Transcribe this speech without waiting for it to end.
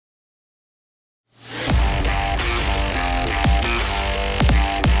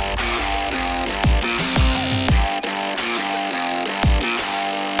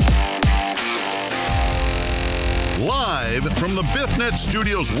Internet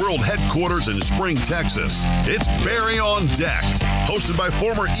Studios World Headquarters in Spring, Texas, it's Barry on Deck, hosted by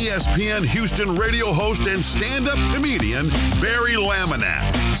former ESPN Houston radio host and stand-up comedian Barry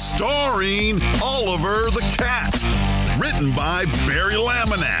Laminack, starring Oliver the Cat. Written by Barry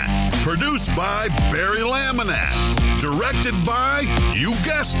Laminack, produced by Barry Laminack, directed by, you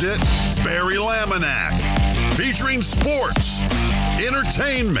guessed it, Barry Laminack, featuring sports,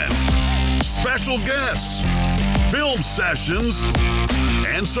 entertainment, special guests, film sessions,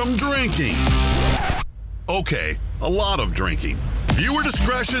 and some drinking. Okay, a lot of drinking. Viewer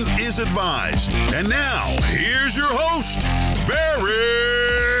discretion is advised. And now, here's your host,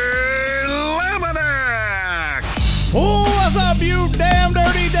 Barry Laminack. Oh, what's up, you damn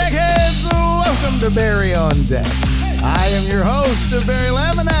dirty deckheads? Welcome to Barry on Deck. I am your host, Barry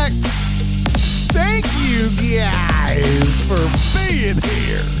Laminack. Thank you guys for being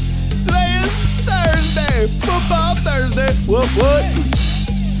here. Today is Thursday, Football Thursday. What?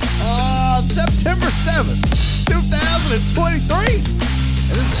 September 7th, 2023.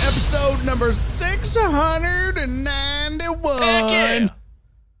 And this is episode number 691.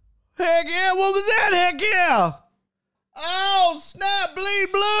 Heck yeah, what was that? Heck yeah. Oh, snap,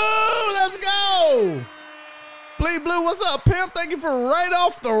 Bleed Blue. Let's go. Bleed Blue, what's up, pimp? Thank you for right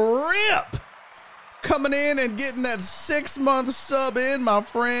off the rip coming in and getting that 6-month sub in, my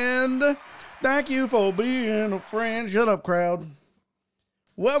friend. Thank you for being a friend. Shut up, crowd.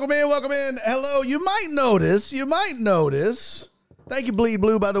 Welcome in. Hello. You might notice. Thank you, Bleed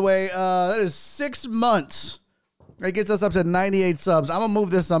Blue, by the way. That is 6 months. It gets us up to 98 subs. I'm going to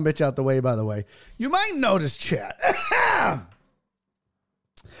move this sumbitch out the way, by the way. You might notice, chat.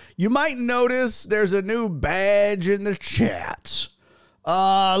 You might notice there's a new badge in the chat.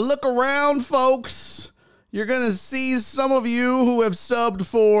 Look around, folks. You're going to see some of you who have subbed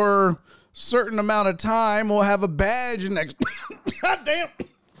for a certain amount of time will have a badge next. God damn.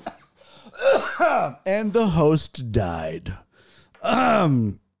 And the host died.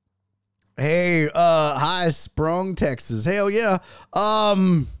 Hey, hi, Sprung, Texas. Hell yeah.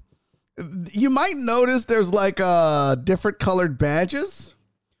 You might notice there's like different colored badges.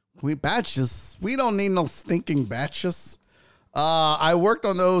 We don't need no stinking badges. I worked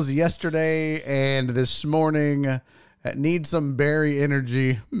on those yesterday and this morning. Need some Barry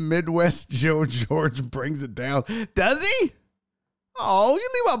energy. Midwest Joe George brings it down. Does he? Oh, you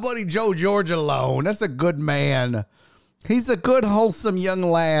leave my buddy Joe George alone. That's a good man. He's a good, wholesome young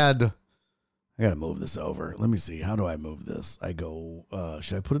lad. I gotta move this over. Let me see. How do I move this? I go,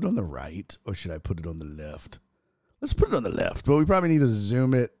 should I put it on the right or should I put it on the left? Let's put it on the left, but we probably need to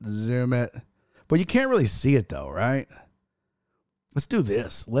zoom it. But you can't really see it though, right? Let's do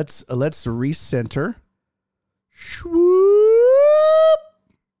this. Let's recenter.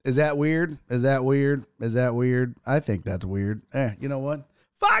 Is that weird? I think that's weird. You know what?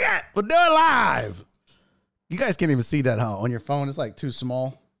 Fuck it! We'll do it live. You guys can't even see that, huh? On your phone, it's like too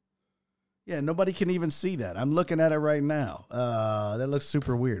small. Yeah, nobody can even see that. I'm looking at it right now. That looks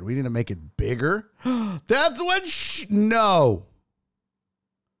super weird. We need to make it bigger. That's what no.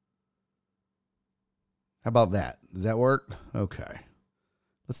 How about that? Does that work? Okay.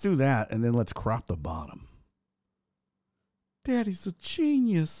 Let's do that, and then let's crop the bottom. Daddy's a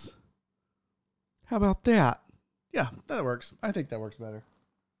genius. How about that? Yeah, that works. I think that works better.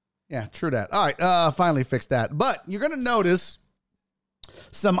 Yeah, true that. All right, finally fixed that. But you're going to notice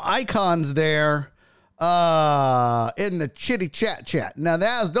some icons there in the chitty chat. Now,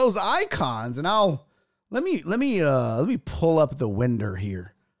 that's those icons, and let me pull up the window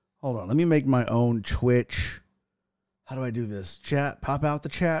here. Hold on, let me make my own Twitch. How do I do this? Chat, pop out the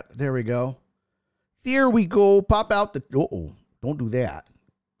chat. There we go. There we go. Pop out the... don't do that.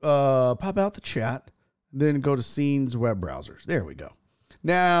 Pop out the chat. Then go to Scenes web browsers. There we go.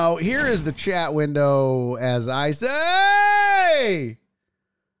 Now, here is the chat window, as I say.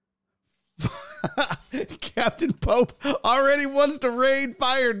 Captain Pope already wants to raid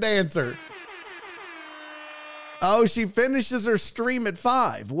Fire Dancer. Oh, she finishes her stream at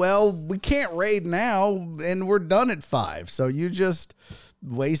 5. Well, we can't raid now, and we're done at 5. So you just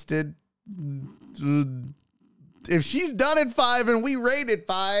wasted... If she's done at 5 and we raid at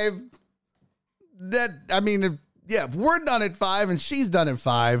 5, if we're done at 5 and she's done at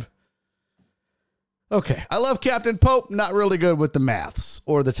 5. Okay. I love Captain Pope. Not really good with the maths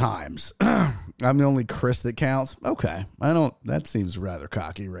or the times. I'm the only Chris that counts. Okay. That seems rather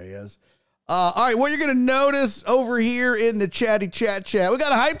cocky, Reyes. All right. What you're going to notice over here in the chatty chat, we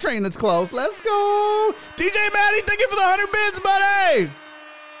got a hype train that's close. Let's go. DJ Maddie, thank you for the 100 bits, buddy.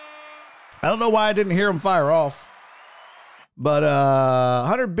 I don't know why I didn't hear him fire off. But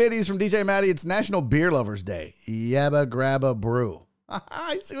 100 biddies from DJ Maddie. It's National Beer Lovers Day. Yabba grabba brew.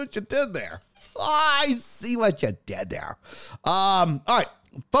 I see what you did there. I see what you did there. All right.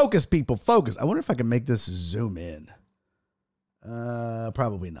 Focus, people. Focus. I wonder if I can make this zoom in.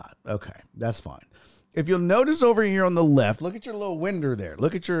 Probably not. Okay. That's fine. If you'll notice over here on the left, look at your little window there.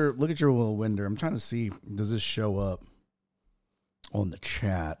 Look at your little window. I'm trying to see, does this show up on the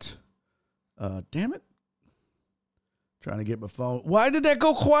chat? Damn it. Trying to get my phone. Why did that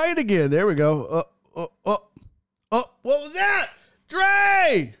go quiet again? There we go. What was that?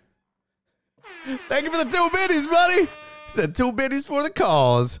 Dre! Thank you for the 2 biddies, buddy. Said 2 biddies for the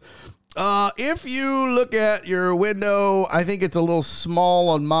cause. If you look at your window, I think it's a little small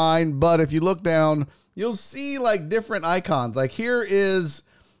on mine, but if you look down, you'll see like different icons. Like here is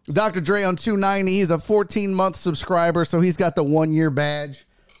Dr. Dre on 290. He's a 14-month subscriber, so he's got the 1-year badge,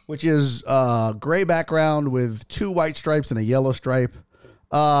 which is gray background with 2 white stripes and a yellow stripe.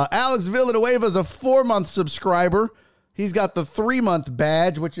 Alex Villanueva is a 4-month subscriber. He's got the 3-month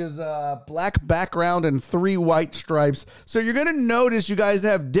badge, which is black background and 3 white stripes. So you're going to notice you guys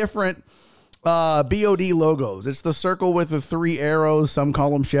have different BOD logos. It's the circle with the 3 arrows. Some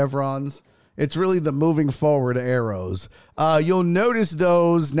call them chevrons. It's really the moving forward arrows. You'll notice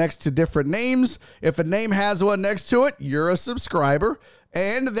those next to different names. If a name has one next to it, you're a subscriber.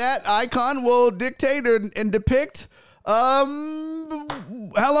 And that icon will dictate and depict how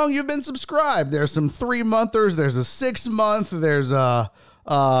long you've been subscribed. There's some 3-monthers. There's a 6-month. There's a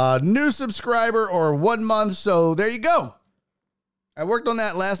new subscriber or 1 month. So there you go. I worked on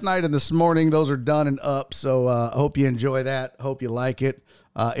that last night and this morning. Those are done and up. So I hope you enjoy that. Hope you like it.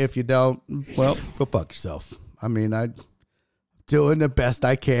 If you don't, well, go fuck yourself. I mean, I'm doing the best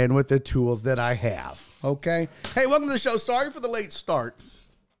I can with the tools that I have. Okay. Hey, welcome to the show. Sorry for the late start.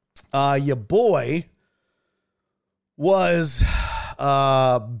 Your boy was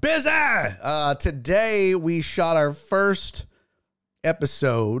busy. Today we shot our first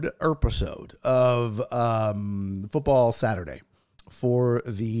episode of Football Saturday for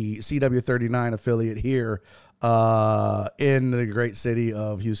the CW39 affiliate here in the great city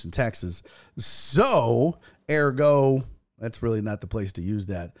of Houston, Texas. So, ergo, that's really not the place to use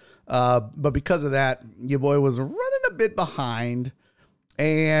that. But because of that, your boy was running a bit behind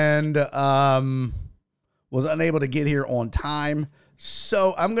and was unable to get here on time.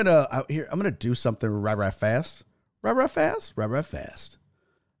 So I'm gonna do something right fast. Let's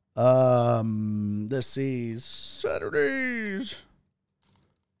see, Saturdays.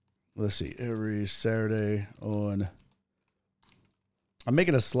 Let's see, every Saturday on. I'm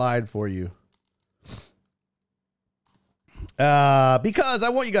making a slide for you. Because I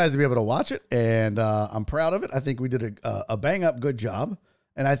want you guys to be able to watch it, and I'm proud of it. I think we did a bang-up good job,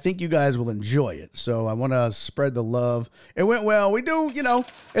 and I think you guys will enjoy it. So I want to spread the love. It went well. We do,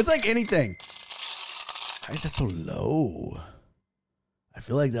 it's like anything. Why is that so low? I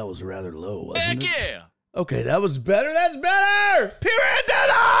feel like that was rather low, wasn't it? Heck yeah! Okay, that was better. That's better! Period!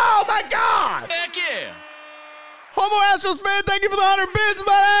 Oh, my God! Heck yeah! Homo Astros fan, thank you for the 100 bits,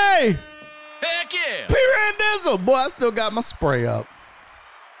 buddy! Heck yeah! P-Randizzle! Boy, I still got my spray up.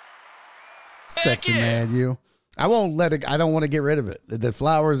 Sexy yeah. man, you. I won't let it. I don't want to get rid of it. The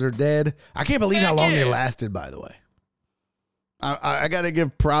flowers are dead. I can't believe how long they lasted, by the way. I got to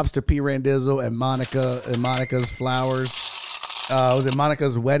give props to P-Randizzle and Monica and Monica's flowers. Was it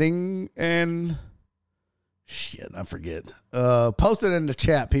Monica's wedding? And shit, I forget. Post it in the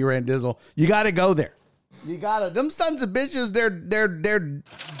chat, P-Randizzle. You got to go there. You gotta, them sons of bitches, they're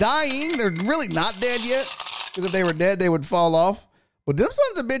dying. They're really not dead yet. Because if they were dead, they would fall off. But them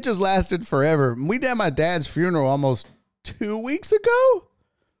sons of bitches lasted forever. We did my dad's funeral almost 2 weeks ago.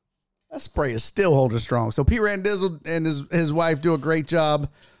 That spray is still holding strong. So P. Randizzle and his wife do a great job.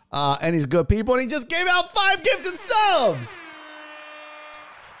 And he's good people. And he just gave out 5 gifted subs.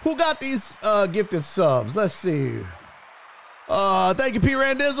 Who got these gifted subs? Let's see. Thank you, P.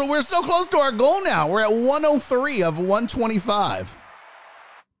 Randizzle. We're so close to our goal now. We're at 103 of 125.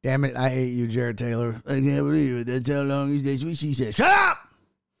 Damn it, I hate you, Jared Taylor. I can't believe it. That's how long it is. She said, shut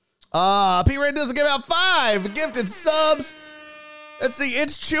up! P. Randizzle gave out 5 gifted subs. Let's see,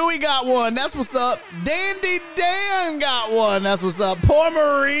 It's Chewy got 1. That's what's up. Dandy Dan got 1. That's what's up. Poor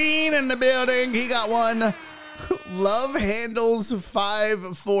Marine in the building. He got 1. Love Handles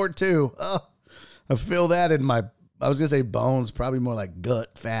 542. I feel that in my, I was going to say bones, probably more like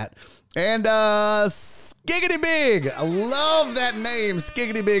gut fat. And Skiggity Big. I love that name,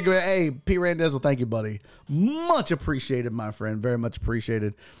 Skiggity Big. Hey, P. Randizzle, thank you, buddy. Much appreciated, my friend. Very much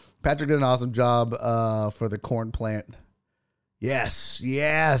appreciated. Patrick did an awesome job for the corn plant.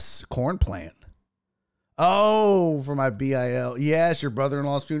 Yes, corn plant. Oh, for my BIL. Yes, your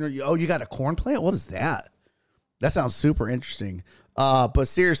brother-in-law's funeral. Oh, you got a corn plant? What is that? That sounds super interesting. But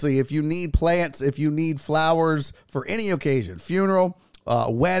seriously, if you need plants, if you need flowers for any occasion, funeral,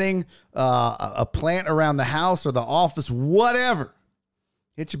 wedding, a plant around the house or the office, whatever,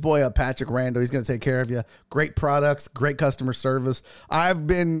 hit your boy up, Patrick Randall. He's going to take care of you. Great products, great customer service. I've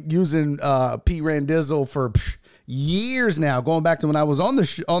been using P. Randizzle for years now, going back to when I was on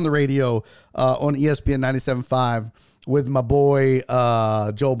the radio on ESPN 97.5 with my boy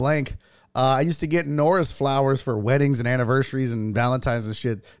Joel Blank. I used to get Nora's flowers for weddings and anniversaries and Valentine's and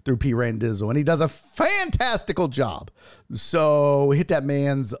shit through P. Randizzle, and he does a fantastical job. So hit that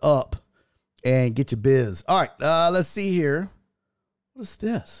man's up and get your biz. All right, let's see here. What is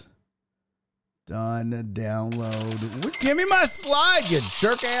this? Done. Download. Give me my slide, you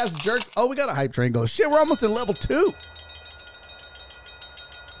jerk ass jerks. Oh, we got a hype train going. Shit, we're almost in level 2.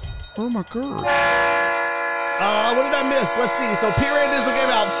 Oh my god. What did I miss? Let's see. So P. Randizzle gave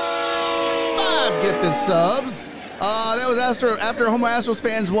out 5 gifted subs. That was after Homo Astros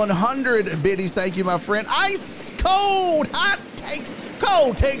fans 100 biddies. Thank you, my friend. Ice cold hot takes.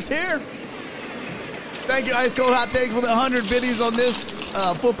 Cold takes here. Thank you, Ice Cold Hot Takes, with 100 biddies on this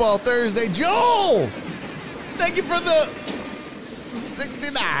Football Thursday. Joel, thank you for the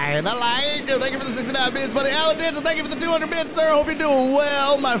 69. I like it. Thank you for the 69 bits, buddy. Alan Denson, thank you for the 200 bits, sir. Hope you're doing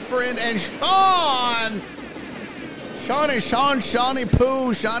well, my friend. And Sean. Shawnee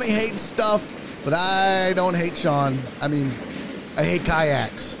Poo. Shawnee hates stuff, but I don't hate Sean. I mean, I hate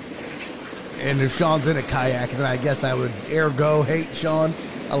kayaks. And if Sean's in a kayak, then I guess I would ergo hate Sean.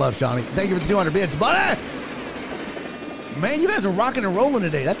 I love Shawnee. Thank you for the 200 bits, buddy. Man, you guys are rocking and rolling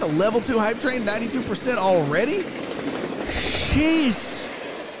today. That's a level 2 hype train, 92% already. Jeez.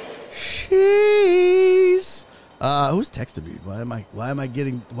 Who's texting me? Why am I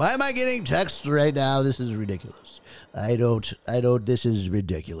getting texts right now? This is ridiculous. This is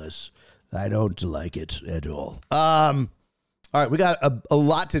ridiculous. I don't like it at all. All right, we got a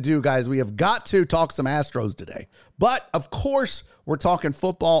lot to do, guys. We have got to talk some Astros today. But, of course, we're talking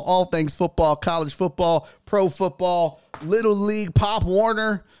football, all things football, college football, pro football, Little League, Pop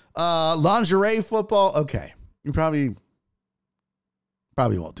Warner, lingerie football. Okay, you probably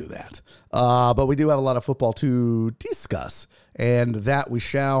won't do that. But we do have a lot of football to discuss, and that we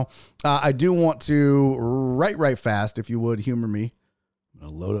shall. I do want to, right fast, if you would, humor me. I'm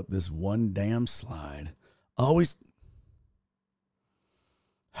going to load up this one damn slide. Always...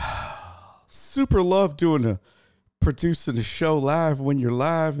 super love producing a show live when you're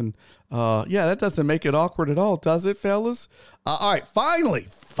live, and yeah, that doesn't make it awkward at all, does it, fellas? All right, finally,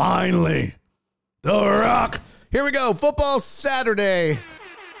 The Rock. Here we go. Football Saturday.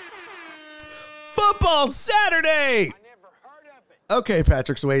 Okay,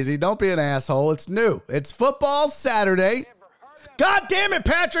 Patrick Swayze, don't be an asshole. It's new. It's Football Saturday. God damn it,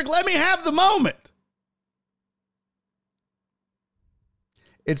 Patrick, let me have the moment.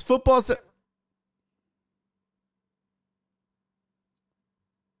 It's football.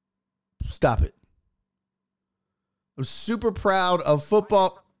 Stop it. I'm super proud of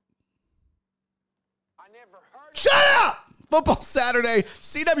football. Shut up! Football Saturday,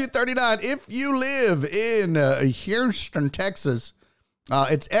 CW39. If you live in Houston, Texas,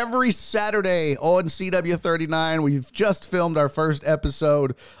 it's every Saturday on CW39. We've just filmed our first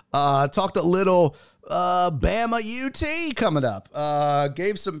episode. Talked a little Bama UT coming up.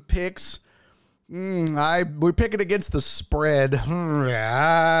 Gave some picks. We're picking against the spread.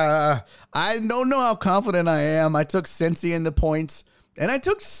 I don't know how confident I am. I took Cincy in the points, and I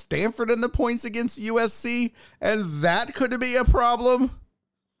took Stanford in the points against USC, and that could be a problem.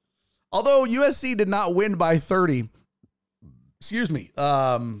 Although USC did not win by 30,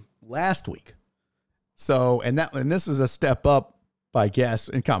 last week. So, and this is a step up, I guess,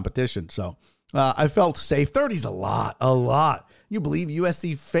 in competition. So, I felt safe. 30's a lot. You believe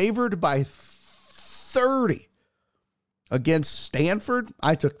USC favored by 30 against Stanford?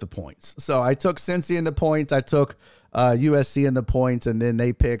 I took the points. So I took Cincy in the points. I took USC in the points, and then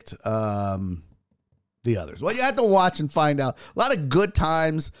they picked the others. Well, you have to watch and find out. A lot of good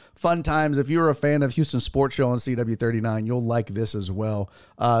times, fun times. If you're a fan of Houston Sports Show on CW39, you'll like this as well.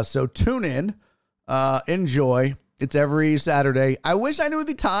 So tune in, enjoy. It's every Saturday. I wish I knew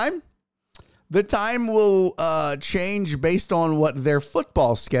the time. The time will change based on what their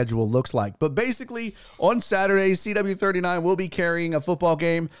football schedule looks like. But basically, on Saturday, CW39 will be carrying a football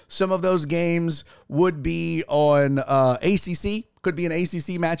game. Some of those games would be on ACC. Could be an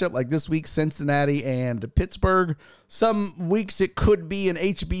ACC matchup like this week, Cincinnati and Pittsburgh. Some weeks it could be an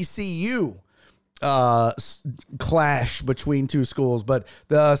HBCU clash between two schools. But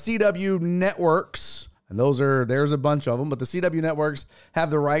the CW networks, And there's a bunch of them, but the CW networks have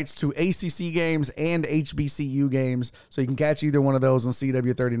the rights to ACC games and HBCU games, so you can catch either one of those on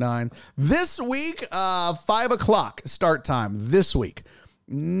CW 39. This week, 5 o'clock start time this week.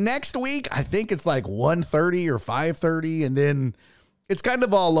 Next week, I think it's like 1:30 or 5:30, and then it's kind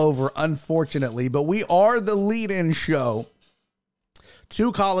of all over, unfortunately, but we are the lead-in show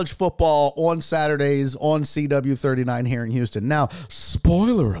to college football on Saturdays on CW 39 here in Houston. Now,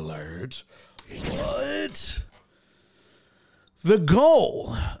 spoiler alert. What? The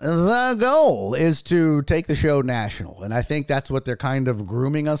goal is to take the show national, and I think that's what they're kind of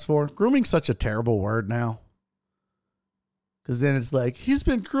grooming us for. Grooming's such a terrible word now, because then it's like, he's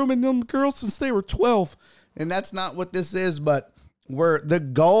been grooming them girls since they were 12, and that's not what this is, but the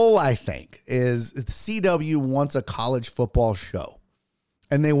goal, I think, is CW wants a college football show,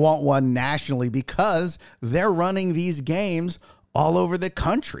 and they want one nationally because they're running these games all over the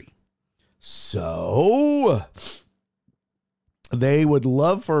country. So they would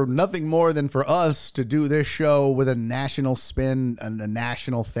love for nothing more than for us to do this show with a national spin and a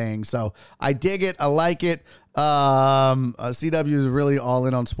national thing. So I dig it. I like it. CW is really all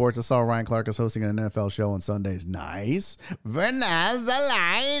in on sports. I saw Ryan Clark is hosting an NFL show on Sundays. Nice. Very nice.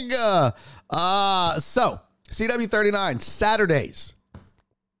 I like. So CW 39 Saturdays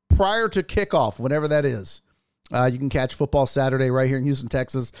prior to kickoff, whenever that is. You can catch Football Saturday right here in Houston,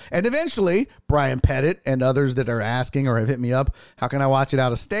 Texas. And eventually, Brian Pettit and others that are asking or have hit me up, how can I watch it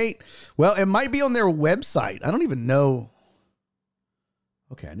out of state? Well, it might be on their website. I don't even know.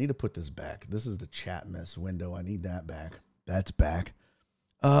 Okay, I need to put this back. This is the chat mess window. I need that back. That's back.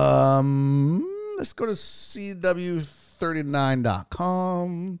 Let's go to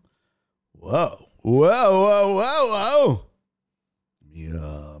CW39.com. Whoa.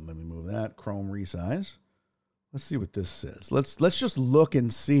 Yeah, let me move that. Chrome resize. Let's see what this says. Let's just look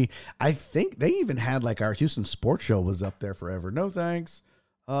and see. I think they even had like our Houston Sports Show was up there forever. No thanks.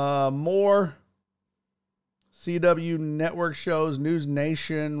 More CW network shows, News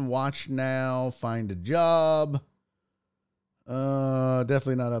Nation, Watch Now, Find a Job.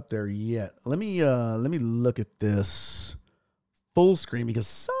 Definitely not up there yet. Let me look at this full screen because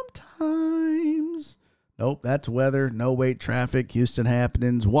sometimes nope, that's weather. No wait, traffic, Houston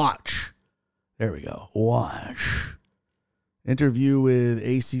happenings. Watch. There we go. Watch. Interview with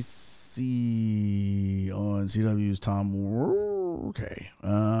ACC on CW's Tom. Okay.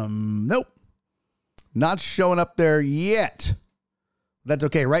 Nope. Not showing up there yet. That's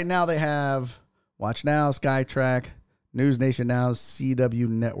okay. Right now they have Watch Now, SkyTrack, News Nation Now, CW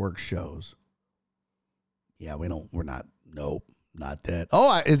network shows. Yeah, nope, not that.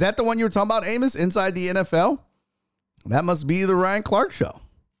 Oh, is that the one you were talking about, Amos, Inside the NFL? That must be the Ryan Clark show.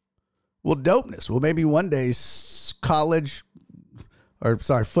 Well, dopeness. Well, maybe one day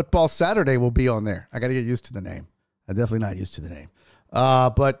Football Saturday will be on there. I got to get used to the name. I'm definitely not used to the name.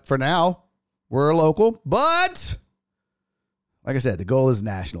 But for now, we're local. But like I said, the goal is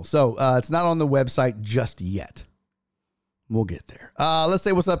national. So it's not on the website just yet. We'll get there. Let's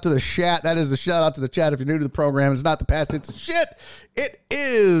say what's up to the chat. That is the shout out to the chat. If you're new to the program, it's not the past, it's the shit. It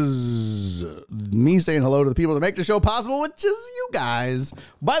is me saying hello to the people that make the show possible, which is you guys.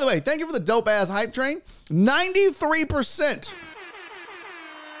 By the way, thank you for the dope ass hype train. 93%.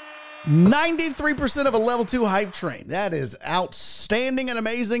 93% of a level 2 hype train. That is outstanding and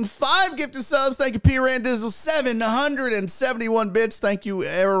amazing. 5 gifted subs. Thank you, P. Randizzle. 771 bits. Thank you,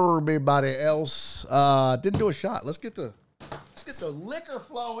 everybody else. Didn't do a shot. Let's get the liquor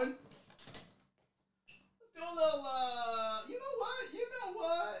flowing. Let's do a little, you know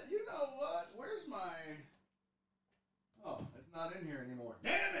what? Where's my, oh, it's not in here anymore.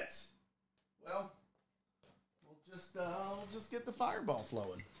 Damn it. Well, we'll just get the fireball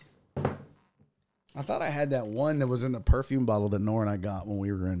flowing. I thought I had that one that was in the perfume bottle that Nora and I got when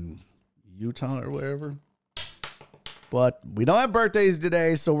we were in Utah or wherever. But we don't have birthdays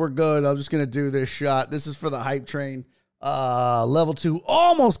today, so we're good. I'm just going to do this shot. This is for the hype train. Level 2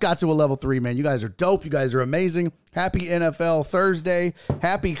 almost got to a level 3, man. You guys are dope. You guys are amazing. Happy NFL Thursday.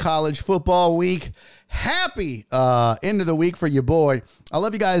 Happy college football week. Happy end of the week for your boy. I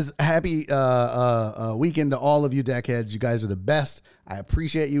love you guys. Happy weekend to all of you deckheads. You guys are the best. I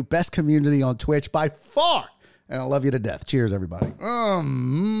appreciate you. Best community on Twitch by far. And I love you to death. Cheers, everybody.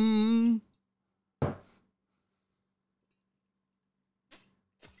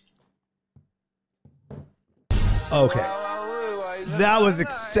 Okay. That was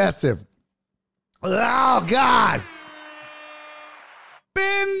excessive. Oh, God.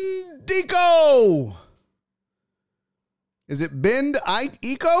 Bendico. Is it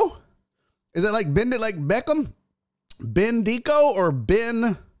Eco? Is it like Bend It Like Beckham? Bendico or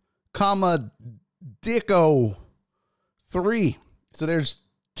Ben, comma Dicko 3. So there's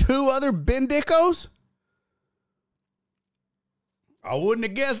 2 other Ben Dickos? I wouldn't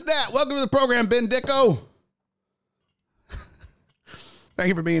have guessed that. Welcome to the program, Ben Dicko. Thank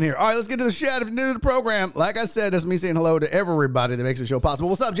you for being here. All right, let's get to the chat. If you're new to the program, like I said, that's me saying hello to everybody that makes the show possible.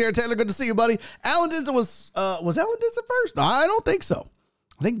 What's up, Jared Taylor? Good to see you, buddy. Alan Dixon was Alan Dixon first? No, I don't think so.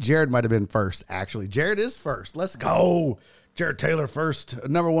 I think Jared might have been first, actually. Jared is first. Let's go. Jared Taylor first,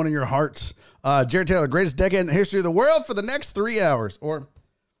 number 1 in your hearts. Jared Taylor, greatest decade in the history of the world for the next 3 hours. Or,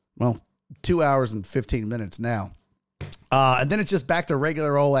 well, 2 hours and 15 minutes now. And then it's just back to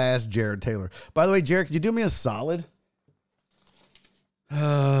regular old ass Jared Taylor. By the way, Jared, can you do me a solid?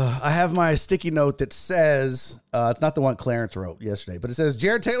 I have my sticky note that says, it's not the one Clarence wrote yesterday, but it says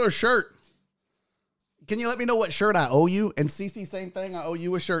Jared Taylor shirt. Can you let me know what shirt I owe you? And CC, same thing. I owe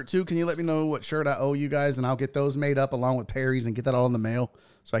you a shirt too. Can you let me know what shirt I owe you guys? And I'll get those made up along with Perry's and get that all in the mail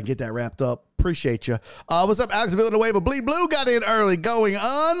so I can get that wrapped up. Appreciate you. What's up, Alex Villanueva? Bleed Blue got in early, going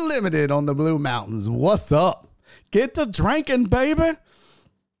unlimited on the Blue Mountains. What's up? Get to drinking, baby.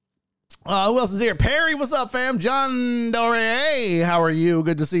 Who else is here? Perry, what's up, fam? John Dorier, how are you?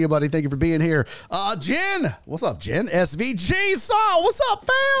 Good to see you, buddy. Thank you for being here. Jen, what's up, Jen? SVG, Saul, what's up,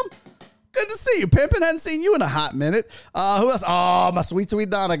 fam? Good to see you, pimpin'. Hadn't seen you in a hot minute. Who else? Oh, my sweet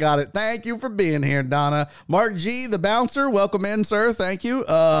Donna got it. Thank you for being here, Donna. Mark G, the bouncer, welcome in, sir. Thank you.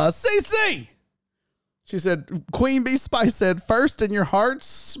 CC. She said, Queen Bee Spice said, first in your hearts,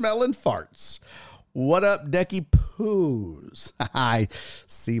 smelling farts. What up, Decky Poos? I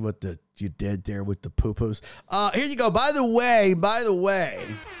see what you did there with the poo-poos. Here you go. By the way,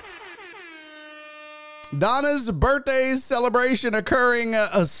 Donna's birthday celebration occurring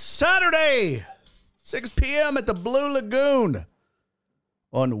a Saturday, 6 p.m. at the Blue Lagoon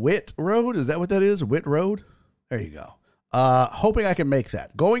on Witt Road. Is that what that is? Witt Road? There you go. Hoping I can make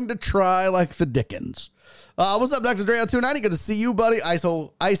that. Going to try like the Dickens. What's up, Dr. Dre on 290? Good to see you, buddy.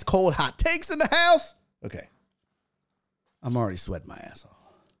 Ice cold hot takes in the house. Okay. I'm already sweating my ass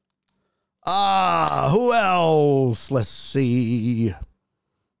off. Who else? Let's see.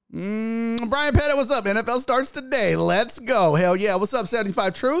 Brian Pettit, what's up? NFL starts today. Let's go. Hell yeah. What's up,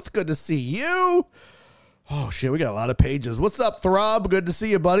 75 Truth? Good to see you. Oh, shit. We got a lot of pages. What's up, Throb? Good to see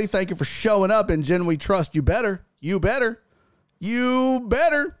you, buddy. Thank you for showing up. And Jen, we trust you better. You better.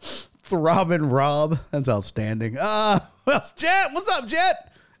 Throb and Rob. That's outstanding. What's Jet? What's up,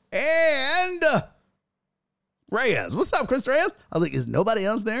 Jet? And Reyes. What's up, Chris Reyes? I was like, is nobody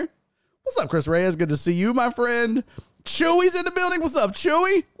else there? What's up, Chris Reyes? Good to see you, my friend. Chewy's in the building. What's up,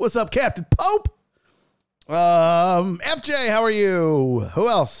 Chewy? What's up, Captain Pope? FJ, how are you? Who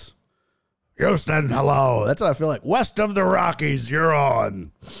else? Houston, hello. That's what I feel like. West of the Rockies, you're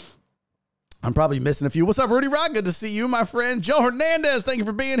on. I'm probably missing a few. What's up, Rudy Rock? Good to see you, my friend. Joe Hernandez, thank you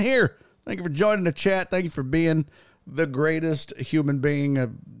for being here. Thank you for joining the chat. Thank you for being the greatest human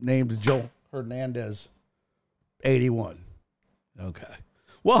being named Joe Hernandez. 81. Okay.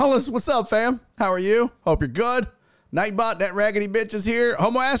 Wallace, what's up, fam? How are you? Hope you're good. Nightbot, that raggedy bitch is here.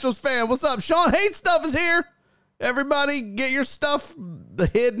 Homo Astros fan, what's up? Sean Hate Stuff is here. Everybody get your stuff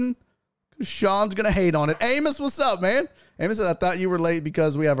hidden. Sean's going to hate on it. Amos, what's up, man? Amos said, I thought you were late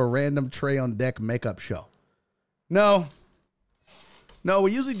because we have a random Trey on Deck makeup show. No,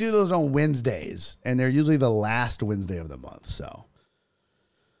 we usually do those on Wednesdays, and they're usually the last Wednesday of the month, so.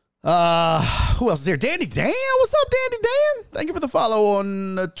 Who else is here? Dandy Dan? What's up, Dandy Dan? Thank you for the follow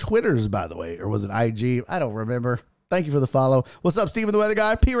on Twitters, by the way. Or was it IG? I don't remember. Thank you for the follow. What's up, Steven the Weather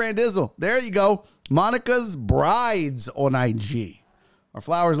Guy? P. Randizzle. There you go. Monica's Brides on IG. Our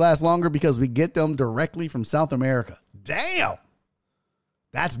flowers last longer because we get them directly from South America. Damn.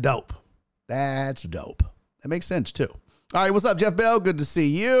 That's dope. That makes sense, too. All right, what's up, Jeff Bell? Good to see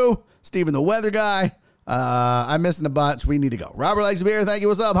you. Steven the Weather Guy. I'm missing a bunch. We need to go. Robert likes to be here. Thank you.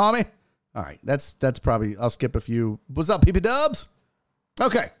 What's up, homie? All right, that's probably, I'll skip a few. What's up, PP Dubs?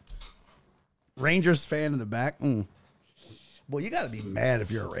 Okay. Rangers fan in the back. Well, you got to be mad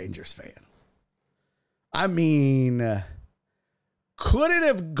if you're a Rangers fan. I mean, could it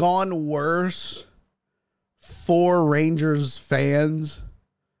have gone worse for Rangers fans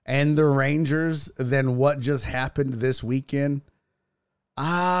and the Rangers than what just happened this weekend?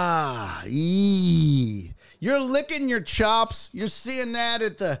 You're licking your chops. You're seeing that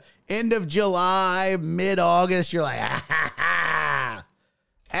at the end of July, mid-August. You're like,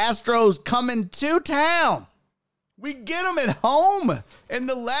 Astros coming to town. We get them at home. In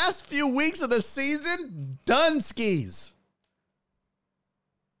the last few weeks of the season, Dunskies.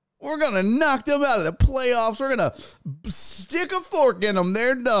 We're going to knock them out of the playoffs. We're going to stick a fork in them.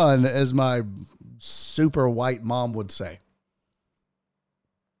 They're done, as my super white mom would say.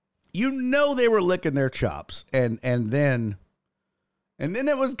 You know they were licking their chops. And then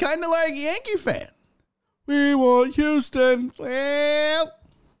it was kind of like Yankee fan. We want Houston. Well,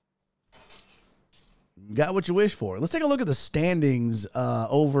 got what you wish for. Let's take a look at the standings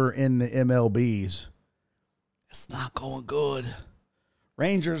over in the MLBs. It's not going good.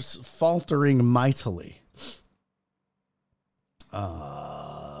 Rangers faltering mightily. There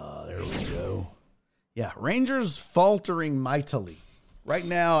we go. Yeah, Rangers faltering mightily. Right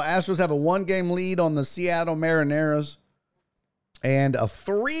now, Astros have a 1-game lead on the Seattle Mariners and a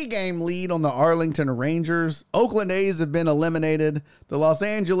 3-game lead on the Arlington Rangers. Oakland A's have been eliminated. The Los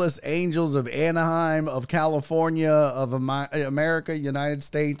Angeles Angels of Anaheim, of California, of America, United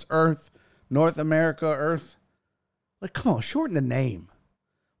States, Earth, North America, Earth. Like, come on, shorten the name.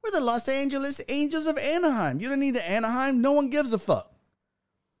 We're the Los Angeles Angels of Anaheim. You don't need the Anaheim. No one gives a fuck.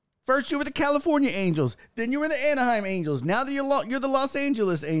 First, you were the California Angels. Then you were the Anaheim Angels. Now that you're the Los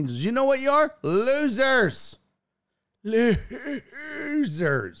Angeles Angels. You know what you are? Losers. Losers.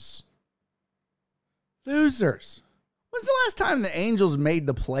 Losers. When's the last time the Angels made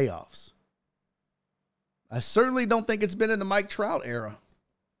the playoffs? I certainly don't think it's been in the Mike Trout era.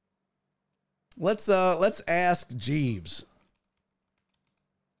 Let's ask Jeeves.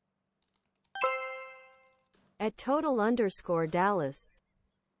 At _Dallas.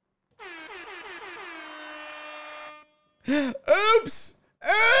 Oops!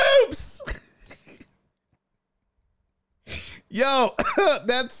 Yo,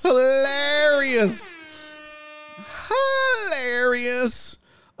 that's hilarious. Hilarious.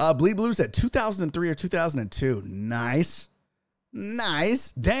 Bleed Blues at 2003 or 2002. Nice.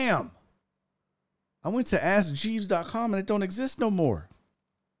 Damn. I went to AskJeeves.com and it don't exist no more.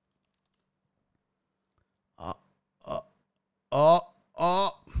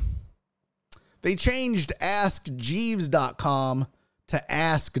 They changed AskJeeves.com to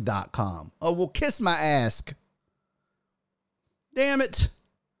Ask.com. Oh, well, kiss my ask. Damn it.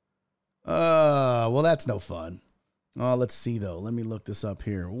 Well, that's no fun. Oh, let's see, though. Let me look this up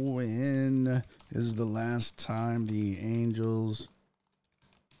here. When is the last time the Angels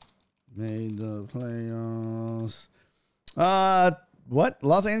made the playoffs? What?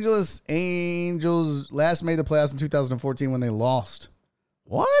 Los Angeles Angels last made the playoffs in 2014 when they lost.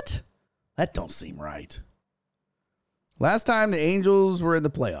 What? That don't seem right. Last time the Angels were in the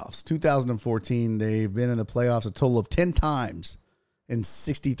playoffs, 2014. They've been in the playoffs a total of 10 times in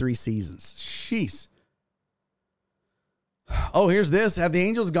 63 seasons. Jeez. Oh, here's this. Have the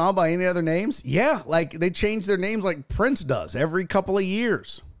Angels gone by any other names? Yeah, like they change their names like Prince does every couple of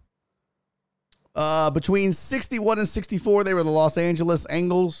years. Between 61 and 64, they were the Los Angeles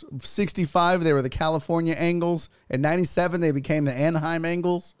Angels. 65, they were the California Angels. In 97, they became the Anaheim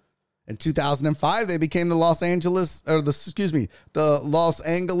Angels. In 2005, they became the Los Angeles Angels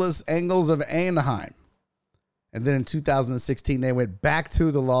of Anaheim. And then in 2016, they went back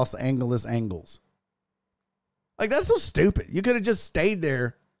to the Los Angeles Angels. Like, that's so stupid. You could have just stayed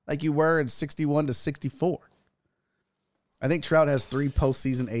there like you were in 61 to 64. I think Trout has 3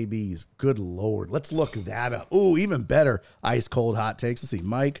 postseason ABs. Good Lord. Let's look that up. Ooh, even better. Ice cold hot takes. Let's see.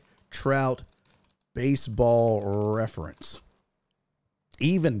 Mike Trout baseball reference.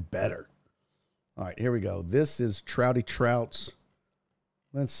 Even better. All right, here we go. This is Trouty Trout's.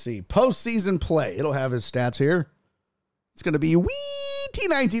 Let's see. Postseason play. It'll have his stats here. It's going to be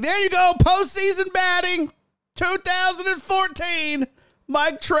T19. There you go. Postseason batting. 2014.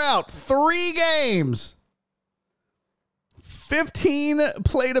 Mike Trout. 3 games. 15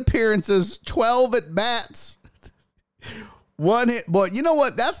 plate appearances. 12 at bats. 1 hit. Boy, you know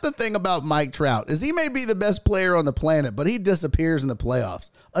what? That's the thing about Mike Trout is he may be the best player on the planet, but he disappears in the playoffs.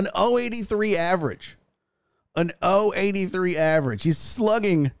 An 083 average. An 083 average. He's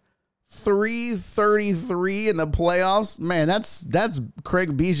slugging 333 in the playoffs. Man, that's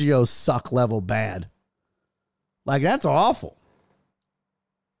Craig Biggio's suck level bad. Like, that's awful.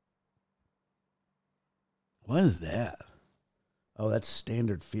 What is that? Oh, that's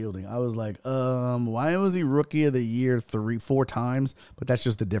standard fielding. I was like, why was he rookie of the year 4 times? But that's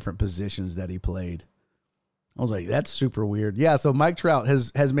just the different positions that he played. I was like, that's super weird. Yeah, so Mike Trout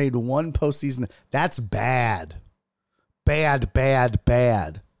has made 1 postseason. That's bad. Bad.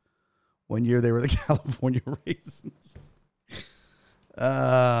 1 year they were the California Raisins.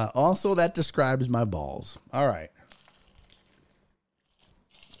 Also, that describes my balls. All right.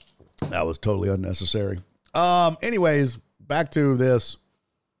 That was totally unnecessary. Anyways, back to this.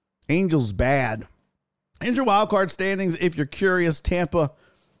 Angels bad. Angel wildcard standings, if you're curious, Tampa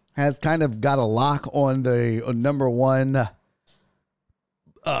has kind of got a lock on the number 1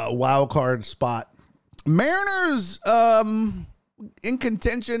 wild card spot. Mariners, in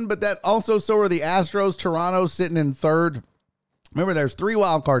contention, but that also so are the Astros. Toronto sitting in third. Remember, there's 3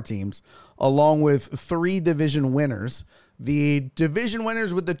 wild card teams along with 3 division winners. The division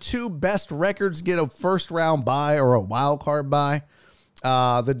winners with the 2 best records get a first round bye or a wild card bye.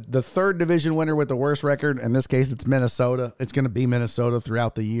 The third division winner with the worst record, in this case, it's Minnesota. It's going to be Minnesota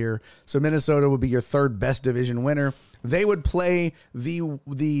throughout the year. So Minnesota would be your third best division winner. They would play in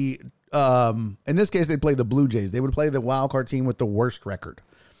this case, they'd play the Blue Jays. They would play the wild card team with the worst record.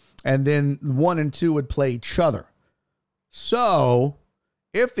 And then 1 and 2 would play each other. So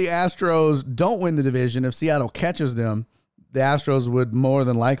if the Astros don't win the division, if Seattle catches them, the Astros would more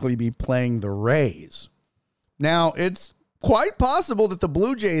than likely be playing the Rays. Now, it's quite possible that the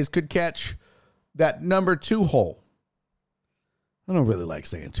Blue Jays could catch that number 2 hole. I don't really like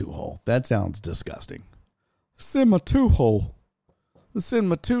saying 2 hole. That sounds disgusting. Send my 2 hole. Send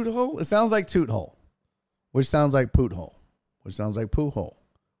my toot hole. It sounds like toot hole, which sounds like poot hole, which sounds like poo hole,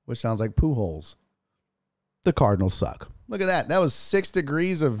 which sounds like poo holes. The Cardinals suck. Look at that. That was 6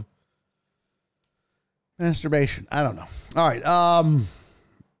 degrees of masturbation. I don't know. All right.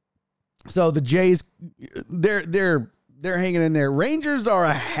 So the Jays, they're hanging in there. Rangers are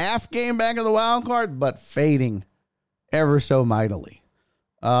a half game back of the wild card, but fading ever so mightily.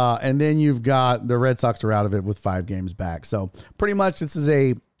 And then you've got the Red Sox are out of it with 5 games back. So pretty much this is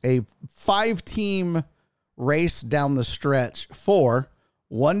a 5-team race down the stretch for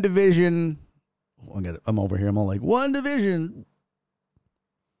one division. I'm over here. I'm all like one division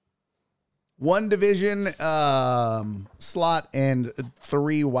slot and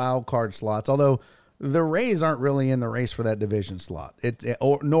 3 wild card slots. Although the Rays aren't really in the race for that division slot.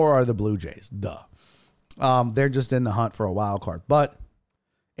 Nor are the Blue Jays. Duh. They're just in the hunt for a wild card. But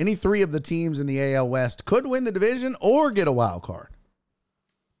any 3 of the teams in the AL West could win the division or get a wild card.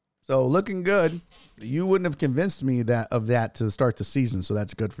 So looking good. You wouldn't have convinced me of that to start the season, so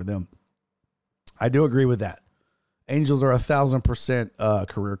that's good for them. I do agree with that. Angels are 1,000%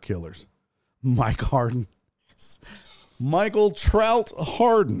 career killers. Mike Harden. Michael Trout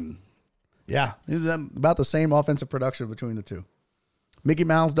Harden. Yeah, he's about the same offensive production between the 2. Mickey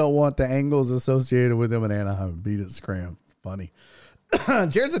Mouse don't want the angles associated with him in Anaheim. Beat it, scram. Funny.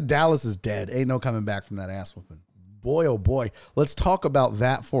 Jared said Dallas is dead. Ain't no coming back from that ass whooping. Boy, oh boy. Let's talk about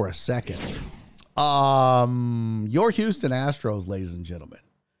that for a second. Your Houston Astros, ladies and gentlemen.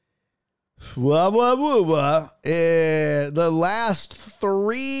 The last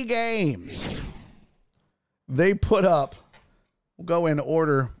 3 games they put up, we'll go in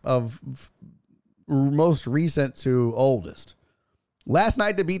order of most recent to oldest. Last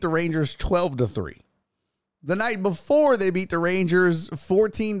night they beat the Rangers 12-3. The night before, they beat the Rangers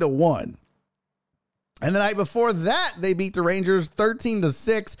 14-1. And the night before that, they beat the Rangers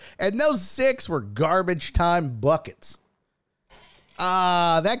 13-6. And those 6 were garbage time buckets.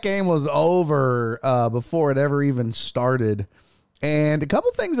 That game was over before it ever even started. And a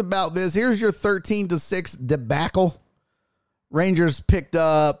couple things about this. Here's your 13-6 debacle. Rangers picked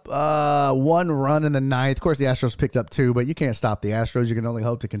up 1 run in the 9th. Of course, the Astros picked up 2, but you can't stop the Astros. You can only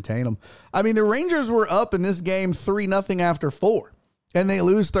hope to contain them. I mean, the Rangers were up in this game 3-0 after 4, and they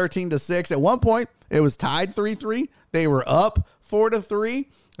lose 13-6. At one point, it was tied 3-3. They were up 4-3.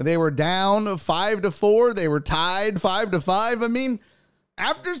 They were down 5-4. They were tied 5-5. I mean,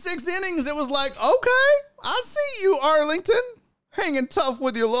 after 6 innings, it was like, okay, I see you, Arlington, hanging tough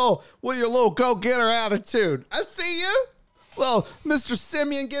with your little go-getter attitude. I see you. Well, Mr.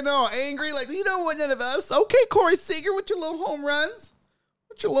 Simeon getting all angry, like, you don't want none of us. Okay, Corey Seager, with your little home runs.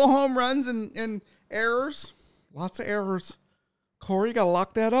 With your little home runs and errors. Lots of errors. Corey, you got to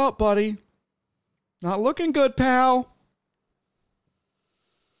lock that up, buddy. Not looking good, pal.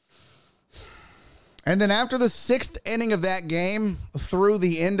 And then after the 6th inning of that game, through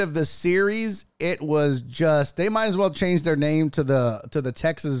the end of the series, it was just, they might as well change their name to the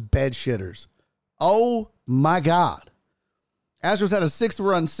Texas Bed Shitters. Oh, my God. Astros had a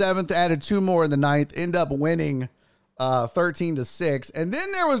 6-run 7th, added 2 more in the 9th, end up winning 13-6. And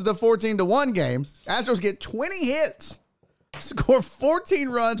then there was the 14-1 game. Astros get 20 hits, score 14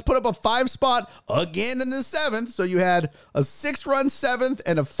 runs, put up a 5-spot again in the 7th. So you had a 6-run 7th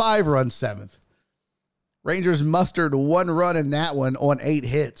and a 5-run 7th. Rangers mustered 1 run in that one on 8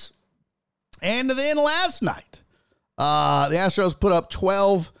 hits. And then last night, the Astros put up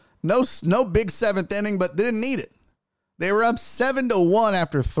 12. No big 7th inning, but they didn't need it. They were up 7-1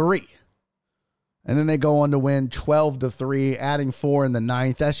 after 3. And then they go on to win 12-3, adding 4 in the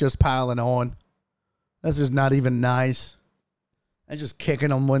 9th. That's just piling on. That's just not even nice. And just kicking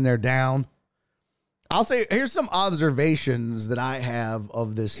them when they're down. I'll say, here's some observations that I have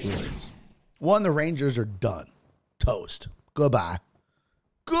of this series. 1, the Rangers are done. Toast. Goodbye.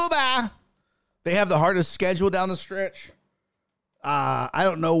 They have the hardest schedule down the stretch. I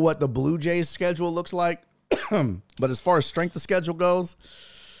don't know what the Blue Jays schedule looks like, but as far as strength of schedule goes,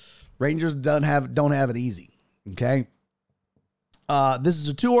 Rangers don't have it easy. Okay. This is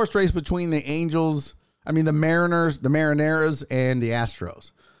a 2-horse race between the Marineras, and the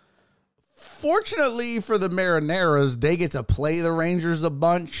Astros. Fortunately for the Marineras, they get to play the Rangers a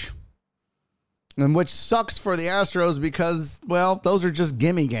bunch, and which sucks for the Astros because, well, those are just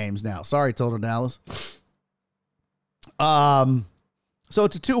gimme games now. Sorry, Total Dallas. So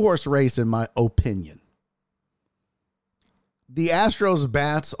it's a 2-horse race in my opinion. The Astros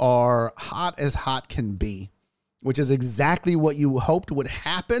bats are hot as hot can be, which is exactly what you hoped would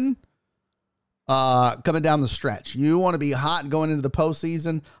happen coming down the stretch. You want to be hot going into the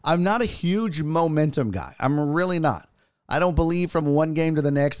postseason. I'm not a huge momentum guy. I'm really not. I don't believe from one game to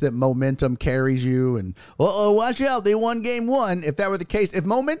the next that momentum carries you and, watch out, they won game 1. If that were the case, if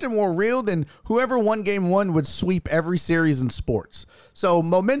momentum were real, then whoever won game 1 would sweep every series in sports. So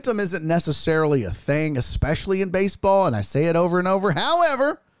momentum isn't necessarily a thing, especially in baseball, and I say it over and over.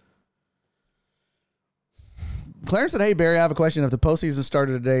 However, Clarence said, hey, Barry, I have a question. If the postseason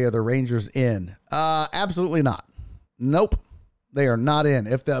started today, are the Rangers in? Absolutely not. Nope. They are not in.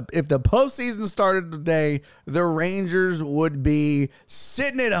 If the postseason started today, the Rangers would be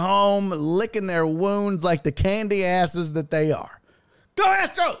sitting at home, licking their wounds like the candy asses that they are. Go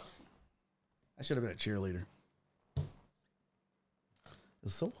Astros! I should have been a cheerleader.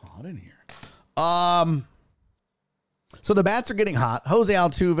 It's so hot in here. So the bats are getting hot. Jose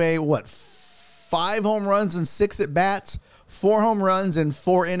Altuve, 5 home runs and 6 at bats. 4 home runs in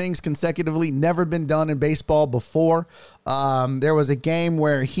 4 innings consecutively. Never been done in baseball before. There was a game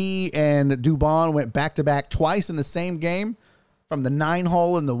where he and Dubon went back-to-back twice in the same game from the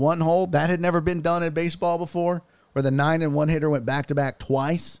 9-hole and the 1-hole. That had never been done in baseball before, where the 9 and 1 hitter went back-to-back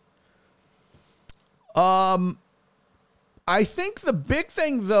twice. I think the big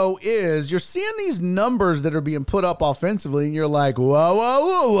thing, though, is you're seeing these numbers that are being put up offensively, and you're like,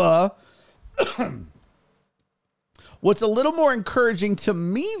 whoa. What's a little more encouraging to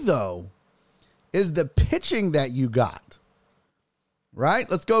me, though, is the pitching that you got, right?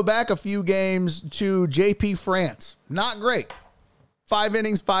 Let's go back a few games to JP France. Not great. 5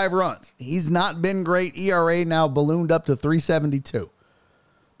 innings, 5 runs. He's not been great. ERA now ballooned up to 3.72.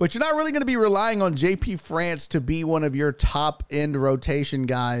 But you're not really going to be relying on JP France to be one of your top-end rotation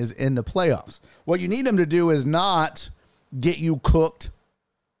guys in the playoffs. What you need him to do is not get you cooked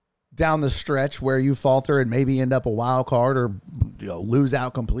down the stretch where you falter and maybe end up a wild card or lose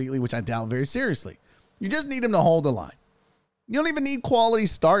out completely, which I doubt very seriously. You just need him to hold the line. You don't even need quality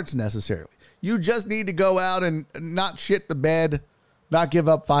starts necessarily. You just need to go out and not shit the bed, not give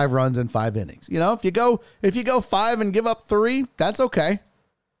up 5 runs in 5 innings. If you go 5 and give up 3, that's okay.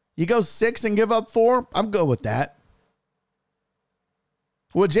 You go 6 and give up 4, I'm good with that.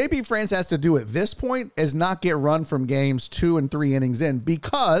 What JP France has to do at this point is not get run from games 2 and 3 innings in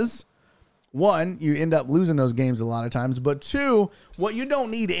because, 1, you end up losing those games a lot of times, but 2, what you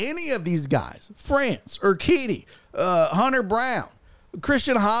don't need any of these guys, France, Urquidy, Hunter Brown,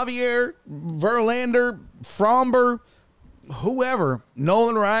 Christian Javier, Verlander, Fromber, whoever,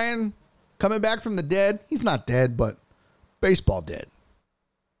 Nolan Ryan coming back from the dead. He's not dead, but baseball dead.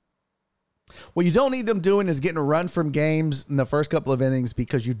 What you don't need them doing is getting a run from games in the first couple of innings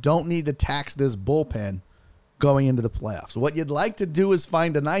because you don't need to tax this bullpen going into the playoffs. What you'd like to do is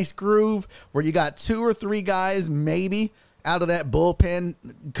find a nice groove where you got 2 or 3 guys maybe out of that bullpen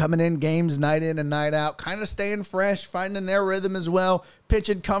coming in games night in and night out, kind of staying fresh, finding their rhythm as well,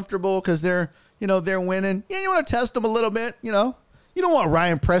 pitching comfortable because they're winning. Yeah, you want to test them a little bit, You don't want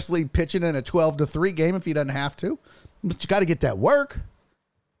Ryan Presley pitching in a 12-3 game if he doesn't have to. But you got to get that work.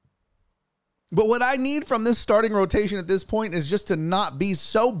 But what I need from this starting rotation at this point is just to not be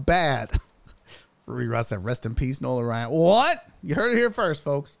so bad. Rudy Ross said, rest in peace, Nolan Ryan. What? You heard it here first,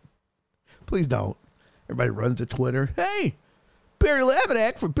 folks. Please don't. Everybody runs to Twitter. Hey, Barry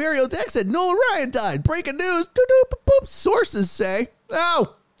Laminack from Barry O'Deck said Nolan Ryan died. Breaking news. Sources say.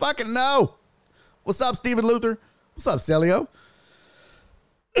 No. Fucking no. What's up, Stephen Luther? What's up, Celio?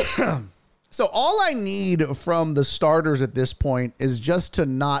 So all I need from the starters at this point is just to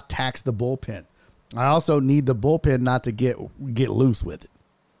not tax the bullpen. I also need the bullpen not to get loose with it.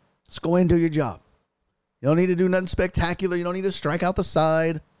 Just go in and do your job. You don't need to do nothing spectacular. You don't need to strike out the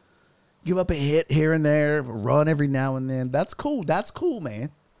side. Give up a hit here and there. Run every now and then. That's cool. That's cool,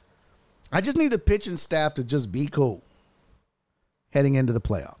 man. I just need the pitching staff to just be cool heading into the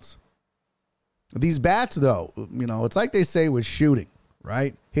playoffs. These bats, though, it's like they say with shooting.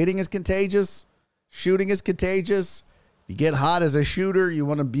 Right? Hitting is contagious. Shooting is contagious. You get hot as a shooter. You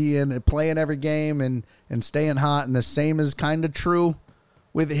want to be playing every game and staying hot. And the same is kind of true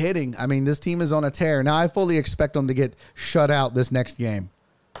with hitting. I mean, this team is on a tear. Now, I fully expect them to get shut out this next game.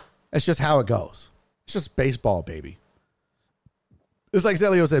 That's just how it goes. It's just baseball, baby. It's like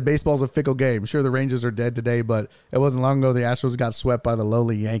Celio said, baseball's a fickle game. Sure, the Rangers are dead today, but it wasn't long ago the Astros got swept by the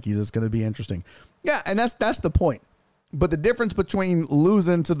lowly Yankees. It's going to be interesting. Yeah, and that's the point. But the difference between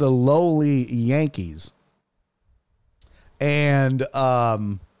losing to the lowly Yankees and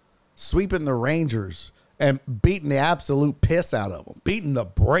sweeping the Rangers and beating the absolute piss out of them, beating the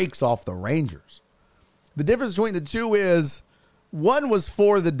brakes off the Rangers. The difference between the two is one was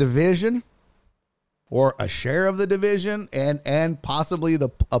for the division or a share of the division and possibly a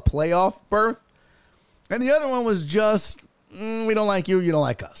playoff berth. And the other one was just, we don't like you, you don't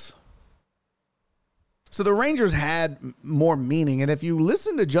like us. So the Rangers had more meaning. And if you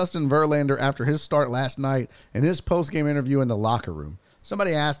listen to Justin Verlander after his start last night in his post-game interview in the locker room,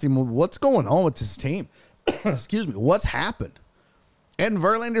 somebody asked him, well, what's going on with this team? Excuse me, what's happened? And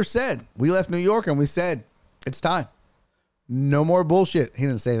Verlander said, we left New York and we said, it's time. No more bullshit. He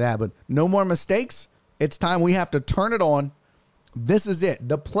didn't say that, but no more mistakes. It's time. We have to turn it on. This is it.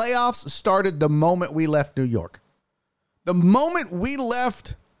 The playoffs started the moment we left New York. The moment we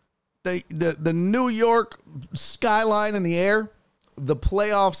left the New York skyline in the air, the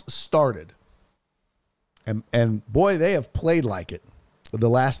playoffs started. And boy, they have played like it the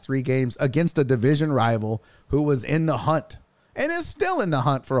last 3 games against a division rival who was in the hunt and is still in the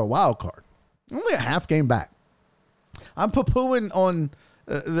hunt for a wild card. Only a half game back. I'm poo-pooing on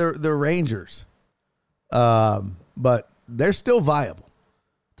the Rangers, but they're still viable.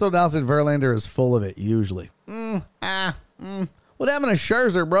 So Dawson Verlander is full of it usually. What happened to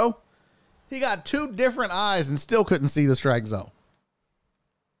Scherzer, bro? He got 2 different eyes and still couldn't see the strike zone.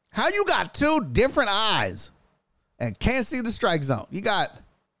 How you got 2 different eyes and can't see the strike zone? You got...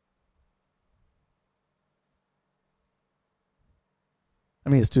 I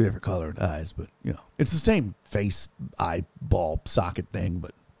mean, it's 2 different colored eyes, but, you know, it's the same face, eyeball, socket thing,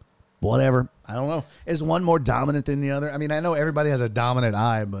 but whatever. I don't know. Is one more dominant than the other? I mean, I know everybody has a dominant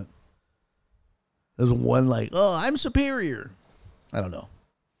eye, but there's one like, oh, I'm superior. I don't know.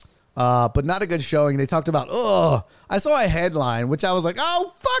 But not a good showing. They talked about, I saw a headline, which I was like,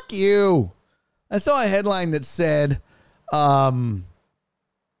 oh, fuck you. I saw a headline that said, what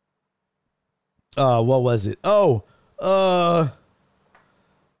was it?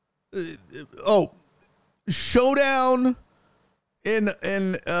 Showdown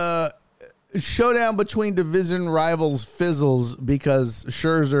showdown between division rivals fizzles because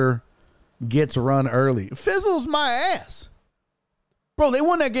Scherzer gets run early. Fizzles my ass. Bro, they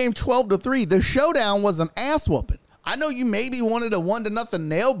won that game 12-3. The showdown was an ass whooping. I know you maybe wanted a 1-0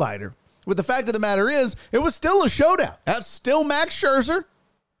 nail biter, but the fact of the matter is, it was still a showdown. That's still Max Scherzer.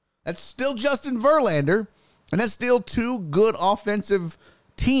 That's still Justin Verlander. And that's still 2 good offensive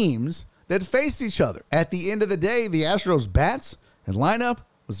teams that faced each other. At the end of the day, the Astros bats and lineup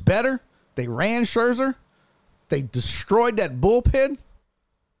was better. They ran Scherzer. They destroyed that bullpen.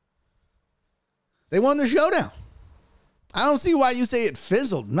 They won the showdown. I don't see why you say it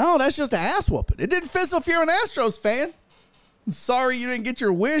fizzled. No, that's just an ass whooping. It didn't fizzle if you're an Astros fan. I'm sorry you didn't get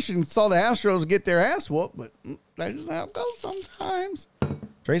your wish and saw the Astros get their ass whooped, but that's just how it goes sometimes.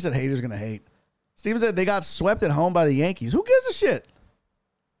 Trey said haters gonna hate. Steven said they got swept at home by the Yankees. Who gives a shit?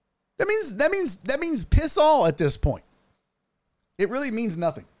 That means piss all at this point. It really means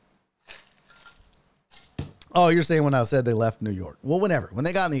nothing. Oh, you're saying when I said they left New York. Well, whenever. When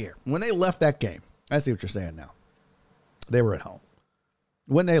they got in the air. When they left that game. I see what you're saying now. They were at home.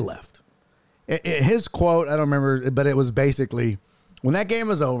 When they left. His quote, I don't remember, but it was basically, when that game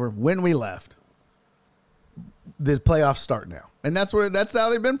was over, when we left, the playoffs start now. And that's how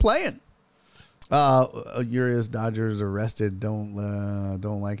they've been playing. Urias Dodgers arrested. Don't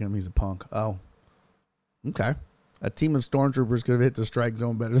like him. He's a punk. Oh, okay. A team of stormtroopers could have hit the strike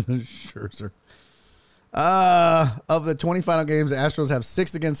zone better than Scherzer. Of the 20 final games, the Astros have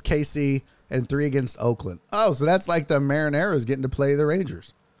 6 against KC and 3 against Oakland. Oh, so that's like the Marineros getting to play the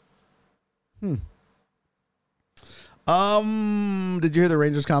Rangers. Did you hear the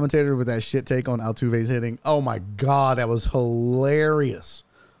Rangers commentator with that shit take on Altuve's hitting? Oh my God, that was hilarious.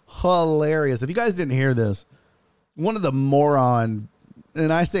 Hilarious. If you guys didn't hear this, one of the moron,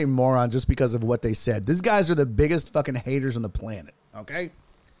 and I say moron just because of what they said. These guys are the biggest fucking haters on the planet. Okay?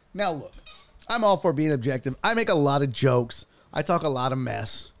 Now look, I'm all for being objective. I make a lot of jokes. I talk a lot of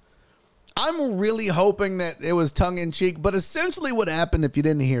mess. I'm really hoping that it was tongue in cheek, but essentially what happened, if you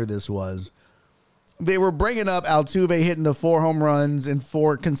didn't hear this, was they were bringing up Altuve hitting the 4 home runs in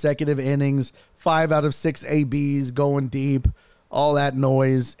 4 consecutive innings, 5 out of 6 ABs going deep, all that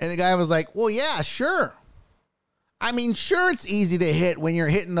noise. And the guy was like, well, yeah, sure. I mean, sure, it's easy to hit when you're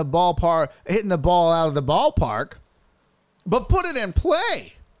hitting the ball out of the ballpark, but put it in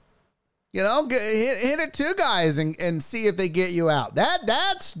play. You know, hit it 2 guys and see if they get you out.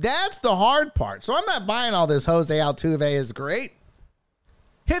 That's the hard part. So I'm not buying all this Jose Altuve is great.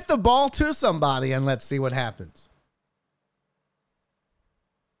 Hit the ball to somebody and let's see what happens.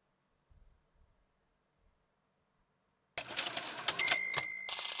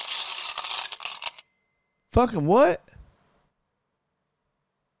 Fucking what?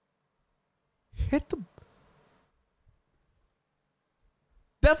 Hit the...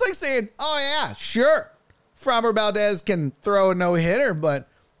 That's like saying, oh yeah, sure. Framber Valdez can throw a no-hitter, but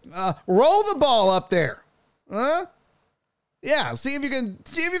roll the ball up there. Huh? Yeah, see if you can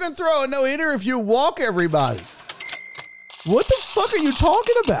throw a no-hitter if you walk everybody. What the fuck are you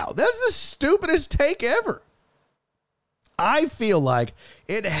talking about? That's the stupidest take ever. I feel like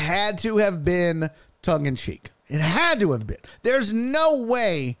it had to have been tongue-in-cheek. It had to have been. There's no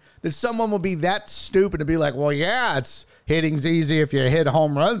way that someone will be that stupid to be like, well, yeah, hitting's easy if you hit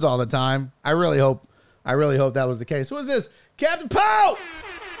home runs all the time. I really hope that was the case. Who is this? Captain Poe!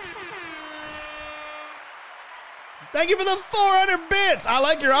 Thank you for the 400 bits. I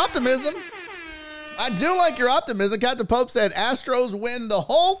like your optimism. I do like your optimism. Captain Pope said Astros win the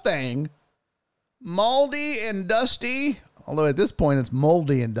whole thing. Moldy and Dusty. Although at this point it's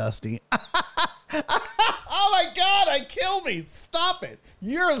Moldy and Dusty. Oh my God, I kill me. Stop it.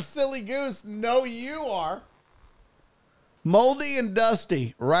 You're a silly goose. No, you are. Moldy and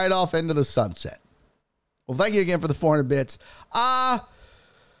Dusty right off into the sunset. Well, thank you again for the 400 bits. I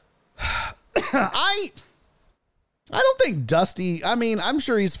don't think Dusty, I mean, I'm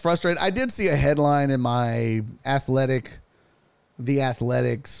sure he's frustrated. I did see a headline in my The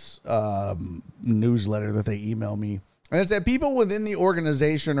Athletics newsletter that they email me. And it said people within the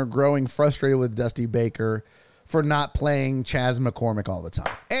organization are growing frustrated with Dusty Baker for not playing Chas McCormick all the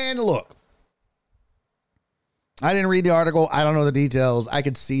time. And look, I didn't read the article. I don't know the details. I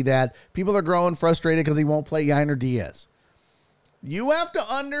could see that. People are growing frustrated because he won't play Yainer Diaz. You have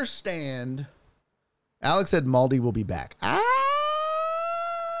to understand... Alex said Maldi will be back. I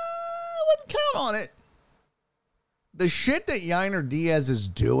wouldn't count on it. The shit that Yainer Diaz is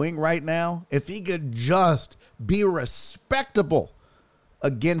doing right now, if he could just be respectable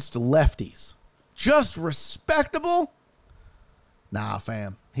against lefties, just respectable. Nah,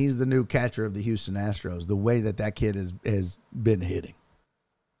 fam. He's the new catcher of the Houston Astros, the way that kid has been hitting.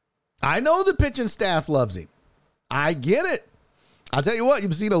 I know the pitching staff loves him. I get it. I'll tell you what,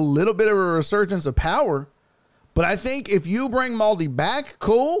 you've seen a little bit of a resurgence of power, but I think if you bring Maldi back,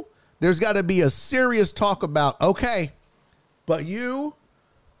 cool, there's got to be a serious talk about, okay, but you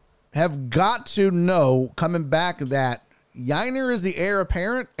have got to know coming back that Yainer is the heir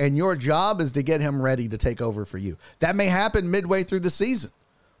apparent and your job is to get him ready to take over for you. That may happen midway through the season.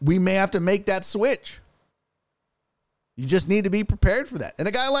 We may have to make that switch. You just need to be prepared for that. And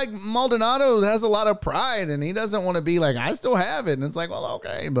a guy like Maldonado has a lot of pride and he doesn't want to be like, I still have it. And it's like, well,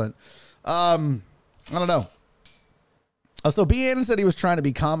 okay. But I don't know. So B. Hannon said he was trying to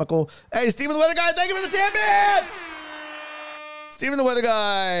be comical. Hey, Steven the Weather Guy, thank you for the 10 bits. Steven the Weather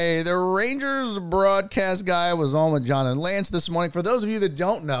Guy, the Rangers broadcast guy was on with John and Lance this morning. For those of you that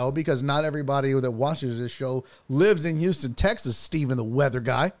don't know, because not everybody that watches this show lives in Houston, Texas, Steven the Weather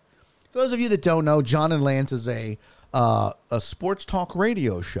Guy. For those of you that don't know, John and Lance is a sports talk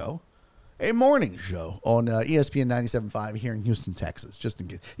radio show, a morning show on ESPN 97.5 here in Houston, Texas. Just in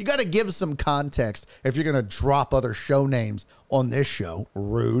case. You got to give some context if you're going to drop other show names on this show.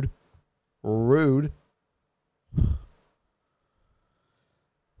 Rude.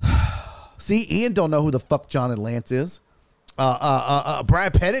 See, Ian don't know who the fuck John and Lance is.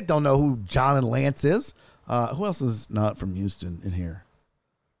 Brad Pettit don't know who John and Lance is. Who else is not from Houston in here?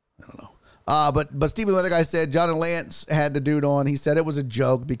 I don't know. But Stephen the Other Guy said John and Lance had the dude on. He said it was a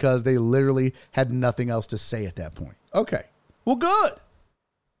joke because they literally had nothing else to say at that point. Okay. Well,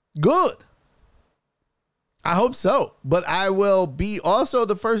 good. I hope so. But I will be also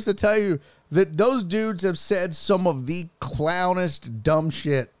the first to tell you that those dudes have said some of the clownest dumb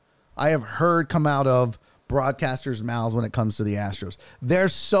shit I have heard come out of broadcasters' mouths when it comes to the Astros. They're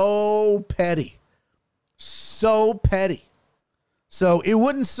so petty. So petty. So it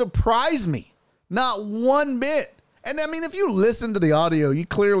wouldn't surprise me, not one bit. And I mean, if you listen to the audio, you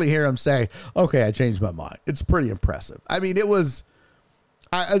clearly hear him say, okay, I changed my mind. It's pretty impressive. I mean, it was,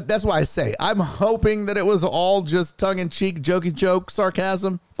 that's why I say, I'm hoping that it was all just tongue-in-cheek, jokey joke,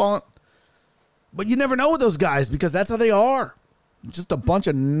 sarcasm, font. But you never know with those guys because that's how they are. Just a bunch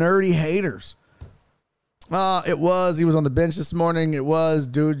of nerdy haters. He was on the bench this morning.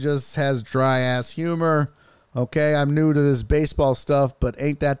 Dude just has dry ass humor. Okay, I'm new to this baseball stuff, but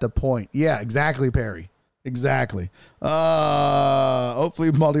ain't that the point? Yeah, exactly, Perry. Exactly.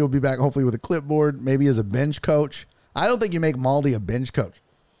 Hopefully Maldi will be back, hopefully with a clipboard, maybe as a bench coach. I don't think you make Maldi a bench coach.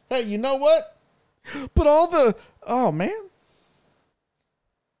 Hey, you know what? But oh, man.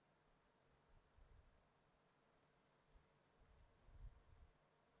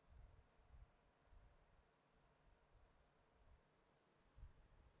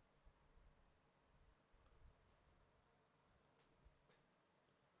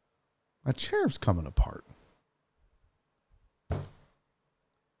 My chair's coming apart. Oh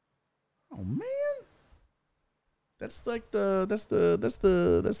man. That's like that's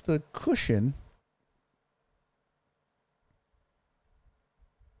the cushion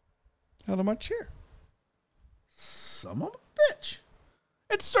out of my chair. Son of a bitch.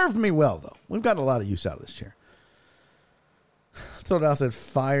 It served me well though. We've gotten a lot of use out of this chair. So I said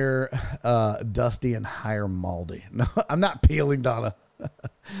fire Dusty and hire Maldi. No, I'm not peeling, Donna.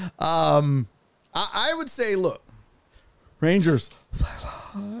 I would say, look, Rangers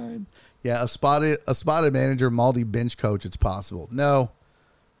flatline. Yeah, a spotted manager, Maldi bench coach. It's possible. No,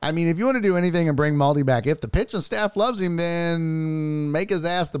 I mean if you want to do anything and bring Maldi back, if the pitching staff loves him, then make his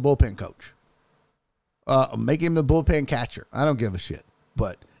ass the bullpen coach. Make him the bullpen catcher. I don't give a shit.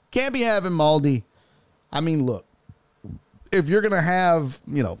 But can't be having Maldi. I mean, look, if you're gonna have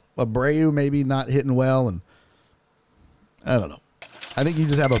Abreu maybe not hitting well, and I don't know. I think you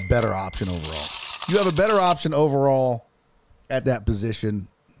just have a better option overall. You have a better option overall at that position.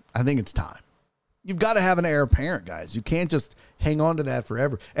 I think it's time. You've got to have an heir apparent, guys. You can't just hang on to that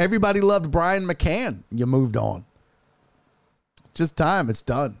forever. Everybody loved Brian McCann. You moved on. Just time. It's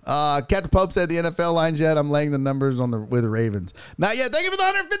done. Captain Pope said the NFL lines yet. I'm laying the numbers with the Ravens. Not yet. Thank you for the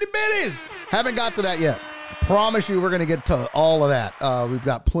 150 biddies. Haven't got to that yet. Promise you we're going to get to all of that. We've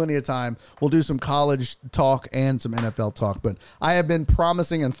got plenty of time. We'll do some college talk and some NFL talk, but I have been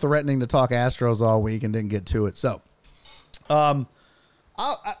promising and threatening to talk Astros all week and didn't get to it. So a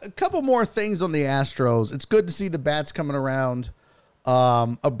couple more things on the Astros. It's good to see the bats coming around.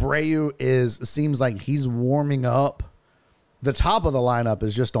 Abreu seems like he's warming up. The top of the lineup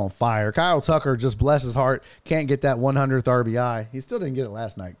is just on fire. Kyle Tucker, just bless his heart, can't get that 100th RBI. He still didn't get it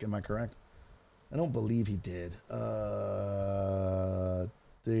last night. Am I correct? I don't believe he did.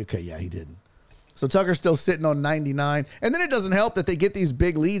 Okay, yeah, he didn't. So Tucker's still sitting on 99. And then it doesn't help that they get these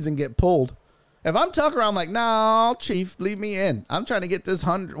big leads and get pulled. If I'm Tucker, I'm like, no, Chief, leave me in. I'm trying to get this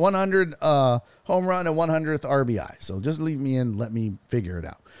 100 home run and 100th RBI. So just leave me in. Let me figure it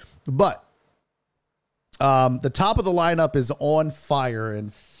out. But the top of the lineup is on fire. In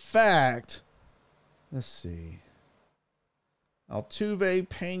fact, let's see. Altuve,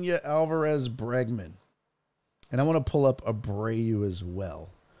 Pena, Alvarez, Bregman. And I want to pull up Abreu as well.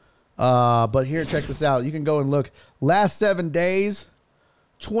 But here, check this out. You can go and look. Last 7 days,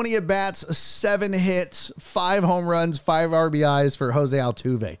 20 at-bats, 7 hits, 5 home runs, 5 RBIs for Jose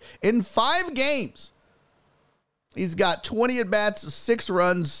Altuve. In 5 games, he's got 20 at-bats, 6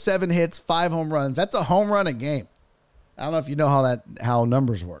 runs, 7 hits, 5 home runs. That's a home run a game. I don't know if you know how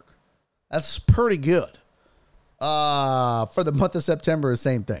numbers work. That's pretty good. For the month of September, the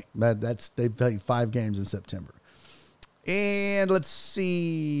same thing. They've played 5 games in September. And let's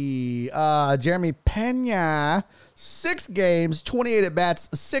see. Jeremy Pena, 6 games, 28 at bats,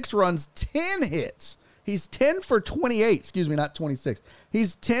 6 runs, 10 hits. He's 10 for 28. Excuse me, not 26.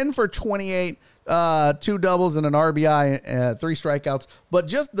 He's 10 for 28, 2 doubles and an RBI, 3 strikeouts. But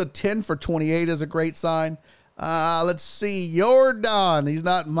just the 10 for 28 is a great sign. Let's see. Your Don. He's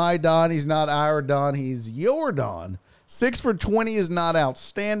not my Don. He's not our Don. He's your Don. 6 for 20 is not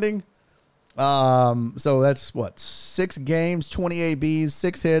outstanding. So that's what? 6 games, 20 ABs,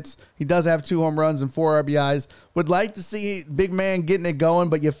 6 hits. He does have 2 home runs and 4 RBIs. Would like to see big man getting it going,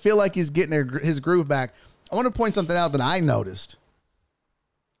 but you feel like he's getting his groove back. I want to point something out that I noticed.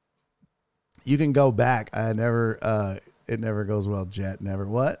 You can go back. It never goes well, Jet. Never.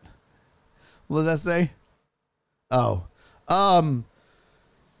 What? What does that say? Oh,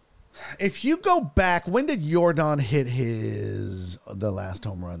 if you go back, when did Jordan hit the last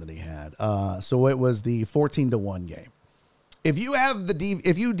home run that he had? So it was the 14-1 game. If you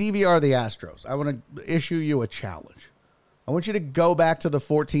DVR the Astros, I want to issue you a challenge. I want you to go back to the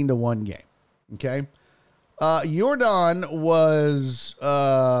 14-1 game. Okay. Jordan was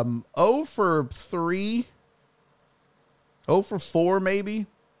 0 for 3, 0 for 4, maybe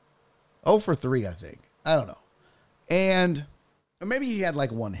 0 for 3, I think. I don't know. And maybe he had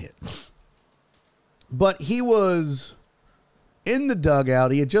like 1 hit. But he was in the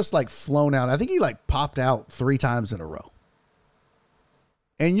dugout. He had just like flown out. I think he like popped out 3 times in a row.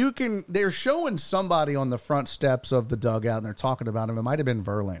 And they're showing somebody on the front steps of the dugout and they're talking about him. It might have been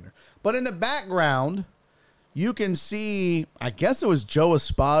Verlander. But in the background, you can see, I guess it was Joe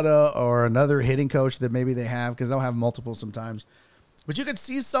Espada or another hitting coach that maybe they have, because they'll have multiple sometimes. But you could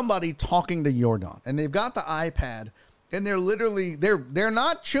see somebody talking to Yordan, and they've got the iPad, and they're literally, they're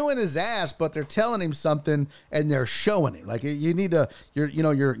not chewing his ass, but they're telling him something and they're showing him. Like, you need to, you're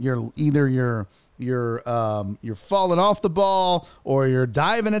falling off the ball or you're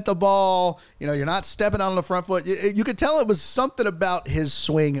diving at the ball. You're not stepping on the front foot. You could tell it was something about his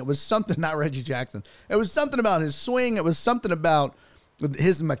swing. It was something, not Reggie Jackson. It was something about his swing. It was something about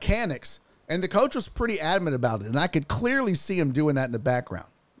his mechanics. And the coach was pretty adamant about it. And I could clearly see him doing that in the background.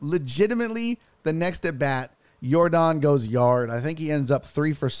 Legitimately, the next at bat, Yordan goes yard. I think he ends up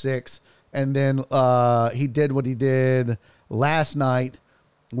 3 for 6. And then he did what he did last night,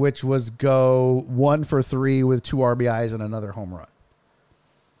 which was go 1 for 3 with 2 RBIs and another home run.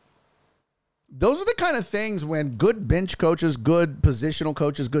 Those are the kind of things when good bench coaches, good positional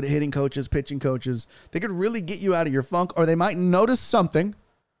coaches, good hitting coaches, pitching coaches, they could really get you out of your funk, or they might notice something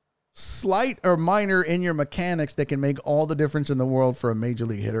slight or minor in your mechanics that can make all the difference in the world for a major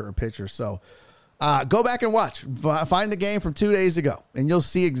league hitter or pitcher. So go back and watch. Find the game from 2 days ago, and you'll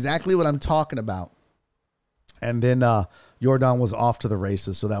see exactly what I'm talking about. And then Yordan was off to the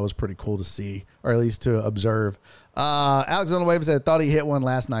races, so that was pretty cool to see, or at least to observe. Alex on the wave said, thought he hit one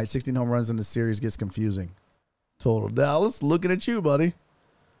last night. 16 home runs in the series gets confusing. Total Dallas, looking at you, buddy.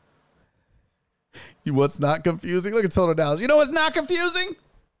 What's not confusing? Look at Total Dallas. You know what's not confusing?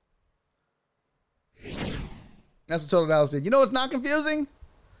 That's what Total Dallas did. You know what's not confusing?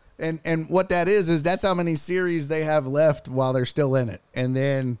 And what that is that's how many series they have left while they're still in it. And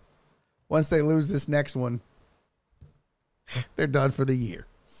then once they lose this next one, they're done for the year.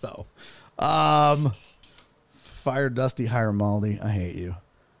 So, fire Dusty, hire Maldi. I hate you.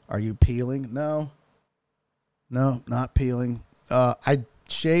 Are you peeling? No, not peeling. I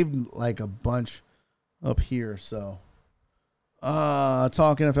shaved like a bunch up here. So, talk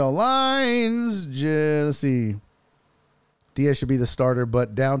NFL lines. Let's see. Diaz should be the starter,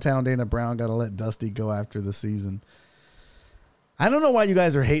 but downtown Dana Brown got to let Dusty go after the season. I don't know why you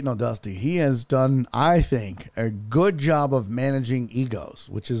guys are hating on Dusty. He has done, I think, a good job of managing egos,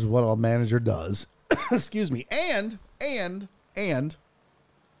 which is what a manager does. Excuse me. And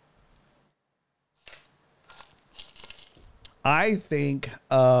I think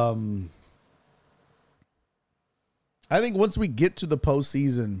once we get to the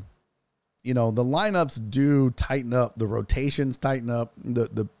postseason, the lineups do tighten up, the rotations tighten up, the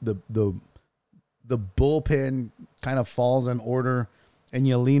bullpen kind of falls in order, and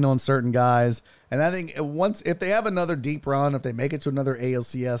you lean on certain guys. And I think if they have another deep run, if they make it to another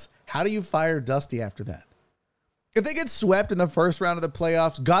ALCS, how do you fire Dusty after that? If they get swept in the first round of the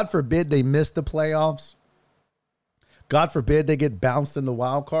playoffs, God forbid they miss the playoffs, God forbid they get bounced in the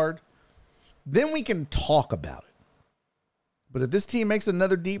wild card, then we can talk about it. But if this team makes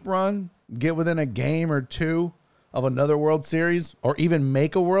another deep run, get within a game or two of another World Series, or even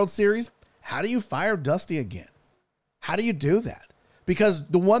make a World Series, how do you fire Dusty again? How do you do that? Because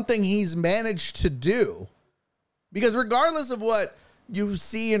the one thing he's managed to do, because regardless of what you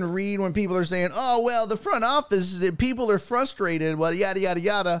see and read when people are saying, oh, well, the front office, people are frustrated, well, yada, yada,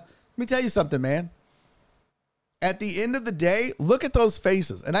 yada. Let me tell you something, man. At the end of the day, look at those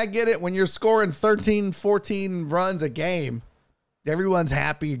faces. And I get it, when you're scoring 13, 14 runs a game, everyone's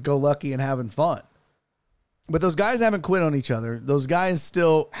happy, go lucky, and having fun. But those guys haven't quit on each other. Those guys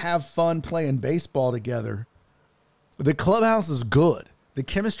still have fun playing baseball together. The clubhouse is good. The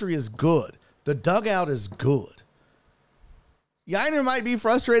chemistry is good. The dugout is good. Yainer might be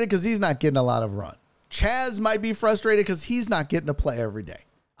frustrated because he's not getting a lot of run. Chaz might be frustrated because he's not getting to play every day.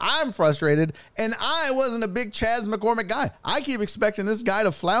 I'm frustrated, and I wasn't a big Chaz McCormick guy. I keep expecting this guy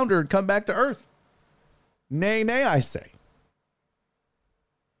to flounder and come back to earth. Nay, I say.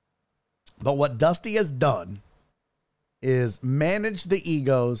 But what Dusty has done is manage the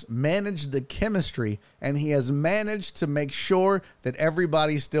egos, manage the chemistry, and he has managed to make sure that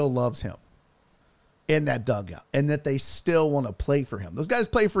everybody still loves him in that dugout and that they still want to play for him. Those guys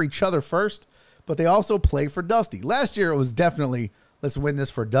play for each other first, but they also play for Dusty. Last year, it was definitely, let's win this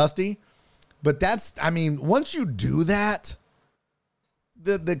for Dusty. But once you do that,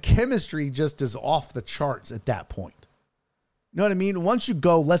 the chemistry just is off the charts at that point. You know what I mean? Once you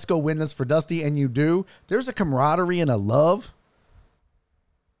go, let's go win this for Dusty, and you do, there's a camaraderie and a love.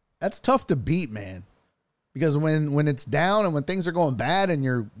 That's tough to beat, man. Because when it's down and when things are going bad and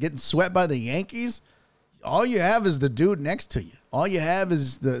you're getting swept by the Yankees, all you have is the dude next to you. All you have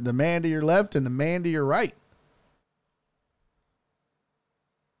is the man to your left and the man to your right.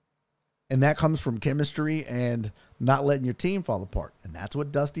 And that comes from chemistry and not letting your team fall apart. And that's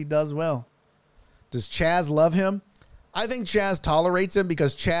what Dusty does well. Does Chaz love him? I think Chaz tolerates him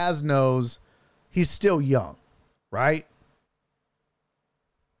because Chaz knows he's still young, right?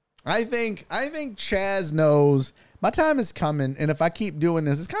 I think Chaz knows my time is coming, and if I keep doing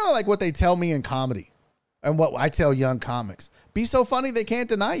this, it's kind of like what they tell me in comedy and what I tell young comics. Be so funny they can't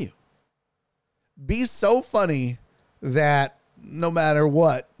deny you. Be so funny that no matter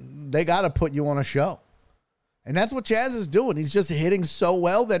what, they got to put you on a show. And that's what Chaz is doing. He's just hitting so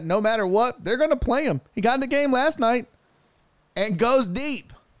well that no matter what, they're going to play him. He got in the game last night and goes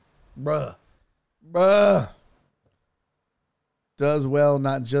deep. Bruh. Does well,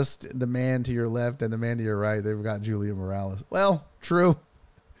 not just the man to your left and the man to your right. They've got Julia Morales. Well, true.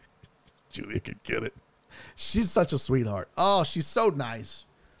 Julia could get it. She's such a sweetheart. Oh, she's so nice.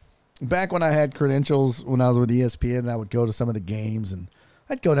 Back when I had credentials, when I was with ESPN, I would go to some of the games, and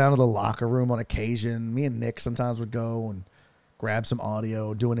I'd go down to the locker room on occasion. Me and Nick sometimes would go and grab some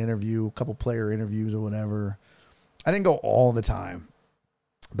audio, do an interview, a couple player interviews or whatever. I didn't go all the time,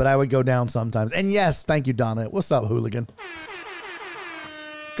 but I would go down sometimes. And yes, thank you, Donna. What's up, hooligan?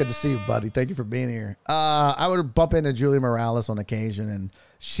 Good to see you, buddy. Thank you for being here. I would bump into Julia Morales on occasion, and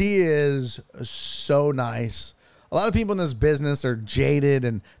she is so nice. A lot of people in this business are jaded,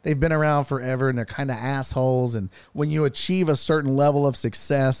 and they've been around forever, and they're kind of assholes. And when you achieve a certain level of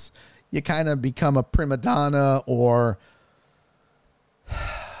success, you kind of become a prima donna, or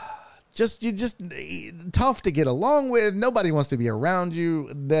you're just tough to get along with. Nobody wants to be around you.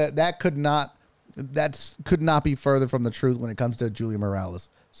 That could not be further from the truth when it comes to Julia Morales.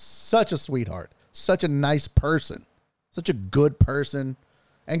 Such a sweetheart, such a nice person, such a good person,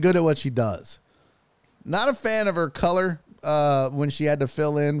 and good at what she does. Not a fan of her color when she had to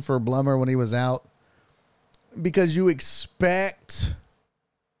fill in for Blummer when he was out, because you expect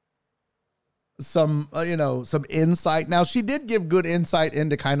some insight. Now, she did give good insight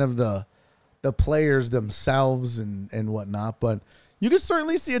into kind of the players themselves and whatnot, but you could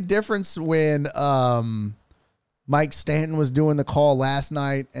certainly see a difference when Mike Stanton was doing the call last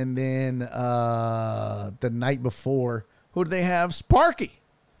night, and then the night before, who did they have? Sparky.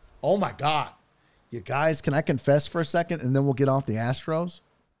 Oh my God. You guys, can I confess for a second, and then we'll get off the Astros?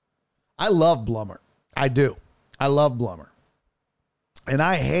 I love Blummer. I do. I love Blummer. And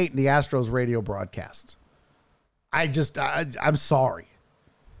I hate the Astros radio broadcasts. I'm sorry.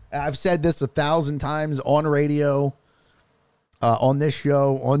 I've said this 1,000 times on radio, on this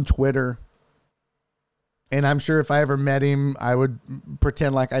show, on Twitter. And I'm sure if I ever met him, I would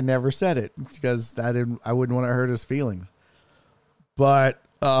pretend like I never said it, because I wouldn't want to hurt his feelings. But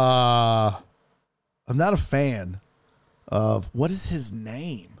I'm not a fan of, what is his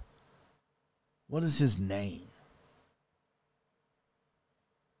name? What is his name?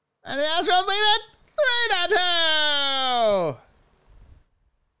 And the Astros lead it 3-2.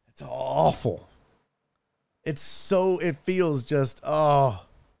 It's awful. It feels just,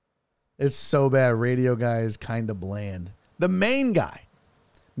 it's so bad. Radio guy is kind of bland. The main guy.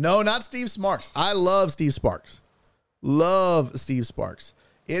 No, not Steve Sparks. I love Steve Sparks. Love Steve Sparks.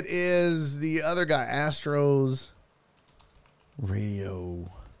 It is the other guy, Astros radio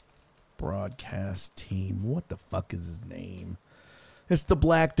broadcast team. What the fuck is his name? It's the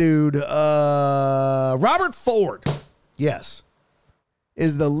black dude. Robert Ford. Yes.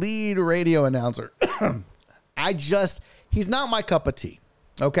 Is the lead radio announcer. He's not my cup of tea.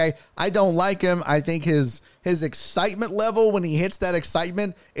 Okay. I don't like him. I think his excitement level, when he hits that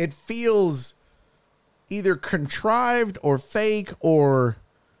excitement, it feels either contrived or fake or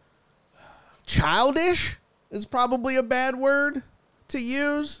childish is probably a bad word to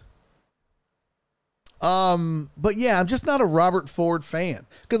use. But yeah, I'm just not a Robert Ford fan.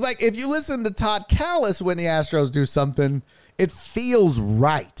 Because, like, if you listen to Todd Callis when the Astros do something, it feels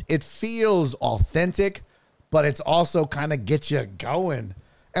right. It feels authentic, but it's also kind of gets you going.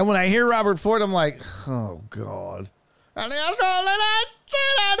 And when I hear Robert Ford, I'm like, oh, God. And the Astros,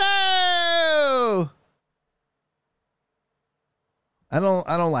 I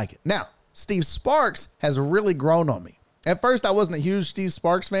don't like it. Now, Steve Sparks has really grown on me. At first, I wasn't a huge Steve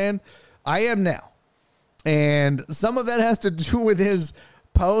Sparks fan. I am now. And some of that has to do with his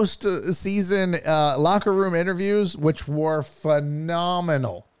post-season locker room interviews, which were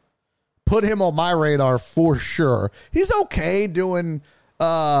phenomenal. Put him on my radar for sure. He's okay doing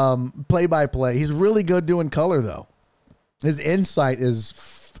play-by-play. He's really good doing color, though. His insight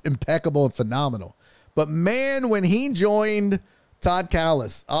is impeccable and phenomenal. But, man, when he joined Todd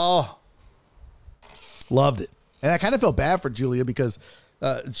Callis, Loved it. And I kind of felt bad for Julia because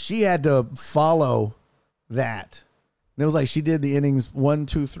she had to follow that. And it was like she did the innings 1,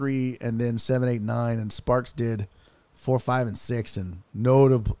 2, 3, and then 7, 8, 9, and Sparks did 4, 5, and 6, and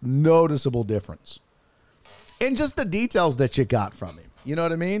noticeable difference. And just the details that you got from him. You know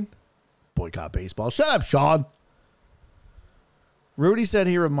what I mean? Boycott baseball. Shut up, Sean. Rudy said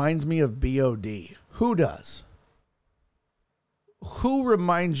he reminds me of B.O.D. Who does? Who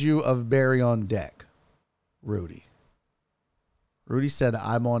reminds you of Barry on Deck? Rudy. Rudy said,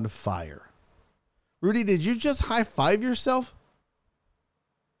 I'm on fire. Rudy, did you just high five yourself?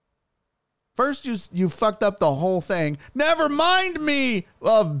 First, you fucked up the whole thing. Never mind me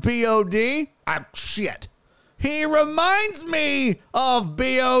of B.O.D. Shit. He reminds me of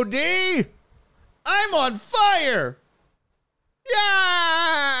B.O.D. I'm on fire.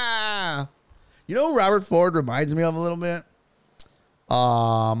 Yeah. You know who Robert Ford reminds me of a little bit?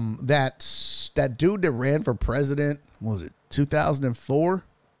 That dude that ran for president, what was it, 2004?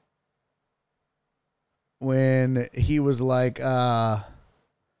 When he was like, what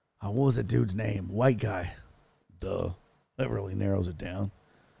was that dude's name? White guy. Duh. That really narrows it down.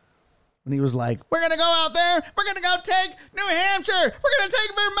 When he was like, we're going to go out there. We're going to go take New Hampshire. We're going to take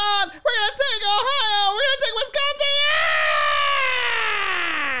Vermont. We're going to take Ohio. We're going to take Wisconsin.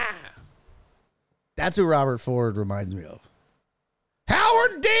 Yeah! That's who Robert Ford reminds me of.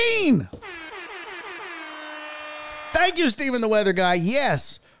 Howard Dean. Thank you, Stephen the Weather Guy.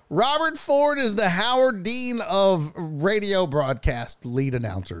 Yes, Robert Ford is the Howard Dean of radio broadcast lead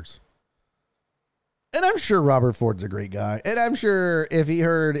announcers. And I'm sure Robert Ford's a great guy. And I'm sure if he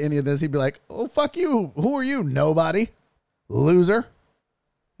heard any of this, he'd be like, oh, fuck you. Who are you? Nobody. Loser. And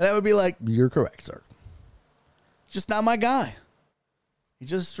that would be like, you're correct, sir. Just not my guy. He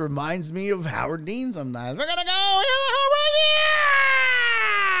just reminds me of Howard Dean sometimes. We're going to go.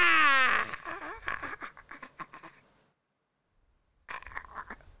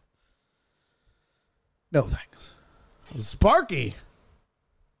 No thanks. Sparky.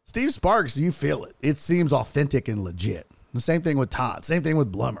 Steve Sparks, you feel it. It seems authentic and legit. The same thing with Todd. Same thing with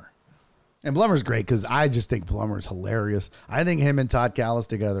Blummer. And Blummer's great because I just think Blummer's hilarious. I think him and Todd Callis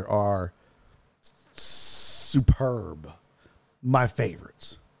together are superb. My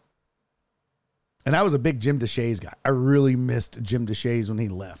favorites. And I was a big Jim DeShays guy. I really missed Jim DeShays when he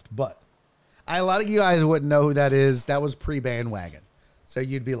left. But a lot of you guys wouldn't know who that is. That was pre-bandwagon. So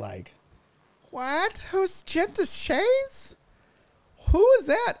you'd be like, what? Who's Jim DeShays? Who is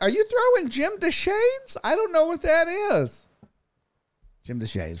that? Are you throwing Jim DeShays? I don't know what that is. Jim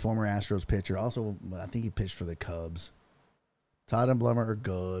DeShays, former Astros pitcher. Also, I think he pitched for the Cubs. Todd and Blummer are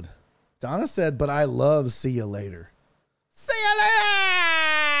good. Donna said, but I love See You Later. See you later!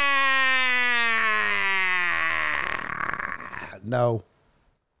 No.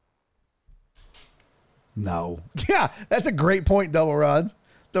 Yeah, that's a great point, Double Rods.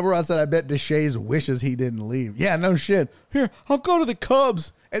 Double Rod said, I bet DeShays wishes he didn't leave. Yeah, no shit. Here, I'll go to the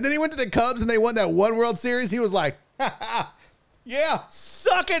Cubs. And then he went to the Cubs and they won that one World Series. He was like, yeah,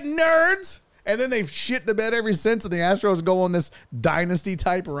 suck it, nerds. And then they've shit the bed ever since, and the Astros go on this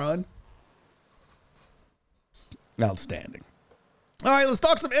dynasty-type run. Outstanding. All right, let's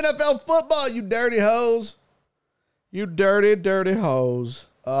talk some NFL football, you dirty hoes. You dirty, dirty hoes.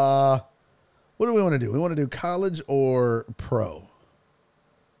 What do we want to do? We want to do college or pro?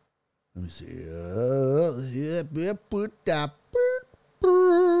 Let me see.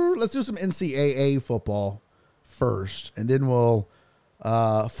 Let's do some NCAA football first, and then we'll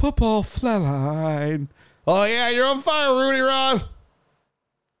football flatline. Oh yeah, you're on fire, Rudy Rod.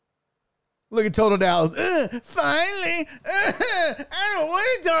 Look at Total Dallas. Finally, I don't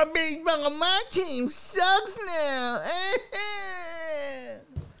want to talk baseball. My team sucks now.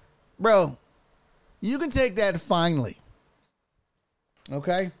 Bro, you can take that finally.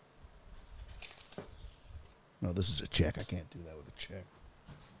 Okay? No, this is a check. I can't do that with a check.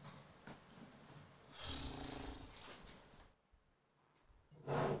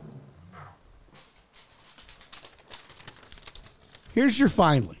 Here's your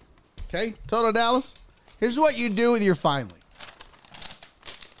finally. Okay, Total Dallas. Here's what you do with your finally.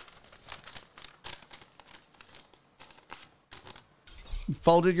 You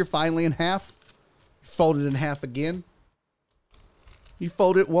folded your finally in half. You fold it in half again. You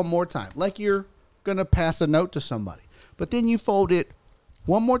fold it one more time, like you're gonna pass a note to somebody. But then you fold it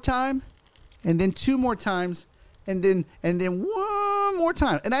one more time, and then two more times, and then one more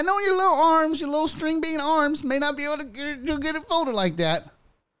time. And I know your little arms, your little string bean arms, may not be able to get it folded like that.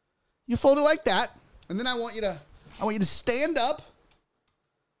 You fold it like that, and then I want you to stand up.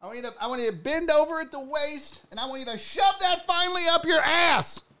 I want you to bend over at the waist, and I want you to shove that finally up your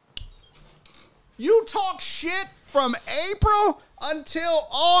ass. You talk shit from April until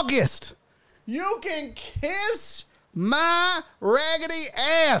August. You can kiss my raggedy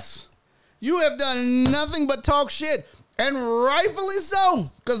ass. You have done nothing but talk shit. And rightfully so,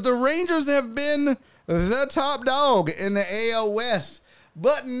 because the Rangers have been the top dog in the AL West.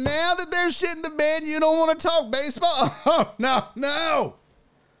 But now that they're shit in the bed, you don't want to talk baseball? Oh, no.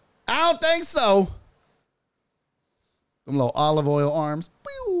 I don't think so. Them little olive oil arms.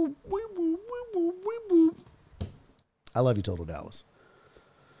 I love you, Total Dallas.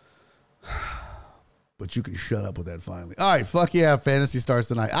 But you can shut up with that finally. All right, fuck yeah, fantasy starts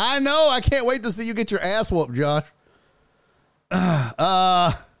tonight. I know. I can't wait to see you get your ass whooped, Josh.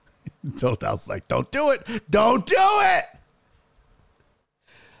 Total Dallas like, don't do it. Don't do it.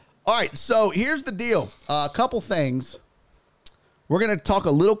 All right, so here's the deal. A couple things. We're going to talk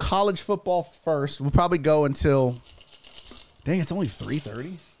a little college football first. We'll probably go until, dang, it's only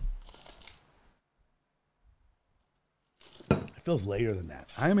 3:30. It feels later than that.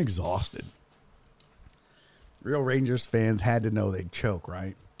 I am exhausted. Real Rangers fans had to know they'd choke,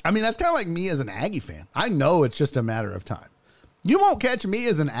 right? I mean, that's kind of like me as an Aggie fan. I know it's just a matter of time. You won't catch me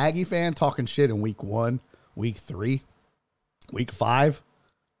as an Aggie fan talking shit in week 1, week 3, week 5.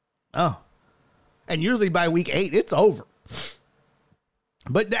 Oh. And usually by week 8, it's over.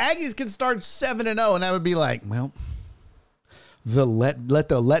 But the Aggies could start 7-0, and that would be like, well, let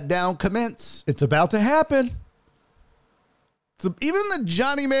the letdown commence. It's about to happen. So even the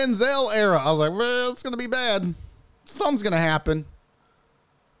Johnny Manziel era, I was like, well, it's going to be bad. Something's going to happen.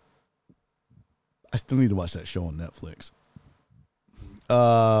 I still need to watch that show on Netflix.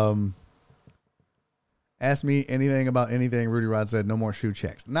 Ask me anything about anything. Rudy Rod said, no more shoe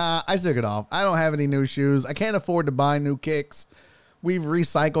checks. Nah, I took it off. I don't have any new shoes. I can't afford to buy new kicks. We've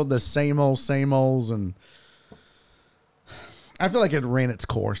recycled the same olds, and I feel like it ran its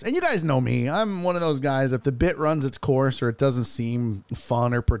course. And you guys know me. I'm one of those guys, if the bit runs its course or it doesn't seem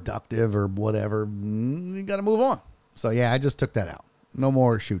fun or productive or whatever, you got to move on. So, yeah, I just took that out. No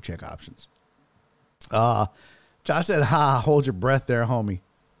more shoe check options. Josh said, hold your breath there, homie.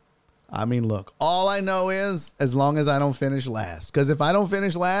 I mean, look, all I know is as long as I don't finish last. Because if I don't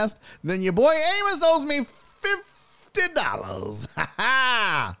finish last, then your boy Amos owes me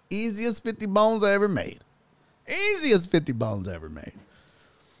 $50. Easiest 50 bones I ever made. Easiest 50 bones ever made.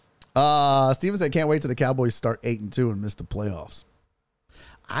 Steven said, can't wait till the Cowboys start 8-2 and miss the playoffs.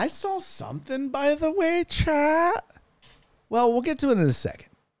 I saw something, by the way, chat. Well, we'll get to it in a second.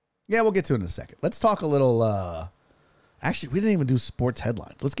 Yeah, we'll get to it in a second. Let's talk a little, actually, we didn't even do sports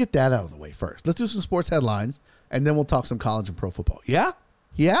headlines. Let's get that out of the way first. Let's do some sports headlines, and then we'll talk some college and pro football. Yeah?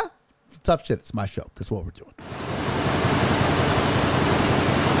 Yeah? It's tough shit. It's my show. That's what we're doing.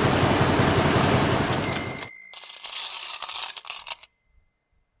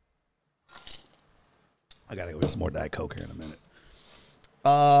 I gotta go get some more Diet Coke here in a minute.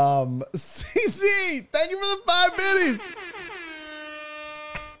 CC, thank you for the 5 biddies.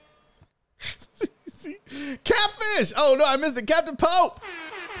 Catfish. Oh, no, I missed it. Captain Pope.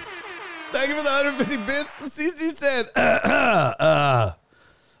 Thank you for the 150 bits. CC said,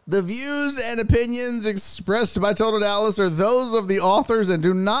 the views and opinions expressed by Total Dallas are those of the authors and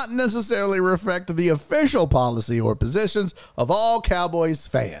do not necessarily reflect the official policy or positions of all Cowboys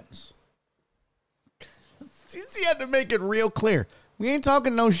fans. CC had to make it real clear. We ain't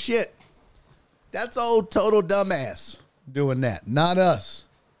talking no shit. That's old Total Dumbass doing that, not us.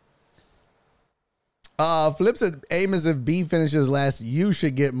 Flip said, aim as if B finishes last, you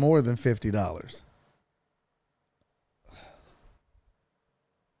should get more than $50.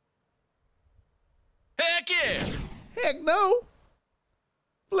 Heck yeah! Heck no.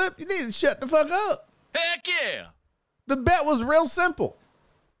 Flip, you need to shut the fuck up. Heck yeah! The bet was real simple.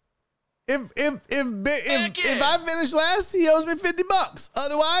 If I finish last, he owes me $50.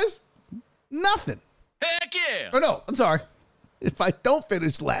 Otherwise, nothing. Heck yeah! Or no, I'm sorry. If I don't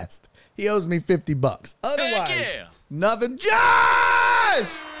finish last, he owes me $50. Otherwise, yeah. nothing.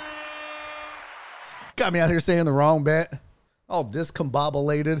 Josh! Got me out here saying the wrong bet. All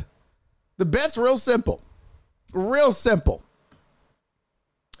discombobulated. The bet's real simple. Real simple.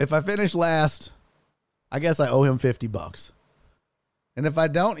 If I finish last, I guess I owe him $50. And if I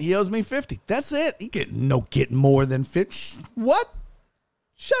don't, he owes me $50. That's it. He get more than $50. What?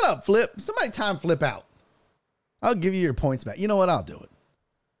 Shut up, Flip. Somebody time Flip out. I'll give you your points back. You know what? I'll do it.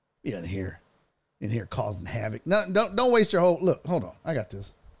 Be in here causing havoc. No, don't waste your whole look. Hold on. I got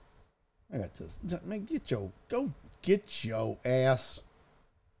this. Man, go get your ass.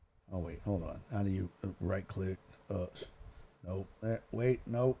 Oh wait, hold on. How do you right click? Nope. Wait,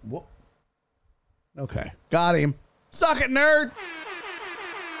 no. Whoop. Okay, got him. Suck it, nerd.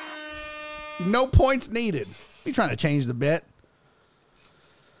 No points needed. You trying to change the bet?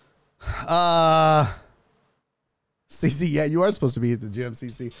 CC, yeah, you are supposed to be at the gym,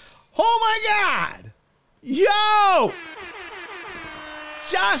 CC. Oh my God! Yo!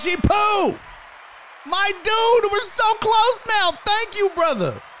 Joshy Poo! My dude, we're so close now. Thank you,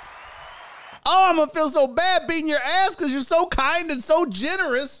 brother. Oh, I'm gonna feel so bad beating your ass because you're so kind and so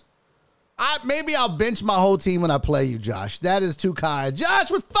generous. Maybe I'll bench my whole team when I play you, Josh. That is too kind.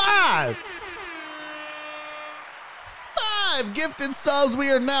 Josh with 5. 5 gifted subs. We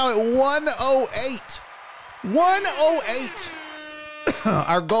are now at 108. 108.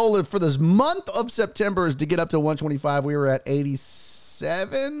 Our goal for this month of September is to get up to 125. We were at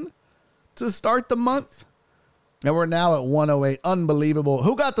 87 to start the month. And we're now at 108. Unbelievable.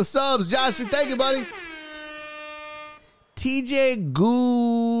 Who got the subs? Josh, thank you, buddy. TJ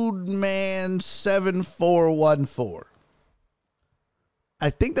Goodman 7414. I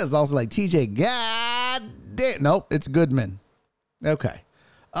think that's also like TJ Goddamn. Nope, it's Goodman. Okay.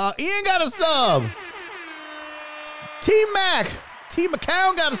 Ian got a sub. T-Mac. T.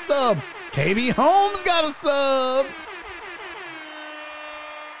 McCown got a sub. KB Holmes got a sub.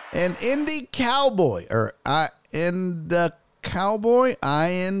 And Indy Cowboy. Or Indy Cowboy.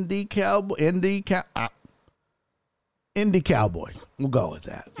 Indy Cowboy. We'll go with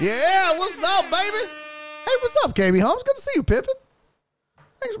that. Yeah, what's up, baby? Hey, what's up, KB Holmes? Good to see you, Pippin.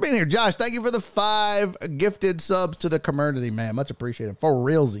 Thanks for being here. Josh, thank you for the 5 gifted subs to the community, man. Much appreciated. For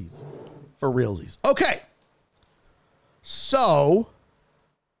realsies. For realsies. Okay. So,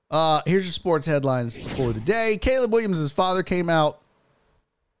 here's your sports headlines for the day. Caleb Williams' father came out.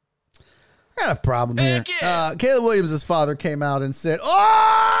 I got a problem here. Yeah. Caleb Williams' father came out and said,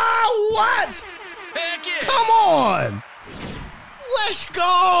 "Oh, what? Heck yeah! Come on! Let's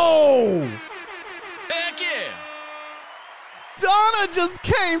go!" Heck yeah! Donna just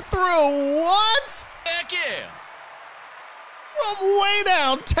came through. What? Heck yeah! From way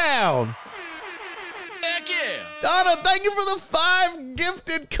downtown. Heck yeah! Donna, thank you for the 5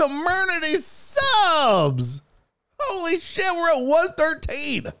 gifted community subs. Holy shit, we're at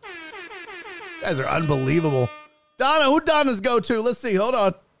 113. You guys are unbelievable. Donna, who Donna's go to? Let's see. Hold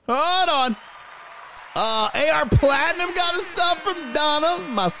on. AR Platinum got a sub from Donna.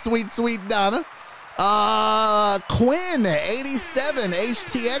 My sweet, sweet Donna. Quinn, 87.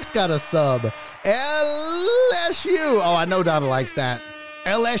 HTX got a sub. LSU. Oh, I know Donna likes that.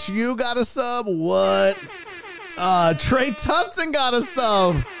 LSU got a sub. What? Trey Tunson got a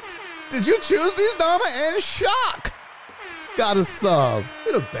sub. Did you choose these, Donna? And Shock got a sub.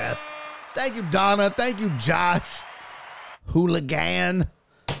 You're the best. Thank you, Donna. Thank you, Josh. Hooligan.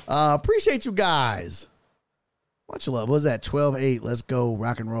 Appreciate you guys. Much love. What's that? 12-8. Let's go.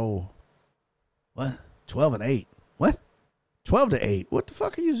 Rock and roll. What? 12-8. What? 12-8. What the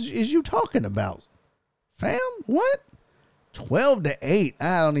fuck is you talking about? Fam? What? 12-8.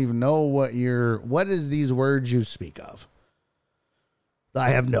 I don't even know what is these words you speak of. I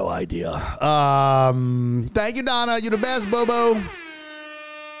have no idea. Thank you, Donna. You're the best, Bobo.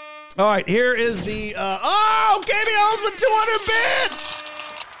 All right, here is the, KB Holmes with 200 bits.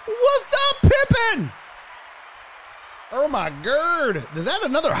 What's up, Pippin? Oh, my God. Is that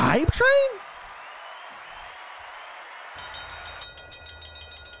another hype train?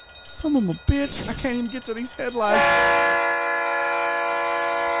 Son of a bitch. I can't even get to these headlines.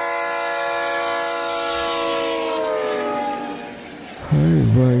 Hey,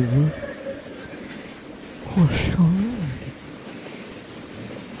 baby. What's your name?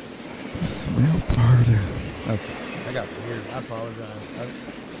 Smell further. Okay, I got weird. I apologize. I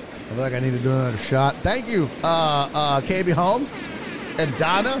feel like I need to do another shot. Thank you, KB Holmes, and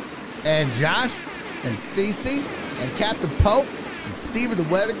Donna, and Josh, and Cece, and Captain Pope, and Stevie the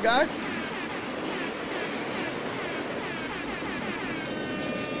Weather Guy.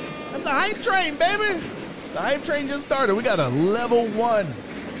 That's a hype train, baby. The hype train just started. We got a level 1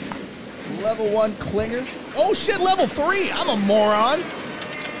 clinger. Oh shit, level 3. I'm a moron.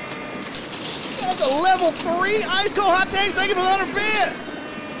 That's a level 3 ice cold hot takes. Thank you for the 100 bits.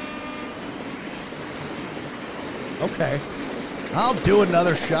 Okay. I'll do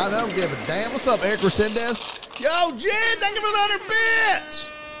another shot. I don't give a damn. What's up, Eric Resendez? Yo, Jen, thank you for the 100 bits.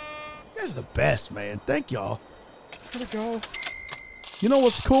 You guys are the best, man. Thank y'all. Where'd it go? You know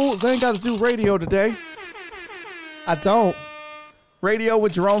what's cool is I ain't got to do radio today. I don't. Radio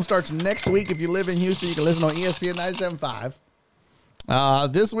with Jerome starts next week. If you live in Houston, you can listen on ESPN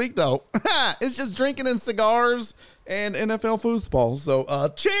 97.5. This week, though, it's just drinking and cigars and NFL foosball. So,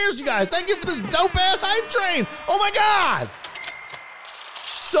 cheers, you guys. Thank you for this dope-ass hype train. Oh, my God.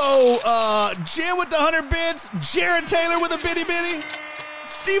 So, Jen with the 100 bits. Jared Taylor with a bitty-bitty.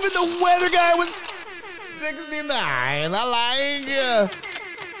 Steven the weather guy was 69. I like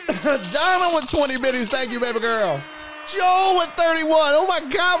Donna with 20 biddies. Thank you, baby girl. Joel with 31. Oh my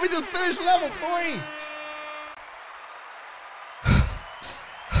God, we just finished level 3.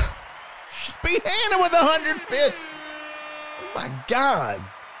 Behanna with 100 bits. Oh my God.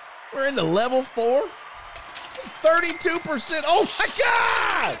 We're into level 4. 32%. Oh my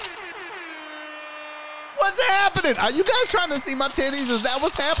God. What's happening? Are you guys trying to see my titties? Is that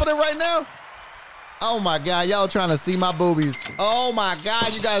what's happening right now? Oh my God. Y'all trying to see my boobies. Oh my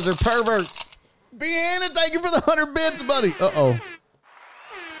God. You guys are perverts. Behanna, thank you for the 100 bits, buddy. Uh-oh.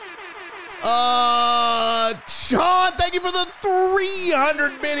 Sean, thank you for the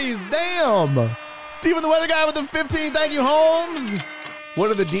 300 biddies. Damn. Steven the weather guy with the 15. Thank you, Holmes. What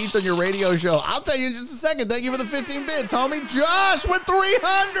are the deets on your radio show? I'll tell you in just a second. Thank you for the 15 bits, homie. Josh with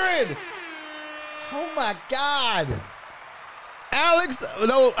 300. Oh my God. Alex,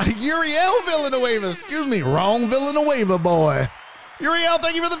 no, Uriel Villanueva. Excuse me, wrong Villanueva, boy. Uriel,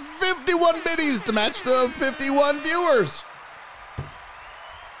 thank you for the 51 biddies to match the 51 viewers.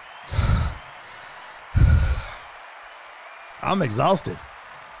 I'm exhausted.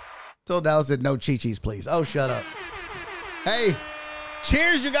 Told Dallas said no chi-chis, please. Oh, shut up. Hey,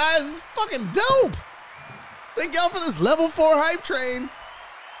 cheers, you guys. This is fucking dope. Thank y'all for this level 4 hype train.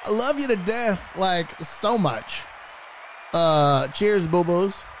 I love you to death, like, so much. Cheers,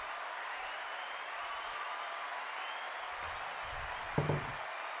 boo-boos.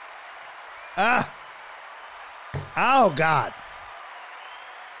 Oh, God.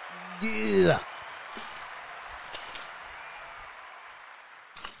 Yeah.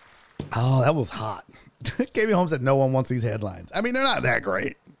 Oh, that was hot. KB Holmes said no one wants these headlines. I mean, they're not that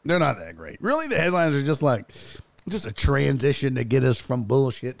great. They're not that great. Really, the headlines are just like, just a transition to get us from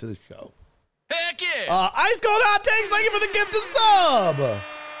bullshit to the show. Heck yeah! Ice Cold Hot Takes, thank you for the gift of sub.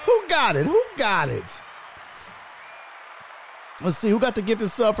 Who got it? Who got it? Let's see, who got the gift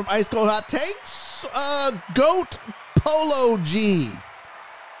of sub from Ice Cold Hot Takes? Goat Polo G.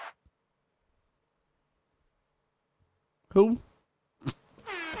 Who?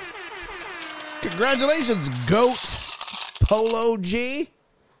 Congratulations, Goat Polo G.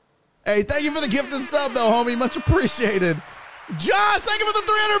 Hey, thank you for the gift and sub, though, homie. Much appreciated. Josh, thank you for the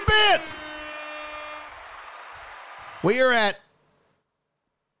 300 bits. We are at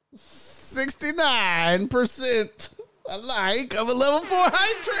 69%. I like of a level 4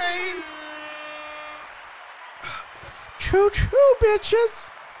 hype train. Choo-choo,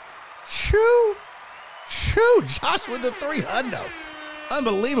 bitches. Choo. Josh with the 300.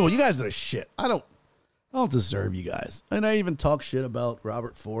 Unbelievable. You guys are the shit. I don't deserve you guys. And I even talk shit about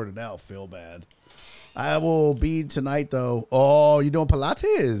Robert Ford and now feel bad. I will be tonight, though. Oh, you doing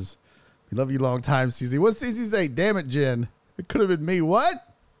Pilates? We love you long time, CZ. What's CZ say? Damn it, Jen. It could have been me. What?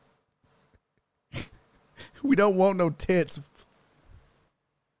 We don't want no tits.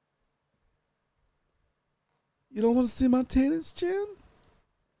 You don't want to see my titties, Jen?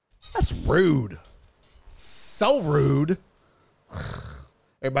 That's rude. So rude.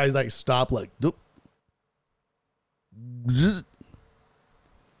 Everybody's like, stop, like, doop.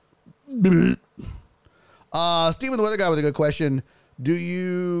 Steven the weather guy with a good question. Do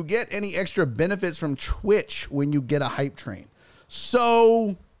you get any extra benefits from Twitch when you get a hype train?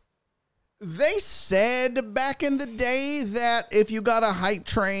 So they said back in the day that if you got a hype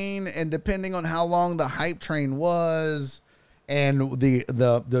train and depending on how long the hype train was and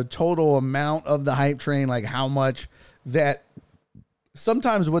the total amount of the hype train, like how much, that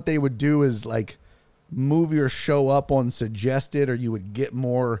sometimes what they would do is like move your show up on suggested, or you would get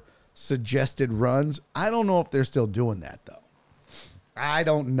more suggested runs. I don't know if they're still doing that though. I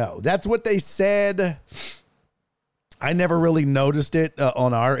don't know. That's what they said. I never really noticed it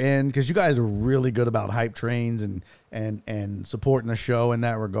on our end because you guys are really good about hype trains and supporting the show in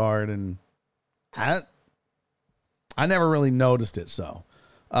that regard. And I never really noticed it. So,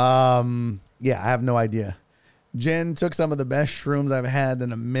 yeah, I have no idea. Jen took some of the best shrooms I've had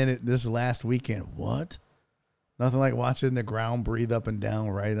in a minute this last weekend. What? Nothing like watching the ground breathe up and down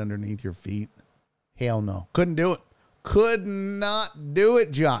right underneath your feet. Hell no. Couldn't do it. Could not do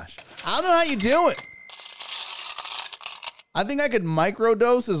it, Josh. I don't know how you do it. I think I could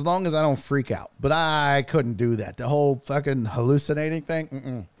microdose as long as I don't freak out, but I couldn't do that. The whole fucking hallucinating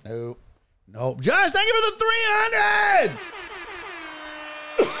thing. Nope. Nope. Josh, thank you for the 300.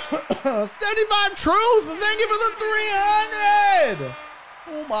 75 truths. Thank you for the 300.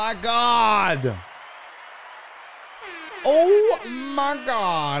 Oh my God. Oh my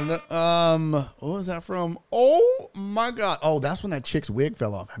God. What was that from? Oh my God. Oh, that's when that chick's wig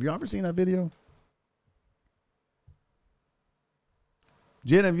fell off. Have you ever seen that video?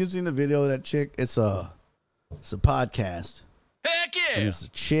 Jen, have you seen the video of that chick? It's a podcast. Heck And yeah! it's a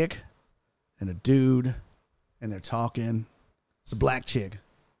chick and a dude, and they're talking. It's a black chick.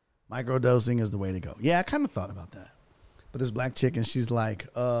 Microdosing is the way to go. Yeah, I kind of thought about that. But this black chick, and she's like,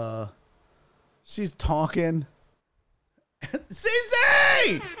 she's talking.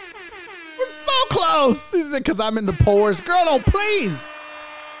 CC! We're so close. CC, because I'm in the pores. Girl, don't please.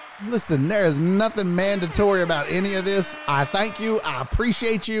 Listen, there is nothing mandatory about any of this. I thank you. I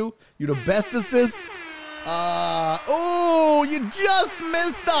appreciate you. You're the bestest. You just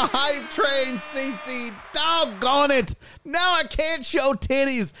missed the hype train, CC. Doggone it. Now I can't show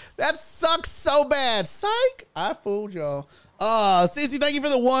titties. That sucks so bad. Psych. I fooled y'all. CC, thank you for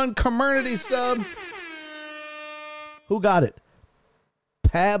the one community sub. Who got it?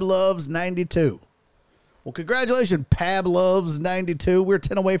 Pab Loves 92. Well, congratulations, Pab Loves 92. We're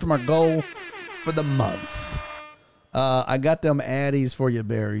 10 away from our goal for the month. I got them addies for you,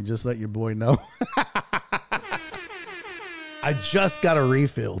 Barry. Just let your boy know. I just got a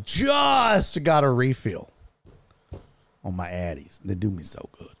refill. Just got a refill on my addies. They do me so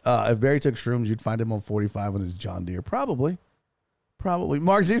good. If Barry took shrooms, you'd find him on 45 on his John Deere. Probably.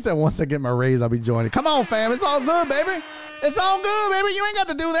 Mark G said once I get my raise, I'll be joining. Come on, fam. It's all good, baby. It's all good, baby. You ain't got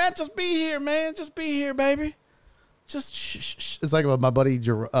to do that. Just be here, man. Just be here, baby. Just shh. It's like my buddy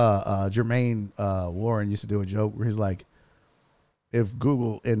Jermaine Warren used to do a joke where he's like, if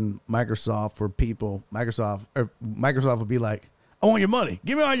Google and Microsoft were people, Microsoft would be like, I want your money.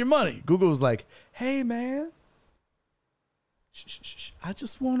 Give me all your money. Google was like, hey, man. Shh. I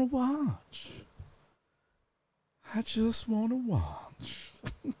just want to watch. That's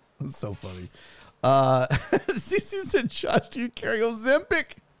so funny. CC said, Josh, do you carry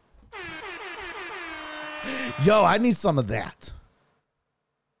Ozempic? Yo, I need some of that.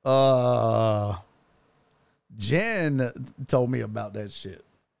 Jen told me about that shit.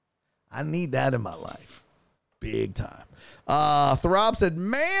 I need that in my life. Big time. Throb said,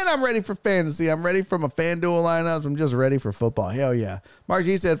 man, I'm ready for fantasy. I'm ready for my FanDuel lineups. I'm just ready for football. Hell yeah. Mark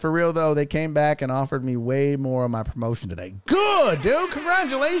G said, for real, though, they came back and offered me way more on my promotion today. Good, dude.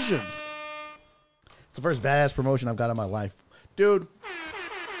 Congratulations. It's the first badass promotion I've got in my life. Dude.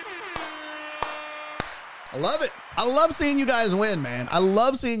 I love it. I love seeing you guys win, man. I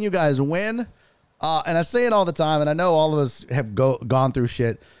love seeing you guys win. And I say it all the time, and I know all of us have gone through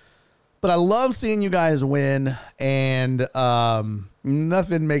shit. But I love seeing you guys win, and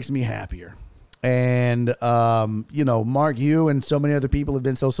nothing makes me happier. And, Mark, you and so many other people have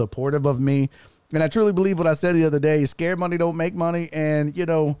been so supportive of me. And I truly believe what I said the other day, scared money don't make money. And,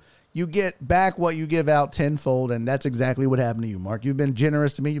 you get back what you give out tenfold, and that's exactly what happened to you, Mark. You've been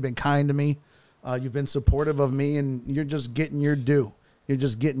generous to me. You've been kind to me. You've been supportive of me, and you're just getting your due. You're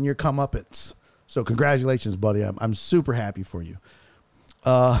just getting your comeuppance. So congratulations, buddy. I'm super happy for you.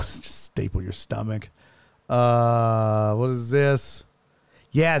 Just staple your stomach. What is this?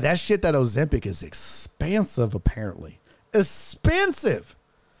 Yeah, that shit, that Ozempic is expensive, apparently. Expensive.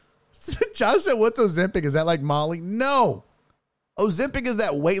 Josh said, what's Ozempic? Is that like Molly? No. Ozempic is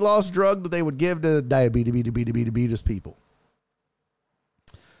that weight loss drug that they would give to diabetes people.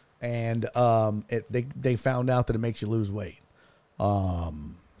 And they found out that it makes you lose weight.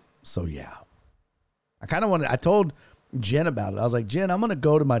 So yeah. I told Jen about it. I was like, Jen, I'm going to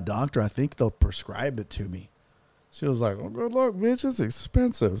go to my doctor. I think they'll prescribe it to me. She was like, oh, good luck, bitch. It's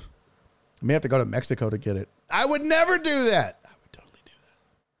expensive. I may have to go to Mexico to get it. I would never do that. I would totally do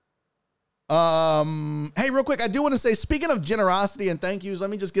that. Hey, real quick, I do want to say, speaking of generosity and thank yous,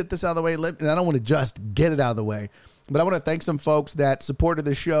 let me just get this out of the way. And I don't want to just get it out of the way, but I want to thank some folks that supported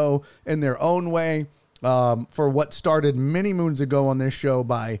the show in their own way for what started many moons ago on this show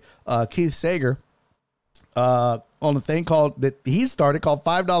by Keith Sager. On a thing that he started called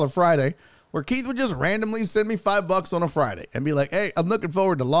 $5 Friday, where Keith would just randomly send me $5 on a Friday and be like, hey, I'm looking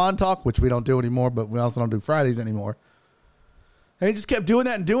forward to Lawn Talk, which we don't do anymore, but we also don't do Fridays anymore. And he just kept doing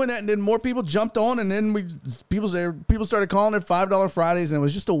that, and then more people jumped on, and then people started calling it $5 Fridays, and it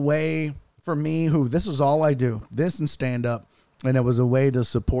was just a way for me, this is all I do, this and stand up. And it was a way to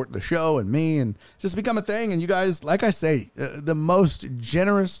support the show and me and just become a thing. And you guys, like I say, the most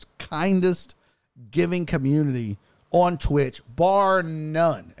generous, kindest, giving community on Twitch, bar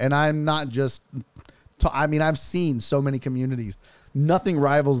none. And I'm not just, I've seen so many communities. Nothing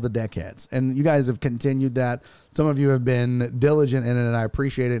rivals the Deckheads. And you guys have continued that. Some of you have been diligent in it, and I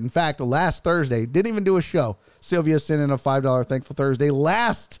appreciate it. In fact, last Thursday, didn't even do a show. Sylvia sent in a $5 Thankful Thursday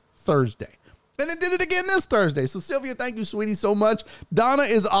last Thursday. And then did it again this Thursday. So, Sylvia, thank you, sweetie, so much. Donna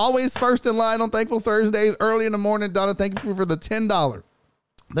is always first in line on Thankful Thursdays, early in the morning. Donna, thank you for the $10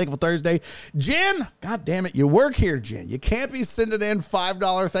 Thankful Thursday. Jen, God damn it, you work here, Jen. You can't be sending in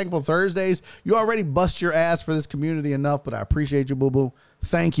 $5 Thankful Thursdays. You already bust your ass for this community enough, but I appreciate you, boo-boo.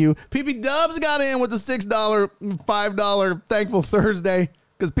 Thank you. PP Dubs got in with the $6, $5 Thankful Thursday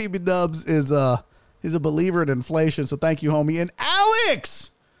because PP Dubs is he's a believer in inflation, so thank you, homie. And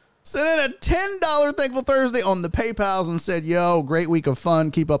Alex sent in a $10 Thankful Thursday on the PayPals and said, yo, great week of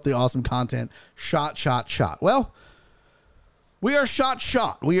fun. Keep up the awesome content. Shot, shot, shot. Well, we are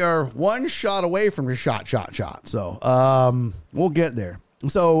shot. We are one shot away from your shot. So we'll get there.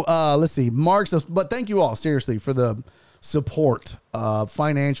 So let's see. Mark says, but thank you all, seriously, for the support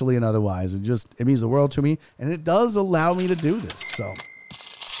financially and otherwise. It means the world to me, and it does allow me to do this. So,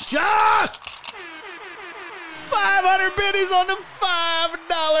 Josh! 500 biddies on the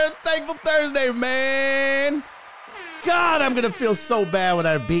 $5 Thankful Thursday, man. God, I'm going to feel so bad when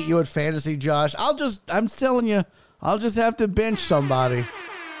I beat you at fantasy, Josh. I'm telling you, I'll just have to bench somebody.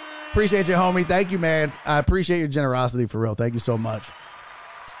 Appreciate you, homie. Thank you, man. I appreciate your generosity for real. Thank you so much.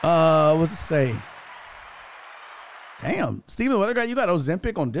 What's it say? Damn, Steven Weather Guy, you got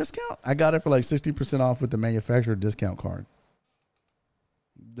Ozempic on discount? I got it for like 60% off with the manufacturer discount card.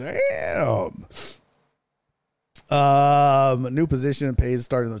 Damn. New position pays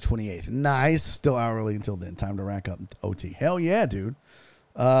starting on the 28th. Nice. Still hourly until then. Time to rack up OT. Hell yeah, dude.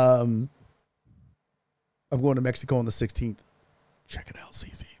 I'm going to Mexico on the 16th. Check it out,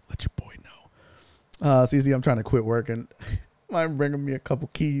 CZ. Let your boy know. CZ, I'm trying to quit working. Mind bringing me a couple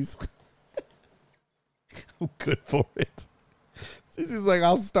keys. I'm good for it. CZ's like,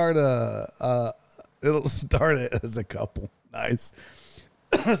 I'll start it'll start it as a couple. Nice.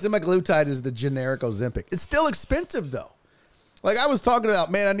 Semaglutide is the generic Ozempic. It's still expensive, though. Like I was talking about,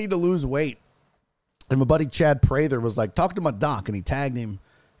 man, I need to lose weight. And my buddy Chad Prather was like, talk to my doc. And he tagged him.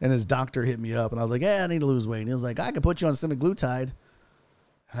 And his doctor hit me up. And I was like, yeah, I need to lose weight. And he was like, I can put you on semaglutide.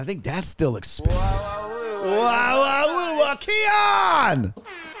 And I think that's still expensive. Wow, Keon!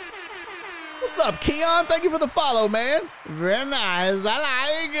 What's up, Keon? Thank you for the follow, man. Very nice. I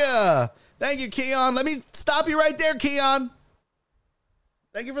like it. Thank you, Keon. Let me stop you right there, Keon.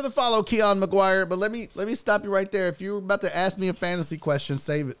 Thank you for the follow, Keon McGuire. But let me stop you right there. If you're about to ask me a fantasy question,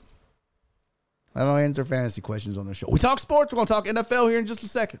 save it. I don't answer fantasy questions on the show. We talk sports. We're going to talk NFL here in just a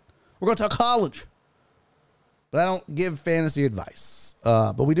second. We're going to talk college. But I don't give fantasy advice.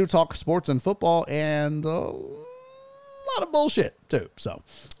 But we do talk sports and football and a lot of bullshit, too. So,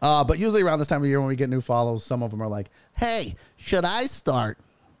 but usually around this time of year when we get new follows, some of them are like, hey, should I start?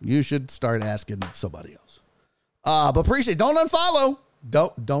 You should start asking somebody else. But appreciate it. Don't unfollow.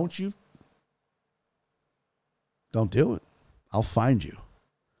 Don't you. Don't do it. I'll find you.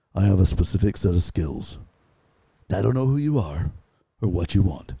 I have a specific set of skills. I don't know who you are or what you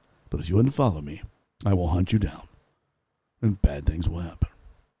want, but if you unfollow me, I will hunt you down, and bad things will happen.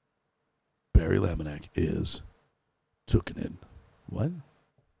 Barry Laminack is tooken in. What?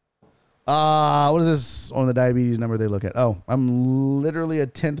 What is this on the diabetes number they look at? Oh, I'm literally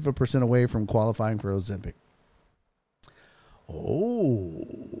 0.1% away from qualifying for Ozempic. Oh,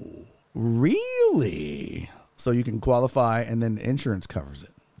 really? So you can qualify and then insurance covers it.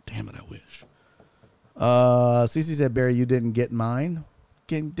 Damn it, I wish. CC said, Barry, you didn't get mine.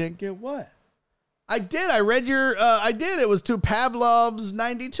 Didn't get what? I did. I read your, I did. It was to Pavlov's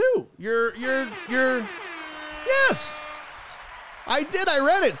 92. Your, yes. I did. I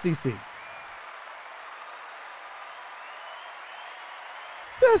read it, CC.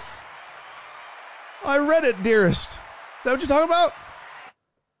 Yes. I read it, dearest. Is that what you're talking about?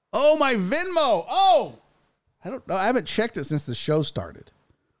 Oh, my Venmo. Oh, I don't know. I haven't checked it since the show started.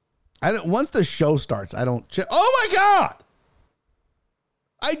 Once the show starts, I don't check. Oh my God.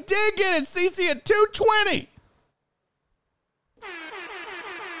 I did get it, CC, at 220.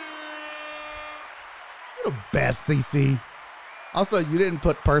 You're the best, CC. Also, you didn't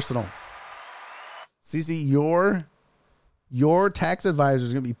put personal. CC, your tax advisor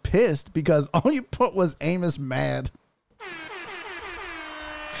is going to be pissed because all you put was Amos mad.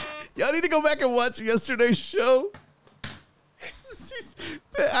 Y'all need to go back and watch yesterday's show.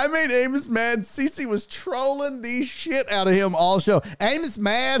 I made Amos mad. Cece was trolling the shit out of him all show. Amos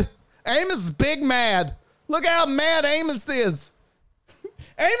mad. Amos is big mad. Look how mad Amos is.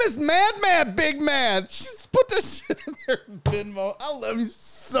 Amos mad, big mad. She's put this shit in her Venmo. I love you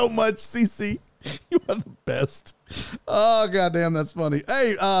so much, Cece. You are the best. Oh, goddamn, that's funny.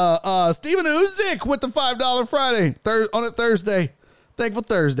 Hey, Steven Uzik with the $5 Friday on a Thursday. Thankful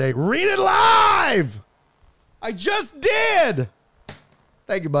Thursday. Read it live. I just did.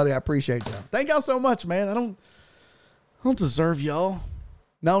 Thank you, buddy. I appreciate y'all. Thank y'all so much, man. I don't deserve y'all.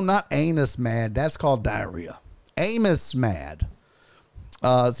 No, not anus mad. That's called diarrhea. Amos mad.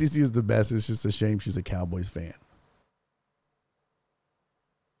 Cece is the best. It's just a shame she's a Cowboys fan.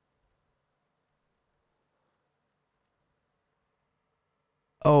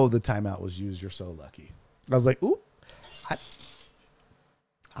 Oh, the timeout was used. You're so lucky. I was like, ooh,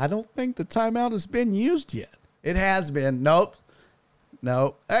 I don't think the timeout has been used yet. It has been. Nope.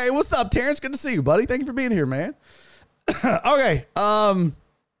 Hey, what's up, Terrence? Good to see you, buddy. Thank you for being here, man. Okay. What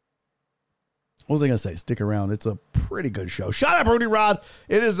was I gonna say? Stick around. It's a pretty good show. Shut up, Rudy Rod.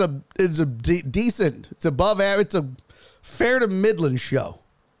 It's a decent. It's above average. It's a fair to Midland show.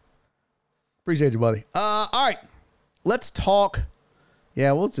 Appreciate you, buddy. All right. Let's talk.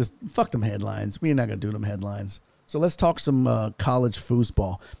 Yeah, we'll just fuck them headlines. We're not gonna do them headlines. So let's talk some college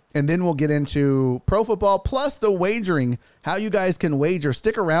foosball, and then we'll get into pro football plus the wagering. How you guys can wager.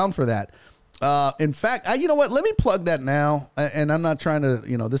 Stick around for that. In fact, you know what? Let me plug that now. And I'm not trying to,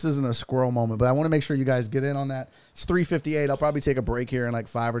 this isn't a squirrel moment, but I want to make sure you guys get in on that. It's 3:58. I'll probably take a break here in like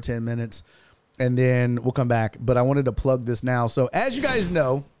 5 or 10 minutes, and then we'll come back. But I wanted to plug this now. So as you guys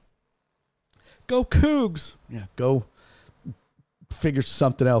know, go Cougs. Yeah, go figure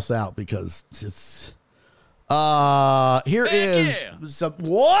something else out because it's here Heck is yeah. some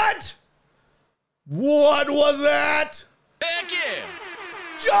what was that? Heck yeah!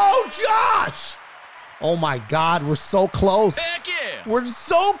 Josh, oh my God, we're so close. Heck yeah! We're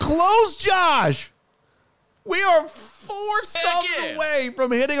so close, Josh. We are 4 subs yeah. away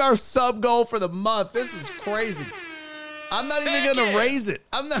from hitting our sub goal for the month. This is crazy. I'm not even Heck going to yeah. raise it.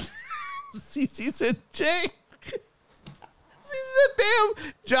 I'm not. CC said, Jay. CC said, damn,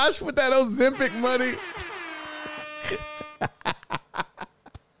 Josh with that Ozempic money.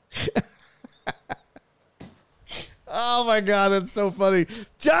 Oh my God, that's so funny.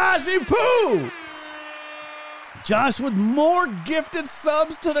 Joshy Poo! Josh with more gifted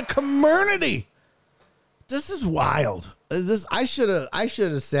subs to the community. This is wild. I should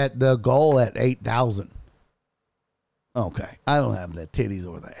have set the goal at 8,000. Okay. I don't have the titties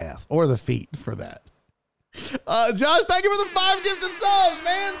or the ass or the feet for that. Josh, thank you for the 5 gifted subs,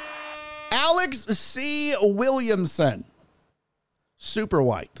 man. Alex C. Williamson. Super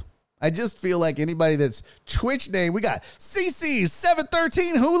white. I just feel like anybody that's Twitch name, we got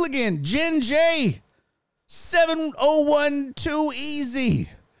CC713 Hooligan, Jen J, 7012 Easy.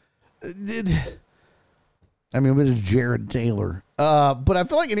 I mean, it is Jared Taylor. But I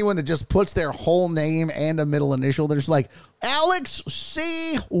feel like anyone that just puts their whole name and a middle initial, they're just like Alex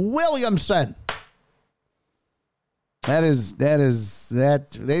C. Williamson. That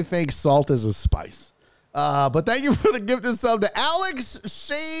they think salt is a spice. But thank you for the gifted sub to Alex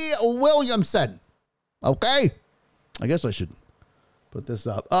C. Williamson. Okay. I guess I should put this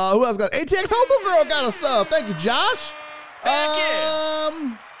up. Who else got ATX Humble Girl got a sub. Thank you, Josh.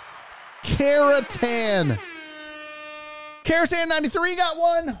 Caratan 93 got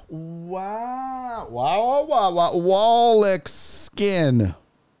one. Wow.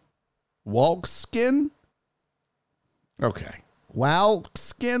 Walkskin. Okay.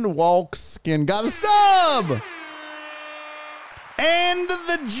 Walkskin got a sub. And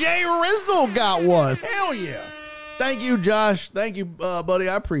the J Rizzle got one. Hell yeah. Thank you, Josh. Thank you, buddy.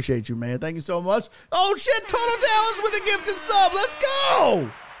 I appreciate you, man. Thank you so much. Oh, shit. Total Dallas with a gifted sub. Let's go.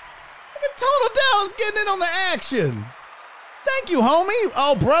 Look at Total Dallas getting in on the action. Thank you, homie.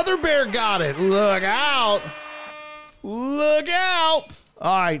 Oh, Brother Bear got it. Look out. All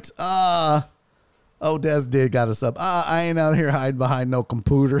right. Oh, Des did got us up. I ain't out here hiding behind no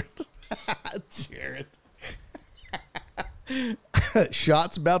computer. Jared.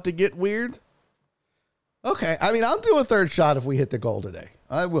 Shot's about to get weird. Okay. I mean, I'll do a third shot if we hit the goal today.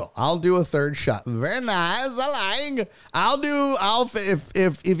 I will. I'll do a third shot. Very nice. I like.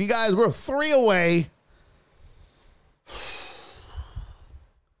 If you guys were 3 away.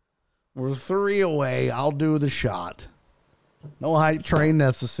 We're 3 away. I'll do the shot. No hype train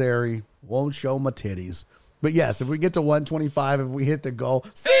necessary. Won't show my titties. But yes, if we get to 125, if we hit the goal,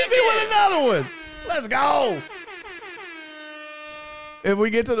 CC with another one. Let's go. If we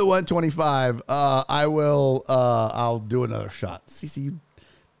get to the 125, I'll do another shot. CC, you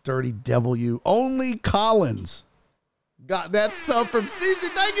dirty devil, you. Only Collins got that sub from CC.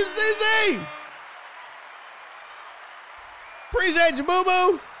 Thank you, CC. Appreciate you,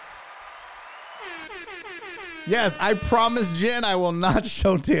 boo-boo. Yes, I promise, Jen, I will not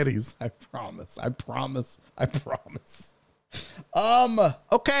show titties. I promise.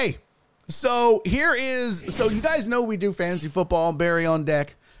 Okay. So you guys know we do fantasy football, Barry on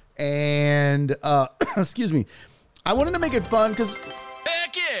deck. And, excuse me. I wanted to make it fun because.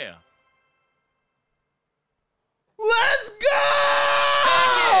 Heck yeah! Let's go!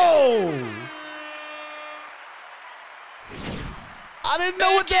 Heck yeah! I didn't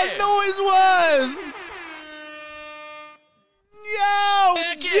know what that noise was. Yo,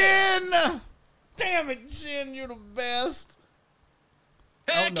 Jen. Damn it, Jen. You're the best.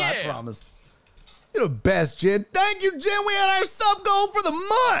 Oh, no, I promised. You're the best, Jen. Thank you, Jen. We had our sub goal for the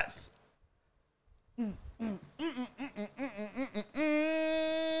month.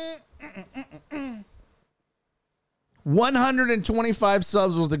 125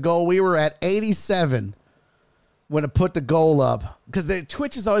 subs was the goal. We were at 87 when I put the goal up. Because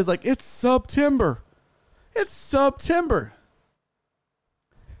Twitch is always like, it's September. It's September.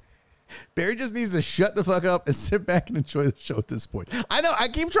 Barry just needs to shut the fuck up and sit back and enjoy the show at this point. I know, I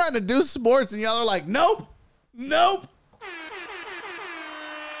keep trying to do sports and y'all are like, nope. I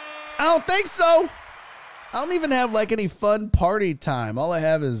don't think so. I don't even have like any fun party time. All I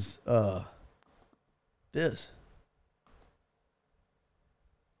have is this.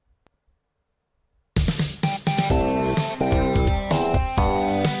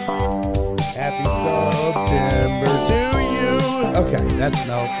 Happy September to you. Okay,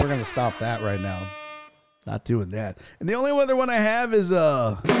 no, we're gonna stop that right now. Not doing that. And the only other one I have is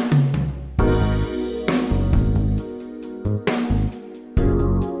what's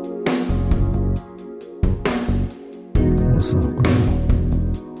up, girl?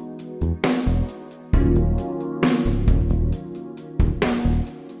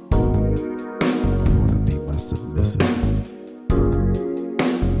 You wanna be my submissive?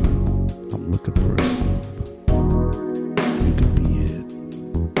 I'm looking for a sub. You could be it.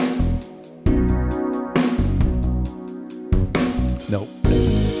 Nope.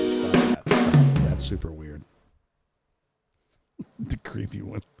 That's super weird. The creepy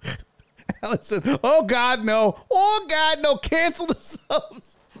one. Alex said, oh, God, no. Oh, God, no. Cancel the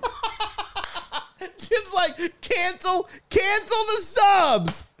subs. Jim's like, cancel the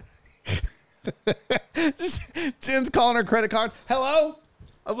subs. Jim's calling her credit card. Hello?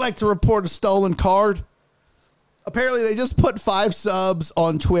 I'd like to report a stolen card. Apparently, they just put 5 subs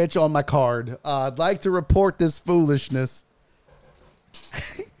on Twitch on my card. I'd like to report this foolishness.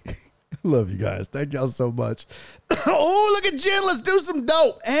 Love you guys. Thank y'all so much. Oh, look at Jen. Let's do some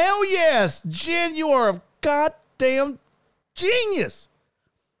dope. Hell yes. Jen, you are a goddamn genius.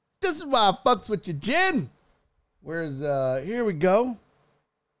 This is why I fucks with you, Jen. Where's, here we go.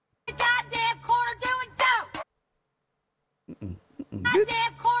 Goddamn corner doing dope.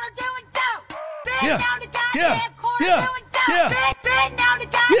 Goddamn corner doing dope. Bend down the goddamn corner doing dope. Bend down the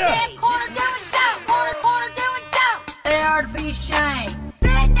goddamn corner doing dope. Corner doing dope. They are to be shamed.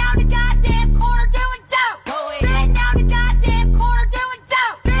 Bend down the goddamn corner doing dope. Bend down the goddamn corner doing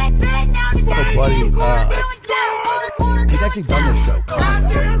dope. Bend down the goddamn corner doing dope. He's actually done this show.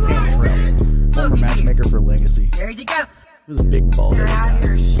 Cantrell, former matchmaker for Legacy. There you go. He was a big ball You're out headed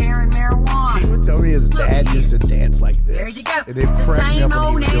guy. here sharing marijuana. He would tell me his dad used to dance like this. There you go. And it cracked me up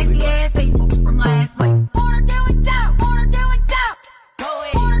Same when he old was really nasty ass people from last week. Corner doing dope. Corner doing dope. Go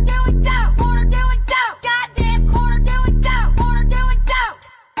ahead. Corner doing dope. Corner doing dope. Goddamn corner doing dope. Corner doing dope.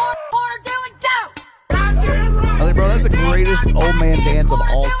 Corner doing dope. I was like, bro, that's the greatest old man dance of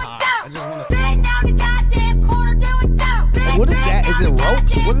all time. I just want to. Bend down the goddamn corner doing dope. Like, what is that? Is it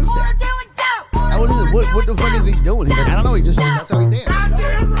ropes? What is that? What is it? What the fuck is he doing? He's like, I don't know. That's how he dances.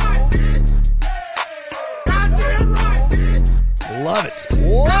 Love it.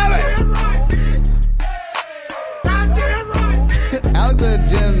 Alex and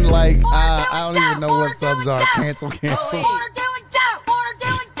Jen, like, I don't even know what subs are. Cancel.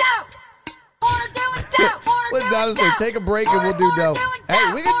 Let Donna say, take a break and we'll do dope.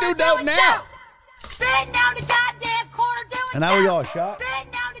 Hey, we can do dope now. And now we all shot.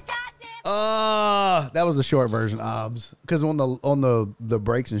 That was the short version, obs. Because on the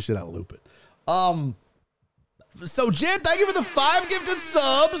breaks and shit, I loop it. So Jen, thank you for the 5 gifted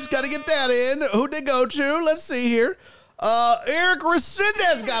subs. Got to get that in. Who did go to? Let's see here. Eric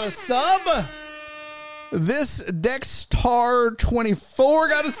Resendez got a sub. This Dextar 24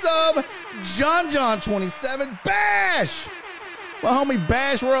 got a sub. John 27. Bash. My homie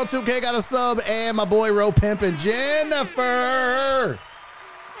Bash World 2K got a sub. And my boy Ro Pimpin' Jennifer.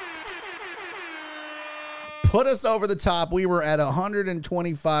 Put us over the top. We were at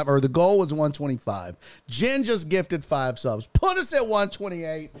 125, or the goal was 125. Jen just gifted 5 subs. Put us at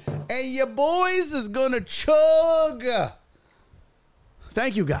 128. And your boys is going to chug.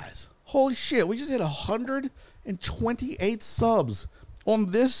 Thank you, guys. Holy shit. We just hit 128 subs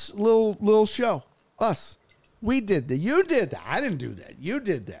on this little show. Us. We did that. You did that. I didn't do that. You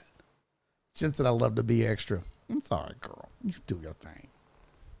did that. Jen said I love to be extra. It's all right, girl. You do your thing.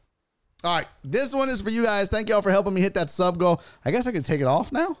 All right, this one is for you guys. Thank y'all for helping me hit that sub goal. I guess I can take it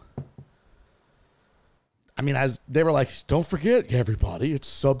off now. I mean, they were like, don't forget, everybody, it's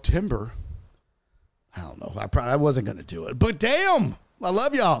September. I don't know. I wasn't going to do it. But damn, I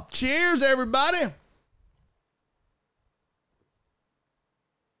love y'all. Cheers, everybody.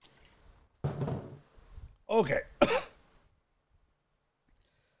 Okay.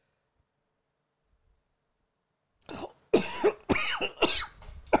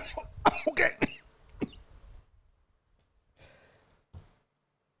 Okay.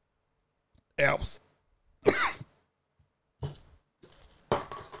 Else.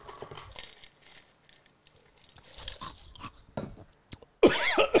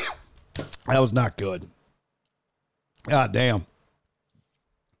 That was not good. God damn.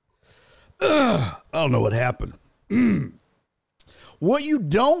 I don't know what happened. What you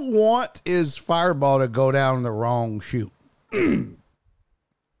don't want is Fireball to go down the wrong chute.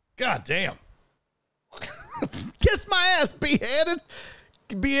 God damn. Kiss my ass, beheaded.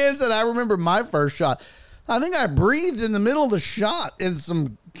 Beheaded said, I remember my first shot. I think I breathed in the middle of the shot and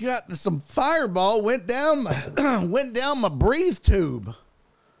some Fireball went down my breathe tube.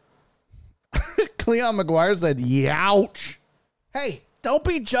 Cleon McGuire said, youch. Hey, don't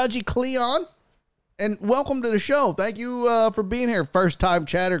be judgy, Cleon. And welcome to the show. Thank you for being here. First time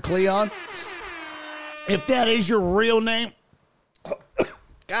chatter, Cleon. If that is your real name.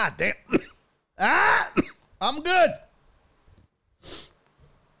 God damn. I'm good.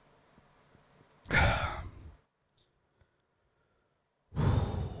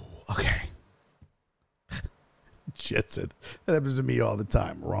 Okay. Shit said, that happens to me all the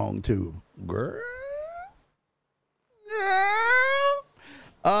time. Wrong too.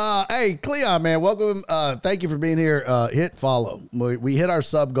 Hey, Cleon, man, welcome. Thank you for being here. Hit follow. We hit our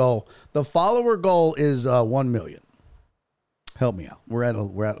sub goal. The follower goal is 1 million. Help me out. We're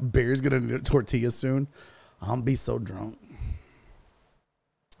at Bear's gonna need a tortilla soon. I'm gonna be so drunk.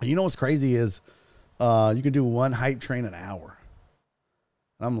 You know what's crazy is you can do one hype train an hour.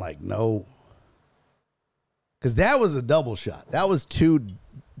 And I'm like, no. Because that was a double shot. That was two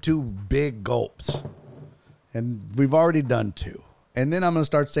big gulps. And we've already done 2. And then I'm going to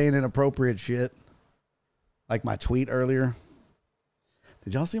start saying inappropriate shit. Like my tweet earlier.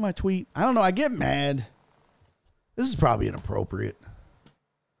 Did y'all see my tweet? I don't know. I get mad. This is probably inappropriate.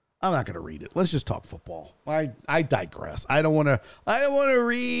 I'm not going to read it. Let's just talk football. I digress. I don't want to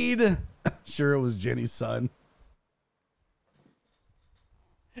read. Sure, it was Jenny's son.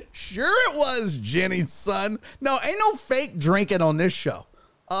 Sure, it was Jenny's son. No, ain't no fake drinking on this show.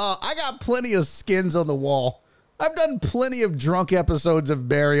 I got plenty of skins on the wall. I've done plenty of drunk episodes of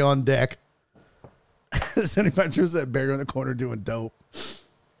Barry on Deck. 75 said Barry on the corner doing dope.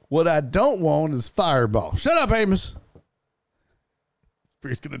 What I don't want is Fireball. Shut up, Amos.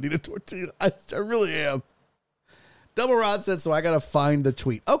 Barry's going to need a tortilla. I really am. Double Rod said, so I got to find the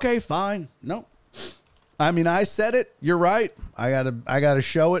tweet. Okay, fine. No. I mean, I said it. You're right. I gotta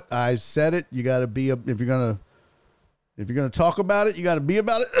show it. I said it. You gotta be if you're gonna talk about it, you gotta be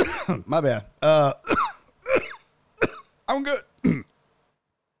about it. My bad. I'm good.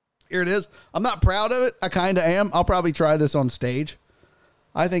 Here it is. I'm not proud of it. I kind of am. I'll probably try this on stage.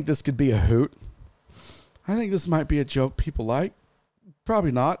 I think this could be a hoot. I think this might be a joke people like.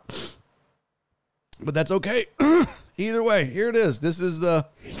 Probably not. But that's okay. Either way, here it is. This is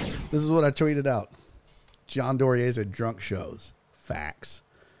what I tweeted out. John Dorier said drunk shows. Facts.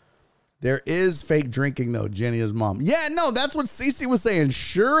 There is fake drinking, though, Jenny's mom. Yeah, no, that's what Cece was saying.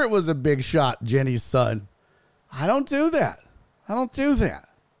 Sure, it was a big shot, Jenny's son. I don't do that.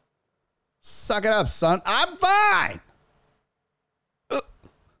 Suck it up, son. I'm fine.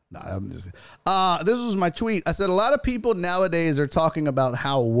 No, I'm just. This was my tweet. I said a lot of people nowadays are talking about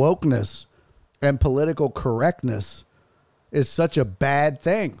how wokeness and political correctness is such a bad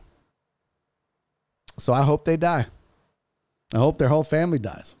thing. So I hope they die. I hope their whole family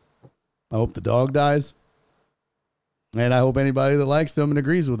dies. I hope the dog dies. And I hope anybody that likes them and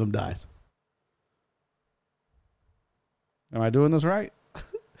agrees with them dies. Am I doing this right?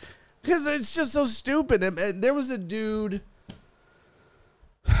 Because it's just so stupid. There was a dude.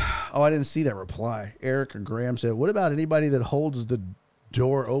 Oh, I didn't see that reply. Eric or Graham said, what about anybody that holds the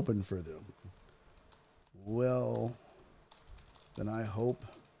door open for them? Well, then I hope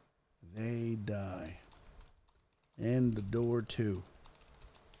they die. And the door, too.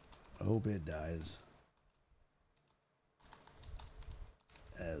 I hope it dies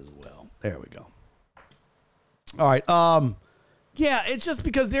as well. There we go. All right. Yeah, it's just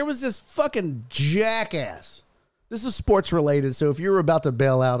because there was this fucking jackass. This is sports related, so if you're about to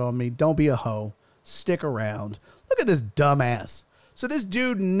bail out on me, don't be a hoe. Stick around. Look at this dumbass. So this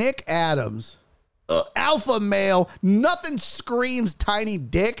dude, Nick Adams, alpha male, nothing screams tiny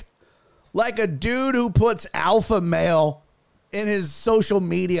dick like a dude who puts alpha male in his social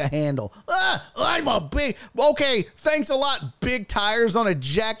media handle. I'm a big, okay, thanks a lot, big tires on a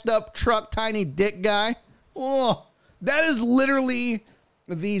jacked up truck, tiny dick guy. Oh, that is literally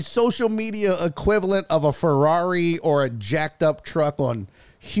the social media equivalent of a Ferrari or a jacked up truck on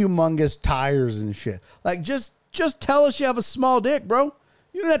humongous tires and shit. Like, just tell us you have a small dick, bro.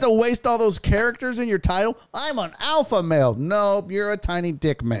 You don't have to waste all those characters in your title. I'm an alpha male. No, you're a tiny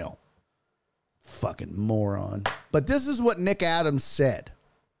dick male. Fucking moron. But this is what Nick Adams said.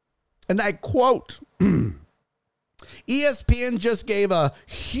 And I quote, ESPN just gave a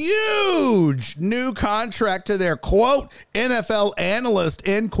huge new contract to their, quote, NFL analyst,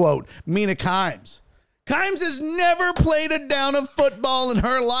 end quote, Mina Kimes. Kimes has never played a down of football in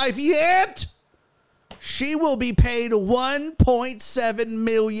her life yet. She will be paid $1.7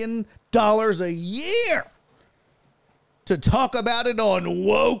 million a year to talk about it on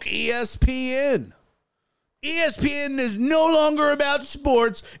woke ESPN. ESPN is no longer about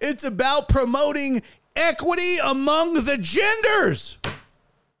sports. It's about promoting equity among the genders.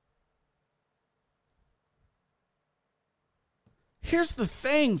 Here's the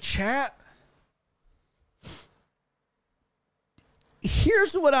thing, chat.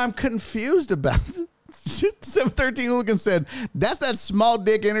 Here's what I'm confused about. 713 Hooligan said, that's that small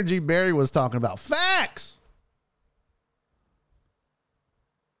dick energy Barry was talking about. Facts.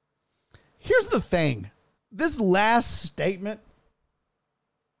 Here's the thing. This last statement,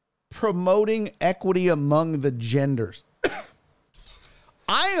 promoting equity among the genders.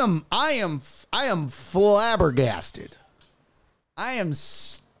 I am flabbergasted. I am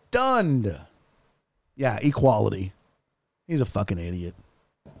stunned. Yeah, equality. He's a fucking idiot.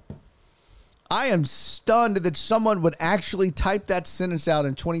 I am stunned that someone would actually type that sentence out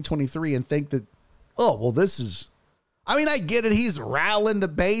in 2023 and think that, oh, well, this is, I mean, I get it. He's rallying the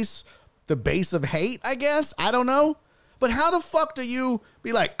base of hate, I guess. I don't know. But how the fuck do you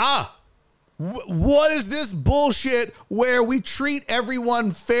be like, what is this bullshit where we treat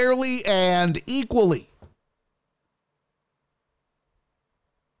everyone fairly and equally?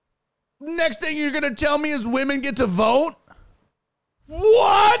 Next thing you're going to tell me is women get to vote?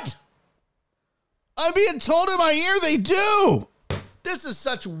 What? I'm being told in my ear they do. This is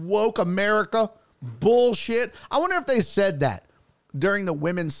such woke America bullshit. I wonder if they said that during the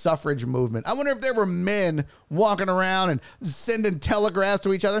women's suffrage movement. I wonder if there were men walking around and sending telegraphs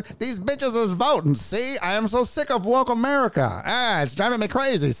to each other. These bitches is voting. See, I am so sick of woke America. It's driving me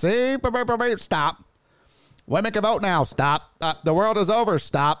crazy. See, stop. Women can vote now. Stop. The world is over.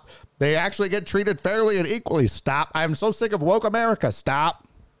 Stop. They actually get treated fairly and equally. Stop. I'm so sick of woke America. Stop.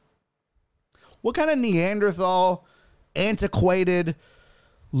 What kind of Neanderthal, antiquated,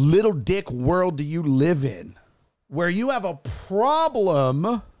 little dick world do you live in where you have a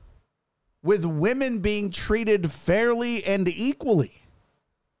problem with women being treated fairly and equally?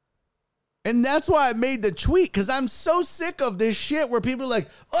 And that's why I made the tweet, because I'm so sick of this shit where people are like,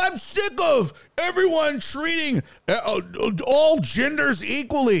 I'm sick of everyone treating all genders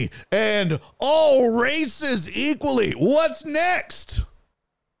equally and all races equally. What's next?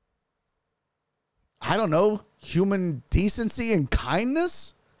 I don't know, human decency and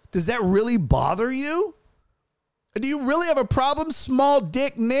kindness? Does that really bother you? Do you really have a problem, small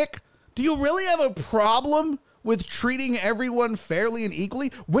dick Nick? Do you really have a problem with treating everyone fairly and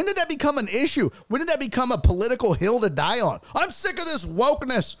equally? When did that become an issue? When did that become a political hill to die on? I'm sick of this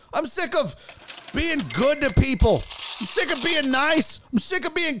wokeness. I'm sick of being good to people. I'm sick of being nice. I'm sick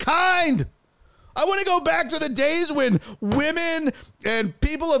of being kind. I want to go back to the days when women and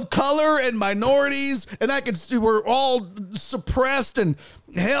people of color and minorities and were all suppressed and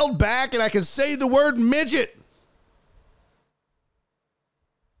held back, and I could say the word midget.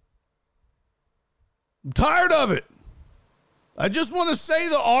 I'm tired of it. I just want to say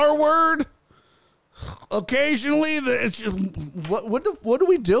the R word occasionally. It's just, what are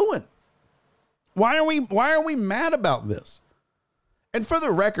we doing? Why are we mad about this? And for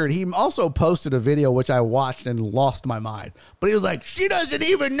the record, he also posted a video which I watched and lost my mind. But he was like, she doesn't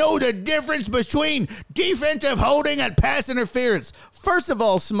even know the difference between defensive holding and pass interference. First of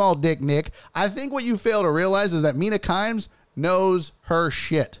all, small dick Nick, I think what you fail to realize is that Mina Kimes knows her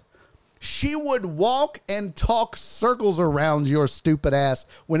shit. She would walk and talk circles around your stupid ass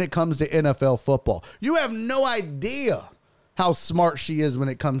when it comes to NFL football. You have no idea how smart she is when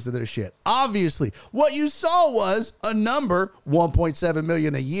it comes to this shit. Obviously, what you saw was a number, 1.7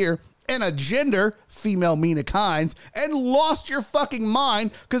 million a year, and a gender, female Mina Kimes, and lost your fucking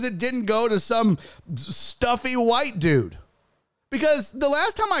mind because it didn't go to some stuffy white dude. Because the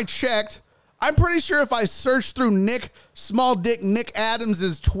last time I checked, I'm pretty sure if I search through Small Dick Nick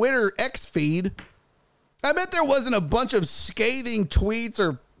Adams' Twitter X feed, I bet there wasn't a bunch of scathing tweets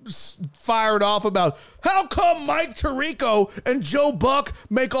or fired off about how come Mike Tirico and Joe Buck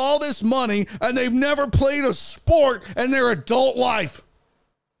make all this money and they've never played a sport in their adult life.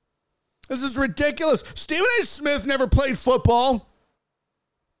 This is ridiculous. Stephen A. Smith never played football.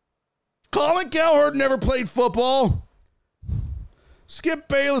 Colin Cowherd never played football. Skip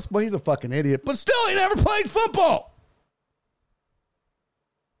Bayless, well, he's a fucking idiot, but still, he never played football.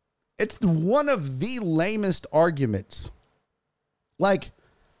 It's one of the lamest arguments. Like,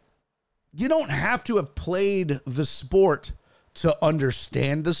 you don't have to have played the sport to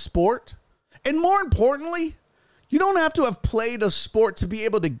understand the sport. And more importantly, you don't have to have played a sport to be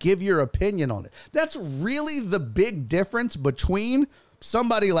able to give your opinion on it. That's really the big difference between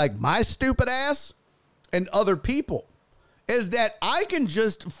somebody like my stupid ass and other people, is that I can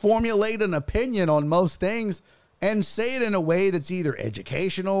just formulate an opinion on most things and say it in a way that's either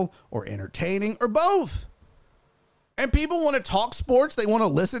educational or entertaining or both. And people want to talk sports. They want to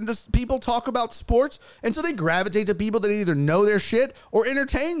listen to people talk about sports. And so they gravitate to people that either know their shit or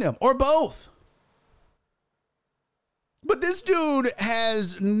entertain them or both. But this dude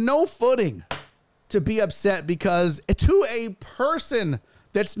has no footing to be upset because to a person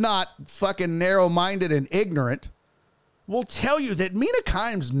that's not fucking narrow-minded and ignorant will tell you that Mina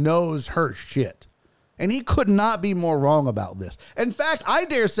Kimes knows her shit. And he could not be more wrong about this. In fact, I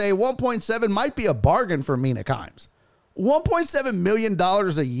dare say 1.7 might be a bargain for Mina Kimes. $1.7 million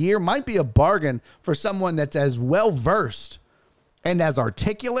a year might be a bargain for someone that's as well-versed and as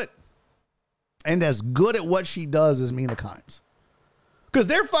articulate and as good at what she does as Mina Kimes. Because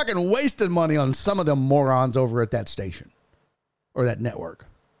they're fucking wasting money on some of them morons over at that station or that network.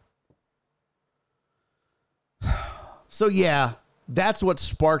 So yeah, that's what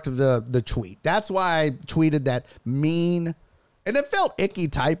sparked the tweet. That's why I tweeted that mean. And it felt icky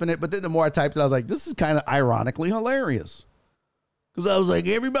typing it, but then the more I typed it, I was like, this is kind of ironically hilarious. Because I was like,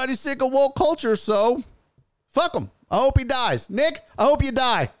 everybody's sick of woke culture, so fuck him. I hope he dies. Nick, I hope you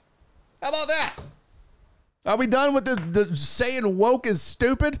die. How about that? Are we done with the saying woke is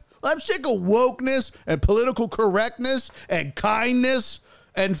stupid? I'm sick of wokeness and political correctness and kindness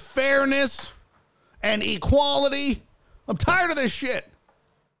and fairness and equality. I'm tired of this shit.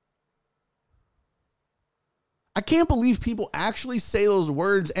 I can't believe people actually say those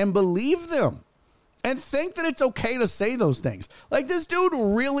words and believe them and think that it's okay to say those things. Like, this dude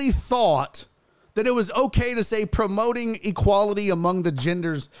really thought that it was okay to say promoting equality among the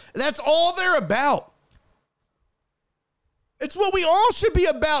genders. That's all they're about. It's what we all should be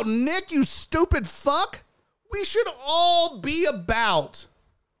about, Nick, you stupid fuck. We should all be about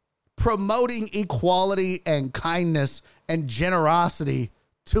promoting equality and kindness and generosity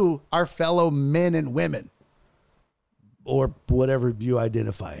to our fellow men and women. Or whatever you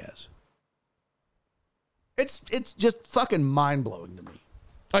identify as. It's just fucking mind-blowing to me.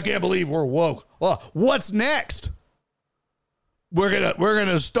 I can't believe we're woke. Well, what's next? We're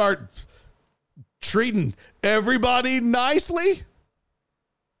gonna start treating everybody nicely?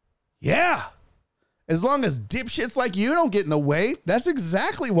 Yeah. As long as dipshits like you don't get in the way, that's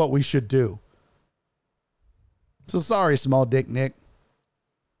exactly what we should do. So sorry, Small Dick Nick.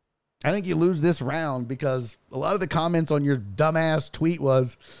 I think you lose this round because a lot of the comments on your dumbass tweet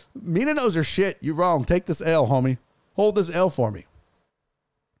was, Mina knows her shit. You're wrong. Take this L, homie. Hold this L for me.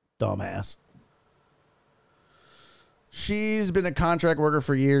 Dumbass. She's been a contract worker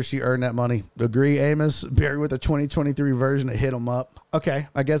for years. She earned that money. Agree, Amos? Barry with the 2023 version to hit him up. Okay,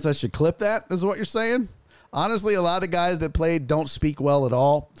 I guess I should clip that, is what you're saying? Honestly, a lot of guys that played don't speak well at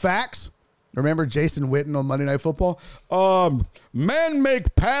all. Facts. Remember Jason Witten on Monday Night Football? Men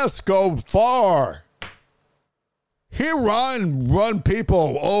make pass go far. He run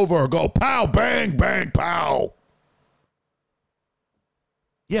people over, go pow, bang, bang, pow.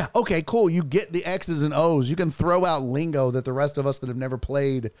 Yeah, okay, cool. You get the X's and O's. You can throw out lingo that the rest of us that have never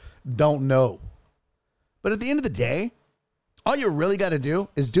played don't know. But at the end of the day, all you really got to do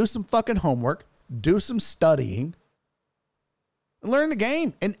is do some fucking homework, do some studying, and learn the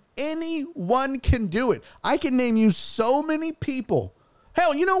game. And anyone can do it. I can name you so many people.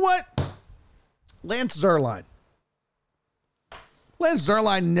 Hell, you know what? Lance Zierlein. Lance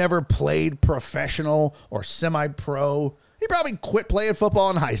Zierlein never played professional or semi-pro. He probably quit playing football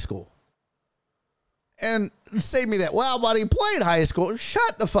in high school. And say me that, well, buddy, he played high school.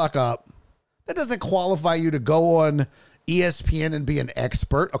 Shut the fuck up. That doesn't qualify you to go on ESPN and be an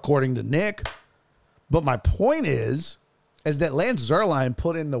expert, according to Nick. But my point is that Lance Zierlein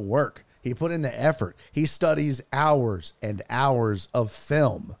put in the work. He put in the effort. He studies hours and hours of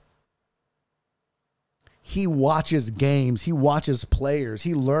film. he watches games, he watches players,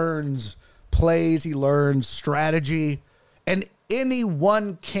 he learns plays, he learns strategy, and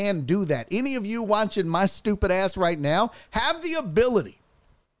anyone can do that. Any of you watching my stupid ass right now have the ability,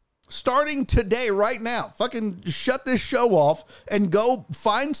 starting today, right now, fucking shut this show off and go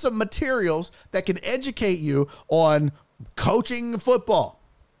find some materials that can educate you on coaching football,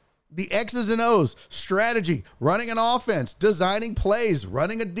 the X's and O's, strategy, running an offense, designing plays,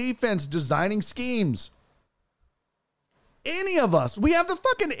 running a defense, designing schemes. Any of us, we have the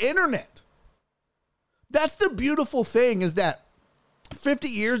fucking internet. That's the beautiful thing, is that 50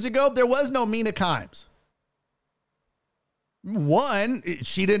 years ago, there was no Mina Kimes. One,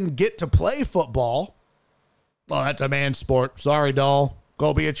 she didn't get to play football. Well, that's a man's sport. Sorry, doll.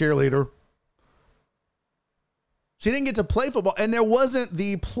 Go be a cheerleader. She didn't get to play football, and there wasn't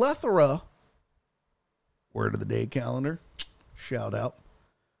the plethora, word of the day calendar, shout out.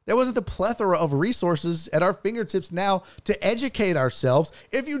 There wasn't the plethora of resources at our fingertips now to educate ourselves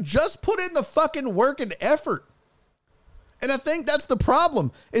if you just put in the fucking work and effort. And I think that's the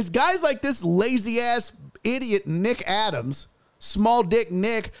problem, is guys like this lazy ass idiot Nick Adams, small dick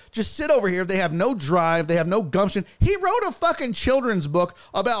Nick, just sit over here. They have no drive. They have no gumption. He wrote a fucking children's book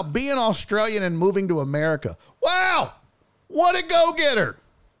about being Australian and moving to America. Wow. What a go-getter.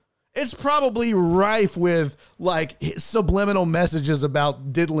 It's probably rife with like subliminal messages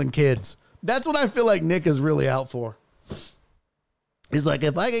about diddling kids. That's what I feel like Nick is really out for. He's like,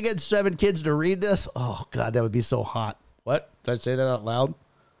 if I could get 7 kids to read this, oh God, that would be so hot. What? Did I say that out loud?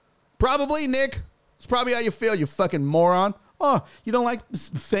 Probably, Nick. It's probably how you feel, you fucking moron. Oh, you don't like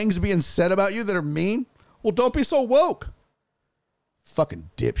things being said about you that are mean? Well, don't be so woke. Fucking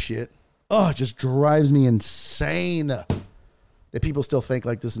dipshit. Oh, it just drives me insane that people still think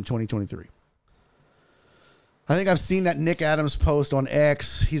like this in 2023. I think I've seen that Nick Adams post on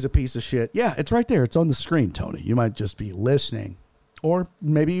X. He's a piece of shit. Yeah, it's right there. It's on the screen, Tony. You might just be listening. Or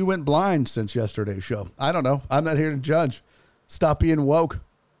maybe you went blind since yesterday's show. I don't know. I'm not here to judge. Stop being woke.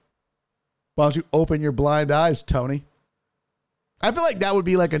 Why don't you open your blind eyes, Tony? I feel like that would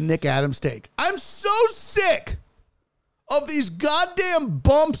be like a Nick Adams take. I'm so sick of these goddamn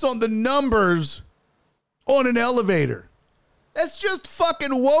bumps on the numbers on an elevator. That's just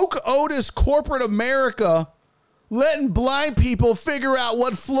fucking woke Otis corporate America letting blind people figure out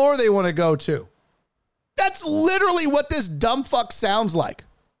what floor they want to go to. That's literally what this dumb fuck sounds like.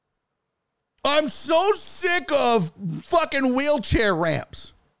 I'm so sick of fucking wheelchair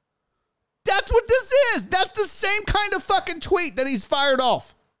ramps. That's what this is. That's the same kind of fucking tweet that he's fired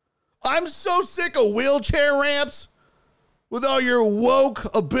off. I'm so sick of wheelchair ramps with all your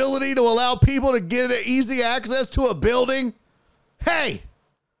woke ability to allow people to get easy access to a building. Hey,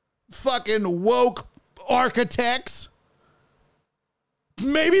 fucking woke architects.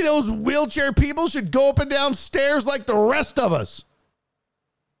 Maybe those wheelchair people should go up and down stairs like the rest of us.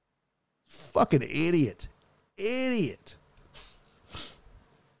 Fucking idiot. Idiot.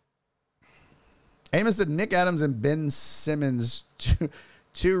 Amos said Nick Adams and Ben Simmons,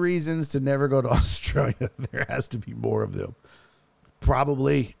 two reasons to never go to Australia. There has to be more of them.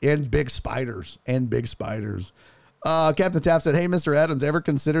 Probably. And big spiders. Captain Taft said, hey, Mr. Adams, ever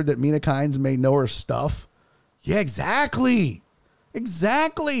considered that Mina Kimes may know her stuff? Yeah, exactly.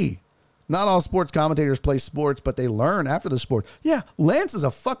 Exactly. Not all sports commentators play sports, but they learn after the sport. Yeah, Lance is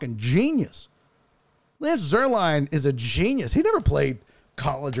a fucking genius. Lance Zierlein is a genius. He never played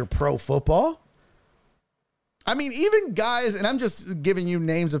college or pro football. I mean, even guys, and I'm just giving you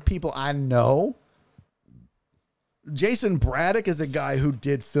names of people I know. Jason Braddock is a guy who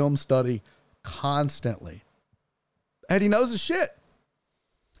did film study constantly. And he knows his shit.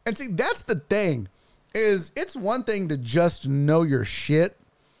 And see, that's the thing, is it's one thing to just know your shit,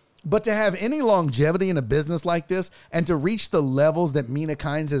 but to have any longevity in a business like this and to reach the levels that Mina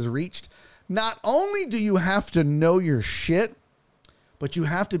Kimes has reached, not only do you have to know your shit, but you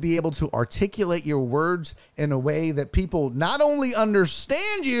have to be able to articulate your words in a way that people not only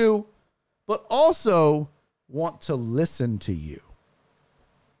understand you, but also want to listen to you.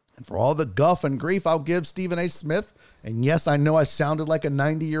 And for all the guff and grief I'll give Stephen A. Smith, and yes, I know I sounded like a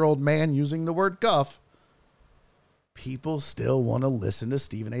 90-year-old man using the word guff, people still want to listen to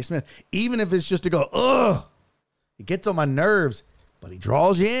Stephen A. Smith, even if it's just to go, ugh, it gets on my nerves, but he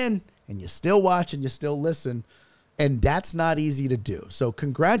draws you in, and you still watch and you still listen. And that's not easy to do. So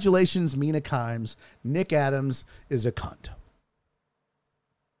congratulations, Mina Kimes. Nick Adams is a cunt.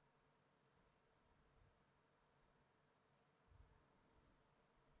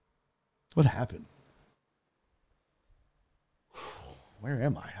 What happened? Where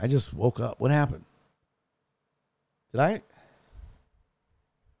am I? I just woke up. What happened? Did I?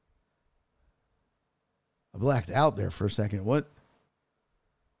 I blacked out there for a second. What?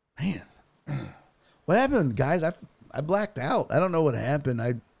 Man. What happened, guys? I blacked out. I don't know what happened.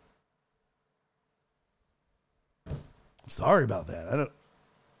 I'm sorry about that.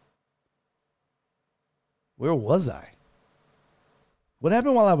 Where was I? What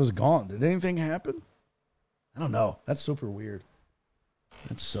happened while I was gone? Did anything happen? I don't know. That's super weird.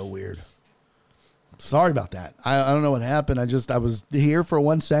 That's so weird. Sorry about that. I don't know what happened. I was here for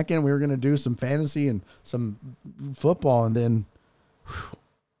 1 second. We were going to do some fantasy and some football, and then,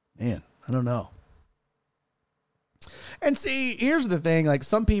 man, I don't know. And see, here's the thing. Like,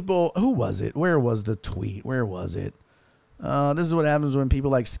 some people, who was it? Where was the tweet? Where was it? This is what happens when people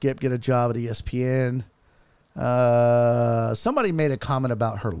like Skip get a job at ESPN. Somebody made a comment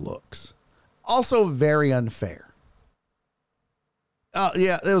about her looks. Also very unfair. Oh,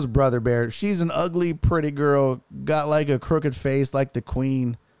 yeah, it was Brother Bear. She's an ugly, pretty girl. Got like a crooked face like the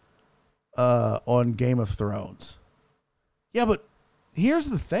queen on Game of Thrones. Yeah, but here's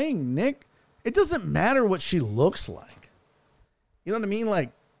the thing, Nick. It doesn't matter what she looks like. You know what I mean?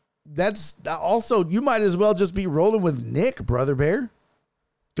 Like, that's also, you might as well just be rolling with Nick, Brother Bear.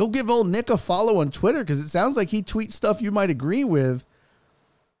 Go give old Nick a follow on Twitter, because it sounds like he tweets stuff you might agree with.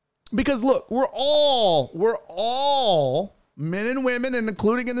 Because look, we're all men and women, and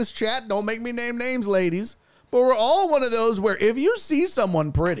including in this chat, don't make me name names, ladies, but we're all one of those where if you see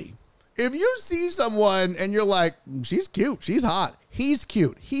someone pretty, if you see someone and you're like, she's cute, she's hot, he's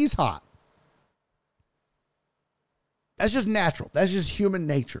cute, he's hot. That's just natural. That's just human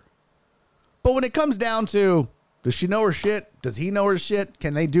nature. But when it comes down to, does she know her shit? Does he know her shit?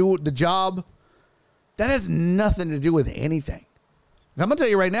 Can they do the job? That has nothing to do with anything. I'm going to tell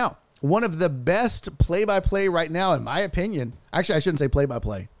you right now, one of the best play-by-play right now, in my opinion, actually, I shouldn't say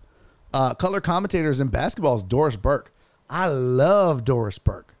play-by-play, color commentators in basketball is Doris Burke. I love Doris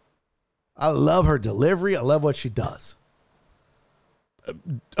Burke. I love her delivery. I love what she does.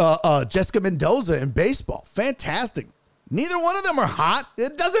 Jessica Mendoza in baseball. Fantastic. Neither one of them are hot.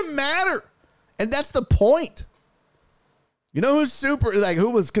 It doesn't matter. And that's the point. You know who's who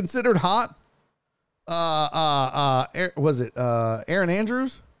was considered hot? Was it Aaron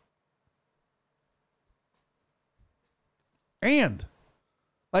Andrews? And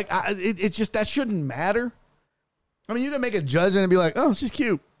it's just, that shouldn't matter. I mean, you can make a judgment and be like, oh, she's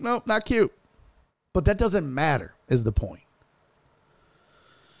cute. No, not cute. But that doesn't matter, is the point.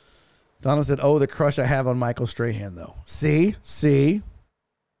 Donna said, oh, the crush I have on Michael Strahan, though. See?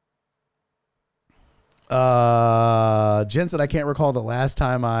 Jen said, I can't recall the last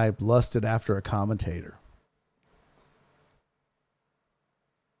time I lusted after a commentator.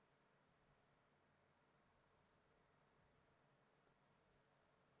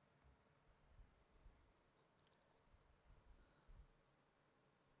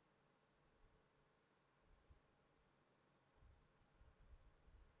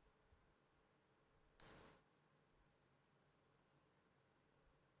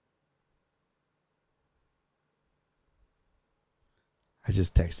 I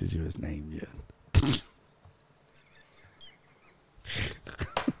just texted you his name, Jen.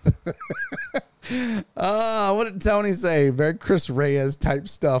 What did Tony say? Very Chris Reyes type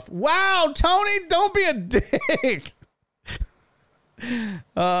stuff. Wow, Tony, don't be a dick.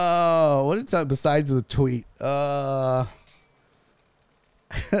 What did Tony, besides the tweet?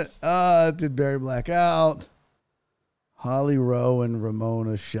 Did Barry black out? Holly Rowe and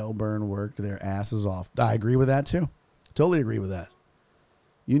Ramona Shelburne worked their asses off. I agree with that too. Totally agree with that.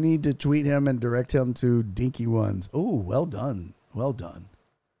 You need to tweet him and direct him to Dinky Ones. Oh, well done. Well done.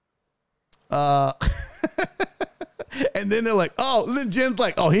 And then they're like, oh, and then Jen's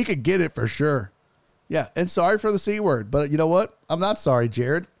like, oh, he could get it for sure. Yeah. And sorry for the C word, but you know what? I'm not sorry,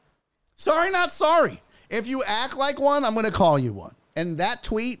 Jared. Sorry, not sorry. If you act like one, I'm going to call you one. And that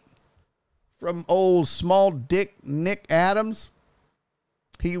tweet from old small dick Nick Adams,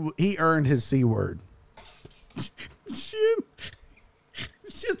 he earned his C word.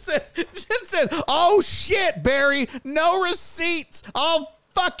 Jen said, oh shit, Barry, no receipts. Oh,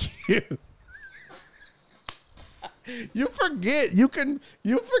 fuck you. You forget,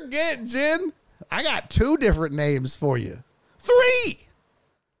 Jen. I got 2 different names for you. 3.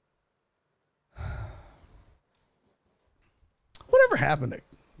 Whatever happened to,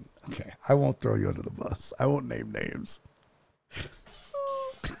 okay, I won't throw you under the bus. I won't name names.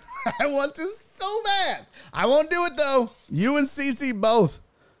 I want to so bad. I won't do it though. You and Cece both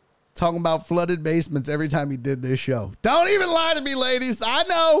talking about flooded basements every time he did this show. Don't even lie to me, ladies. I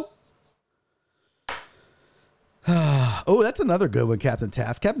know. Oh, that's another good one, Captain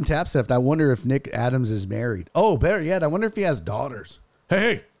Taft. Captain Taft said, I wonder if Nick Adams is married. Oh, better yet, I wonder if he has daughters.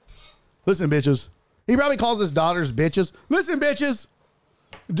 Hey, listen, bitches. He probably calls his daughters bitches. Listen, bitches,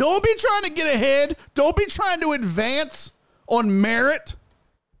 don't be trying to get ahead. Don't be trying to advance on merit.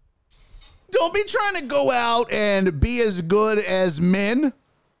 Don't be trying to go out and be as good as men.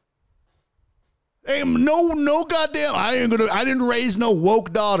 Hey, no goddamn, I didn't raise no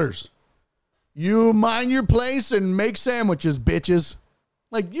woke daughters. You mind your place and make sandwiches, bitches.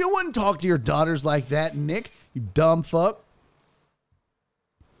 Like, you wouldn't talk to your daughters like that, Nick, you dumb fuck.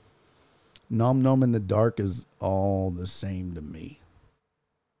 Nom nom in the dark is all the same to me.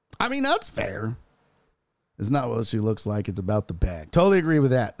 I mean, that's fair. It's not what she looks like. It's about the bag. Totally agree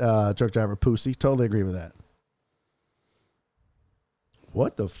with that, truck driver Pussy. Totally agree with that.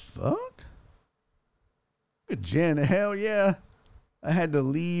 What the fuck? Look at Jen. Hell yeah. I had to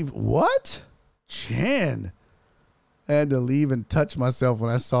leave. What? Jen. I had to leave and touch myself when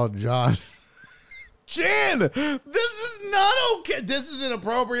I saw John. Jen, this is not okay. This is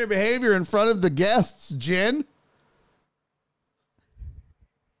inappropriate behavior in front of the guests, Jen.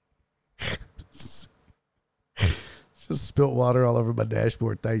 Just spilt water all over my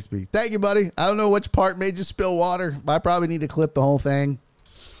dashboard. Thanks, B. Thank you, buddy. I don't know which part made you spill water. I probably need to clip the whole thing.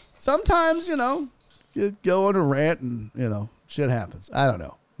 Sometimes, you go on a rant and, shit happens. I don't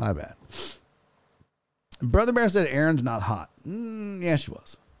know. My bad. Brother Bear said Aaron's not hot. Yeah, she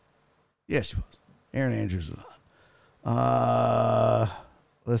was. Yeah, she was. Aaron Andrews was hot.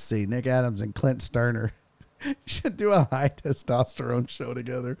 Let's see. Nick Adams and Clint Sterner should do a high testosterone show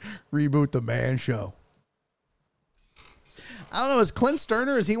together. Reboot the Man Show. I don't know. Is Clint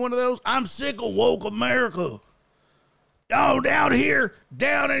Sterner, is he one of those? I'm sick of woke America. Y'all down here,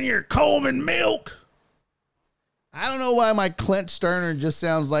 down in your Coleman milk. I don't know why my Clint Sterner just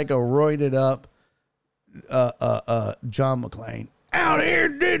sounds like a roided up John McClane. Out here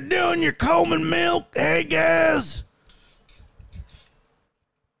doing your Coleman milk. Hey, guys.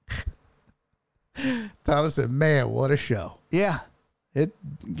 Thomas said, man, what a show. Yeah. It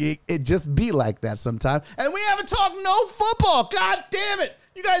just be like that sometimes. And we haven't talked no football. God damn it.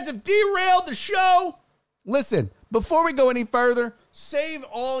 You guys have derailed the show. Listen, before we go any further, save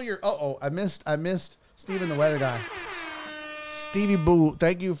all your... I missed Steven the weather guy. Stevie Boo,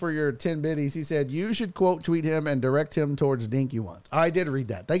 thank you for your 10 biddies. He said, you should quote tweet him and direct him towards Dinky ones. I did read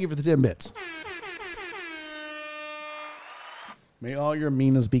that. Thank you for the 10 bits. May all your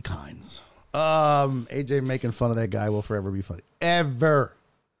Minas be kinds. AJ making fun of that guy will forever be funny. Ever.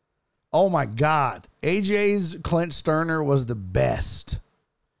 Oh my God. AJ's Clint Sterner was the best.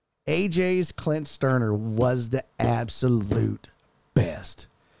 AJ's Clint Sterner was the absolute best.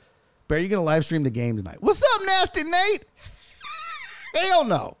 Bear, you gonna live stream the game tonight? What's up, Nasty Nate? Hell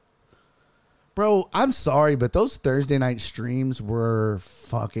no. Bro, I'm sorry, but those Thursday night streams were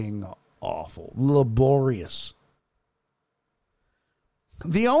fucking awful. Laborious.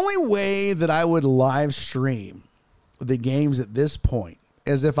 The only way that I would live stream the games at this point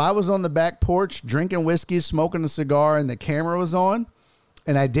is if I was on the back porch drinking whiskey, smoking a cigar, and the camera was on,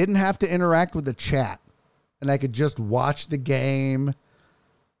 and I didn't have to interact with the chat, and I could just watch the game,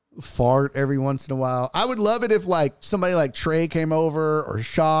 fart every once in a while. I would love it if somebody like Trey came over, or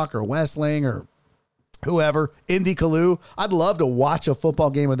Shock, or Westling, or whoever, Indy Kalu. I'd love to watch a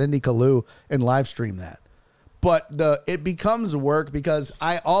football game with Indy Kalu and live stream that. But it becomes work because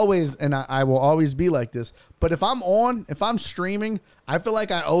I always, and I will always be like this, but if I'm streaming, I feel like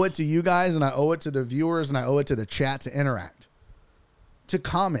I owe it to you guys, and I owe it to the viewers, and I owe it to the chat to interact, to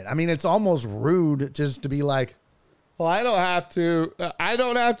comment. I mean, it's almost rude just to be like, well, I don't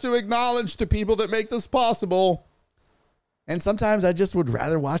have to acknowledge the people that make this possible. And sometimes I just would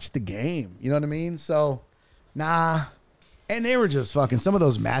rather watch the game. You know what I mean? So, nah. And they were just fucking, some of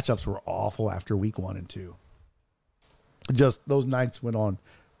those matchups were awful after week 1 and 2. Just those nights went on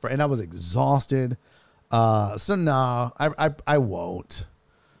and I was exhausted. So nah, I won't.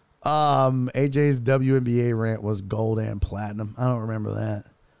 AJ's WNBA rant was gold and platinum. I don't remember that.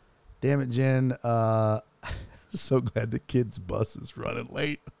 Damn it, Jen. So glad the kid's bus is running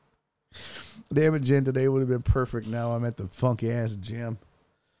late. Damn it, Jen. Today would have been perfect. Now I'm at the funky ass gym.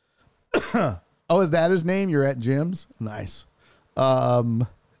 Oh, is that his name? You're at Jim's? Nice.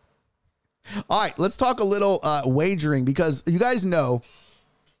 All right, let's talk a little wagering because you guys know.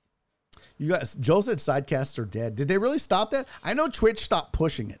 Joe said sidecasts are dead. Did they really stop that? I know Twitch stopped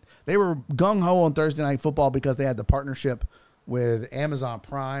pushing it. They were gung-ho on Thursday Night Football because they had the partnership with Amazon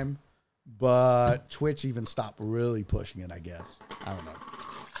Prime, but Twitch even stopped really pushing it, I guess. I don't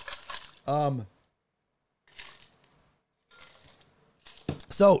know.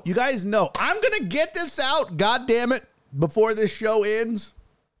 So you guys know, I'm going to get this out, God damn it, before this show ends.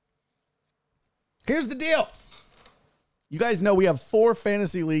 Here's the deal. You guys know we have 4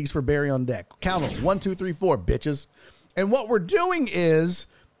 fantasy leagues for Barry on Deck. Count them. 1, 2, 3, 4, bitches. And what we're doing is,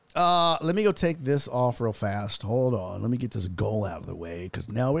 let me go take this off real fast. Hold on. Let me get this goal out of the way because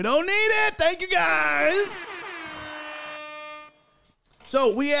now we don't need it. Thank you, guys.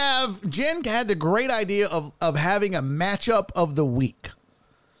 So we have, Jen had the great idea of having a matchup of the week.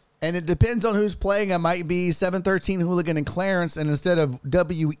 And it depends on who's playing. It might be 713 Hooligan and Clarence. And instead of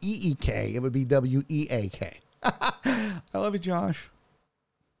W-E-E-K, it would be W-E-A-K. I love you, Josh.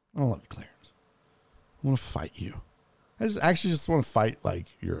 I don't love you, Clarence. I want to fight you. I just want to fight like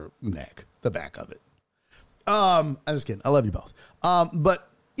your neck, the back of it. I'm just kidding. I love you both. But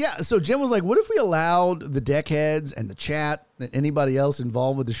yeah, so Jim was like, what if we allowed the deck heads and the chat and anybody else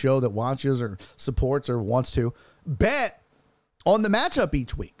involved with the show that watches or supports or wants to bet on the matchup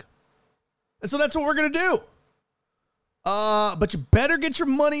each week? And so that's what we're going to do. But you better get your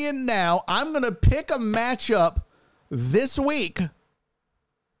money in now. I'm going to pick a matchup this week.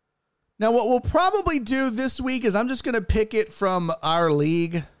 Now, what we'll probably do this week is I'm just going to pick it from our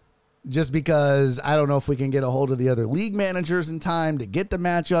league just because I don't know if we can get a hold of the other league managers in time to get the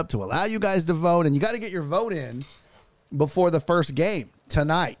matchup to allow you guys to vote. And you got to get your vote in before the first game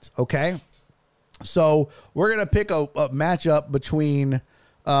tonight. Okay. So we're going to pick a matchup between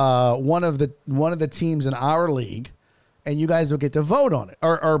one of the teams in our league. And you guys will get to vote on it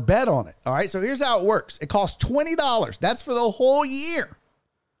or bet on it. All right. So here's how it works. It costs $20. That's for the whole year.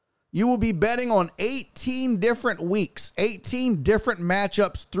 You will be betting on 18 different weeks, 18 different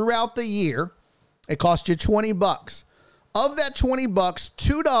matchups throughout the year. It costs you $20. Of that $20,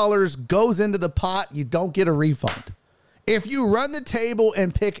 $2 goes into the pot. You don't get a refund. If you run the table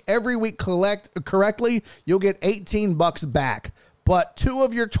and pick every week correctly, you'll get $18 back. But 2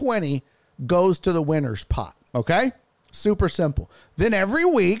 of your 20 goes to the winner's pot. Okay? Super simple. Then every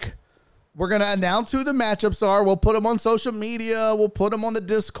week, we're going to announce who the matchups are. We'll put them on social media. We'll put them on the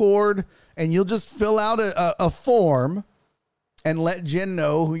Discord. And you'll just fill out a form and let Jen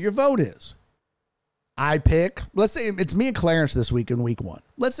know who your vote is. I pick, let's say it's me and Clarence this week in week 1.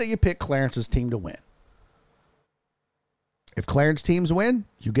 Let's say you pick Clarence's team to win. If Clarence teams win,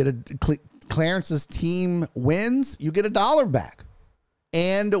 you get Clarence's team wins, you get $1 back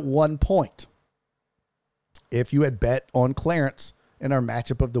and 1 point. If you had bet on Clarence in our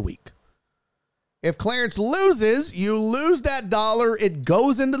matchup of the week. If Clarence loses, you lose that $1. It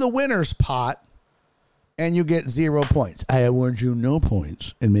goes into the winner's pot and you get 0 points. I award you no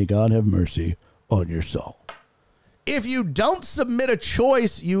points and may God have mercy on your soul. If you don't submit a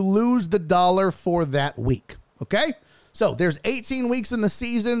choice, you lose the $1 for that week. Okay? So there's 18 weeks in the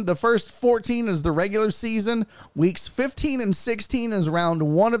season. The first 14 is the regular season. Weeks 15 and 16 is round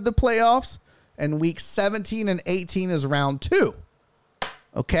 1 of the playoffs. And weeks 17 and 18 is round 2.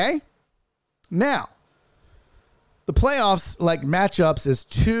 Okay? Now, the playoffs, like matchups, is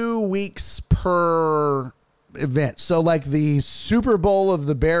 2 weeks per event. So like the Super Bowl of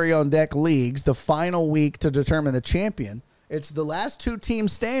the Barry on Deck leagues, the final week to determine the champion, it's the last 2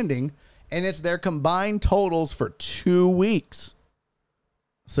 teams standing, and it's their combined totals for 2 weeks.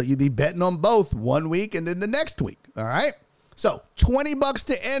 So you'd be betting on both 1 week and then the next week. All right? So $20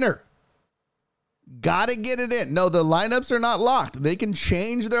 to enter. Got to get it in. No, the lineups are not locked. They can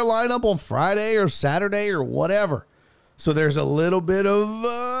change their lineup on Friday or Saturday or whatever. So there's a little bit of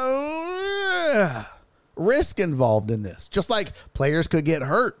risk involved in this. Just like players could get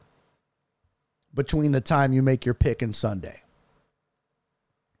hurt between the time you make your pick and Sunday.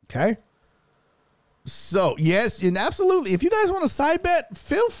 Okay? So, yes, and absolutely. If you guys want to side bet,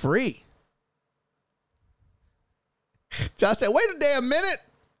 feel free. Josh said, wait a damn minute.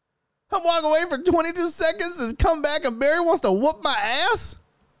 I'm walking away for 22 seconds and come back and Barry wants to whoop my ass?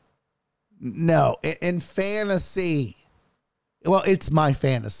 No, in fantasy. Well, it's my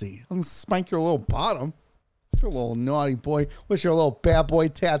fantasy. I'm going to spank your little bottom. Your little naughty boy with your little bad boy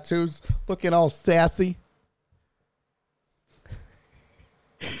tattoos looking all sassy.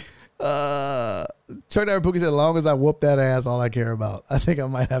 Chuck Pookie said, as long as I whoop that ass, all I care about. I think I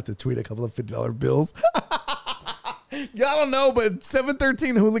might have to tweet a couple of $50 bills. Y'all don't know, but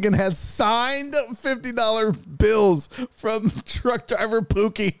 713 Hooligan has signed $50 bills from truck driver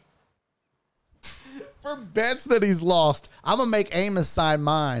Pookie for bets that he's lost. I'm going to make Amos sign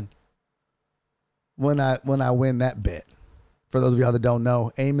mine when I win that bet. For those of y'all that don't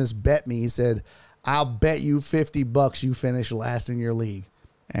know, Amos bet me. He said, I'll bet you $50 you finish last in your league.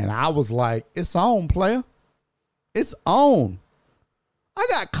 And I was like, it's on, player. It's on. I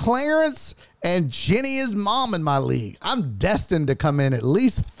got Clarence and Jenny, his mom, in my league. I'm destined to come in at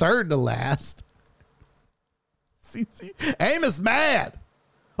least third to last. See, Amos mad.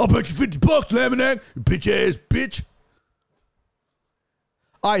 I'll bet you $50, Laminack, you bitch ass bitch.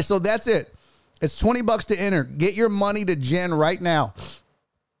 All right, so that's it. It's $20 to enter. Get your money to Jen right now.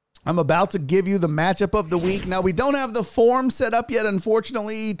 I'm about to give you the matchup of the week. Now, we don't have the form set up yet,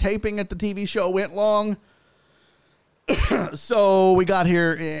 unfortunately. Taping at the TV show went long. So we got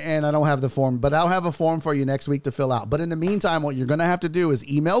here, and I don't have the form, but I'll have a form for you next week to fill out. But in the meantime, what you're going to have to do is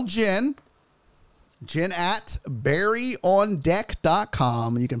email Jen at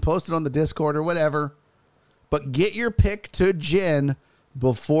barryondeck.com. You can post it on the Discord or whatever, but get your pick to Jen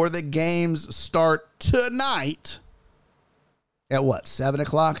before the games start tonight at what? 7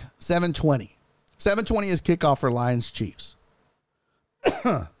 o'clock? 7:20. 7:20 is kickoff for Lions Chiefs.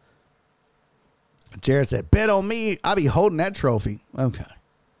 Jared said, bet on me. I'll be holding that trophy. Okay.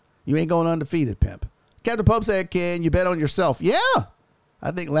 You ain't going undefeated, pimp. Captain Pope said, can you bet on yourself? Yeah.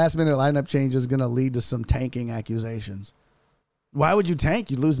 I think last minute lineup change is going to lead to some tanking accusations. Why would you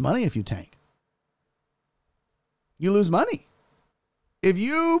tank? You lose money if you tank. You lose money. If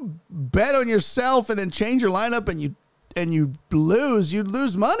you bet on yourself and then change your lineup and you lose, you'd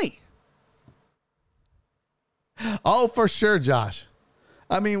lose money. Oh, for sure, Josh.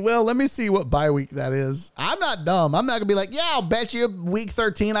 I mean, well, let me see what bye week that is. I'm not dumb. I'm not going to be like, yeah, I'll bet you week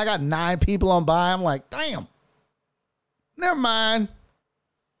 13. I got 9 people on bye. I'm like, damn. Never mind.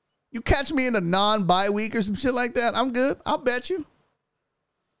 You catch me in a non-bye week or some shit like that, I'm good. I'll bet you.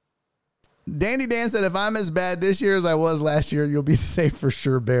 Dandy Dan said, if I'm as bad this year as I was last year, you'll be safe for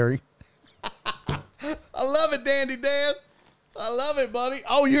sure, Barry. I love it, Dandy Dan. I love it, buddy.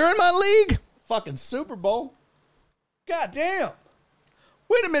 Oh, you're in my league? Fucking Super Bowl. God damn.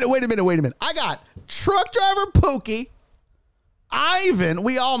 Wait a minute. I got truck driver Pookie, Ivan.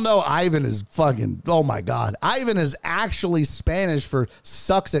 We all know Ivan is fucking, oh my God. Ivan is actually Spanish for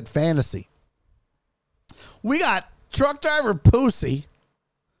sucks at fantasy. We got truck driver Pussy,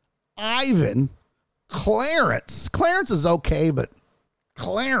 Ivan, Clarence. Clarence is okay, but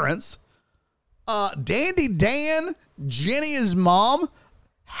Clarence, Dandy Dan, Jenny, his mom.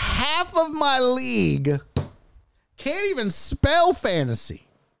 Half of my league can't even spell fantasy.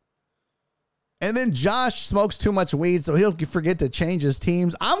 And then Josh smokes too much weed, so he'll forget to change his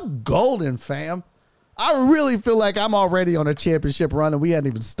teams. I'm golden, fam. I really feel like I'm already on a championship run, and we hadn't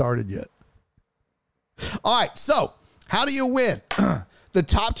even started yet. All right, so how do you win? The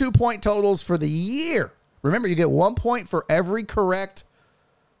top 2 point totals for the year. Remember, you get 1 point for every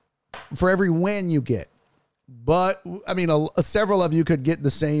win you get. But, I mean, several of you could get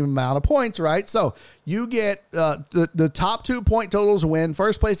the same amount of points, right? So you get the top 2 point totals win.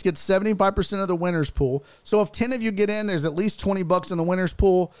 First place gets 75% of the winner's pool. So if 10 of you get in, there's at least $20 in the winner's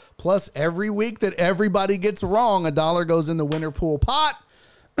pool. Plus, every week that everybody gets wrong, $1 goes in the winner pool pot.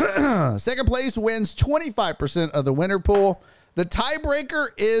 Second place wins 25% of the winner pool. The tiebreaker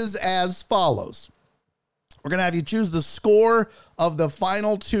is as follows. We're going to have you choose the score of the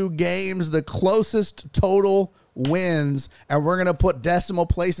final 2 games. The closest total wins. And we're going to put decimal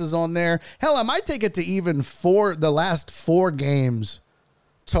places on there. Hell, I might take it to even the last 4 games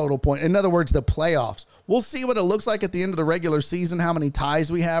total point. In other words, the playoffs. We'll see what it looks like at the end of the regular season, how many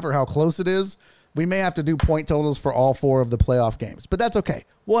ties we have or how close it is. We may have to do point totals for all 4 of the playoff games. But that's okay.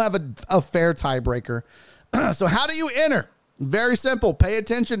 We'll have a fair tiebreaker. So how do you enter? Very simple. Pay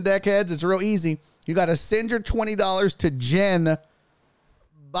attention, deckheads. It's real easy. You got to send your $20 to Jen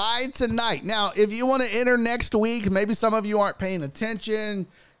by tonight. Now, if you want to enter next week, maybe some of you aren't paying attention.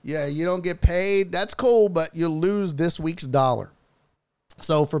 Yeah, you don't get paid. That's cool, but you'll lose this week's dollar.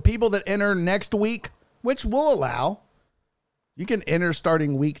 So for people that enter next week, which we'll allow, you can enter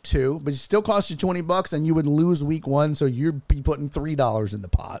starting week 2, but it still costs you $20 and you would lose week 1. So you'd be putting $3 in the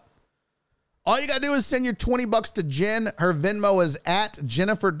pot. All you got to do is send your $20 to Jen. Her Venmo is at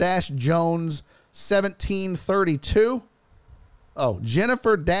Jennifer-Jones1732. Oh,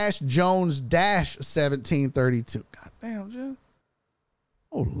 Jennifer-Jones-1732. God damn, Jen.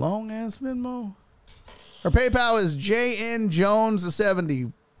 Oh, long ass Venmo. Her PayPal is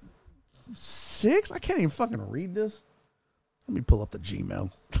JNJones76. I can't even fucking read this. Let me pull up the Gmail.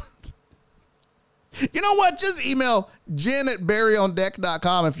 You know what? Just email Jen at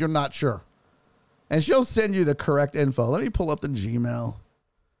barryondeck.com if you're not sure. And she'll send you the correct info. Let me pull up the Gmail.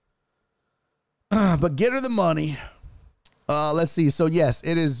 But get her the money. Let's see. So, yes,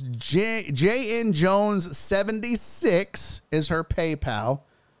 it is JN Jones 76 is her PayPal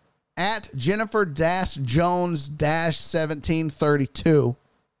at Jennifer-Jones-1732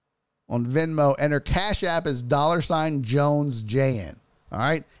 on Venmo. And her Cash App is $JonesJN. All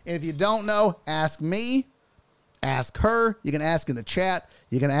right. If you don't know, ask me. Ask her. You can ask in the chat.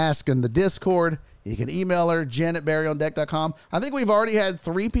 You can ask in the Discord. You can email her, Jen at barryondeck.com. I think we've already had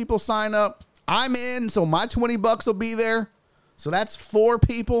 3 people sign up. I'm in, so my $20 will be there. So that's 4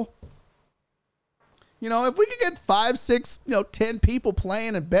 people. You know, if we could get 5, 6, 10 people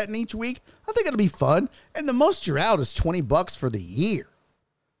playing and betting each week, I think it'll be fun. And the most you're out is $20 for the year.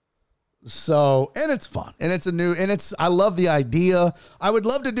 So, and it's fun. And I love the idea. I would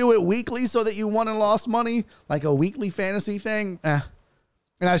love to do it weekly so that you won and lost money, like a weekly fantasy thing. And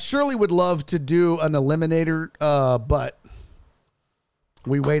I surely would love to do an eliminator, but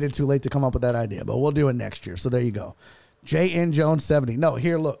we waited too late to come up with that idea. But we'll do it next year. So there you go. JN Jones 70. No,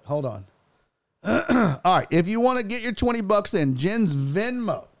 here, look, hold on. All right, if you want to get your $20 in, Jen's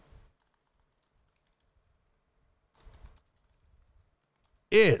Venmo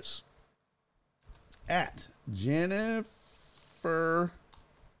is at Jennifer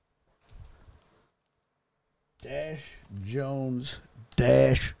Jones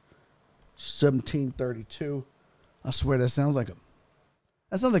 1732. I swear that sounds like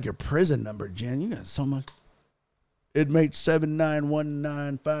your prison number, Jen. You got so much. Inmate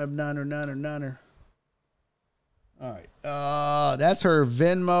 791959 All right. That's her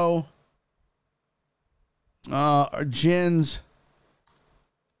Venmo. Jen's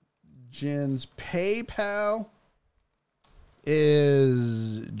PayPal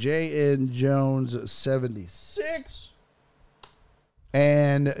is JN Jones 76.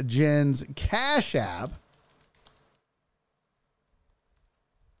 And Jen's Cash App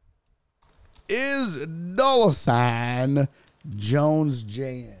is $ Jones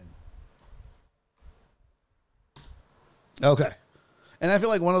JN. Okay. And I feel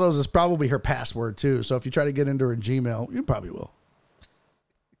like one of those is probably her password too. So if you try to get into her Gmail, you probably will.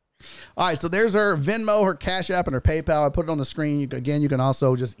 All right. So there's her Venmo, her Cash App, and her PayPal. I put it on the screen. You can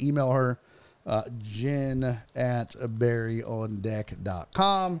also just email her,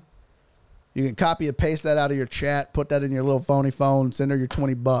 jen@barryondeck.com. You can copy and paste that out of your chat, put that in your little phony phone, send her your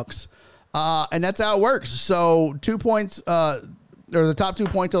 $20. And that's how it works. So 2 points, or the top 2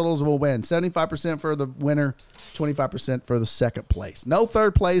 point totals will win. 75% for the winner, 25% for the second place. No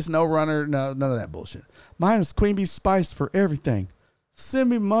third place, no runner, no none of that bullshit. Mine is Queen Bee Spice for everything. Send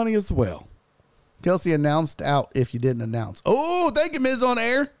me money as well. Kelsey announced out if you didn't announce. Oh, thank you, Ms. On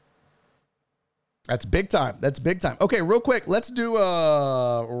Air. That's big time. Okay, real quick, let's do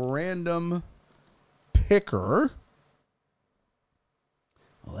a random picker.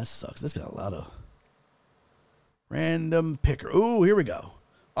 Oh, that sucks. This got a lot of random picker. Ooh, here we go.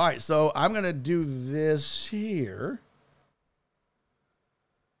 All right, so I'm going to do this here.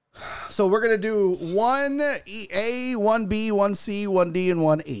 So we're going to do 1A, 1B, 1C, 1D, and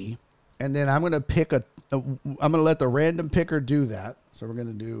 1E. And then I'm going to pick I'm going to let the random picker do that. So we're going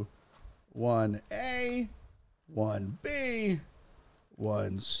to do 1A, 1B,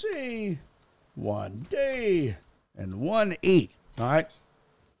 1C, 1D, and 1E. All right.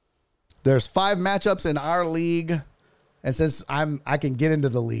 There's 5 matchups in our league, and since I can get into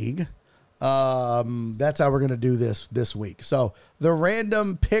the league, that's how we're going to do this week. So the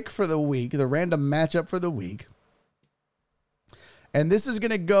random pick for the week, the random matchup for the week, and this is going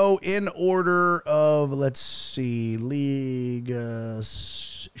to go in order of, let's see, league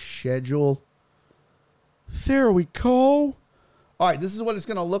schedule. There we go. All right, this is what it's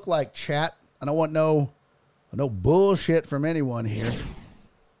going to look like, chat. I don't want no bullshit from anyone here.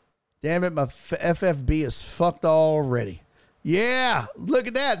 Damn it, my FFB is fucked already. Yeah, look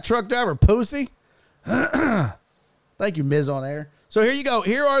at that. Truck driver, pussy. Thank you, Ms. On Air. So here you go.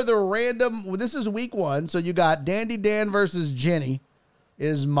 Here are the random. This is week 1. So you got Dandy Dan versus Jenny,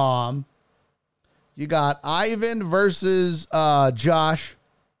 his mom. You got Ivan versus Josh,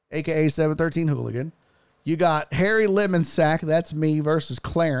 a.k.a. 713 Hooligan. You got Harry Lemonsack, that's me, versus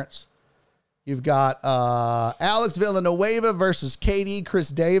Clarence. You've got Alex Villanueva versus KD Chris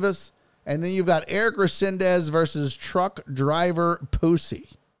Davis. And then you've got Eric Resendez versus Truck Driver Pussy.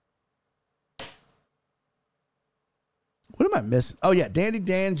 What am I missing? Oh, yeah. Dandy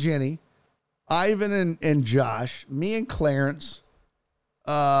Dan, Jenny, Ivan and Josh, me and Clarence,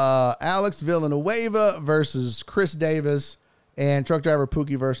 Alex Villanueva versus Chris Davis, and Truck Driver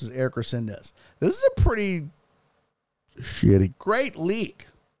Pookie versus Eric Resendez. This is a pretty shitty, great league.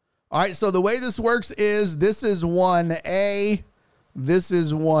 All right, so the way this works is this is 1A, this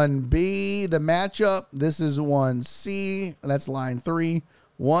is 1B, the matchup. This is 1C, that's line 3,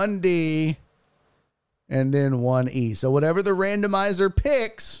 1D, and then 1E. So whatever the randomizer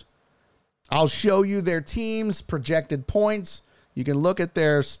picks, I'll show you their teams, projected points. You can look at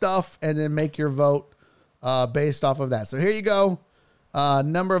their stuff and then make your vote based off of that. So here you go.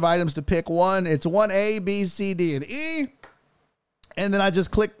 Number of items to pick. It's 1A, B, C, D, and E. And then I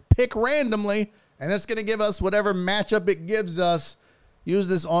just click pick randomly, and it's going to give us whatever matchup it gives us Use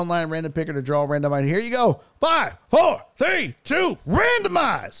this online random picker to draw a random item. Here you go. 5, 4, 3, 2,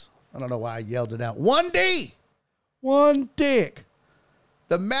 randomize. I don't know why I yelled it out. 1D. One dick.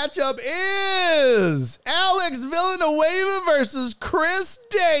 The matchup is Alex Villanueva versus Chris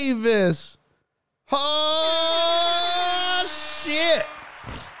Davis. Oh, shit.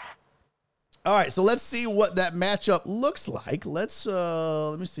 All right, so let's see what that matchup looks like. Let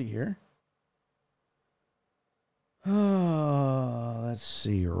me see here. Let's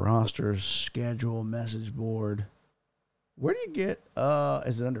see. Roster, schedule, message board. Where do you get,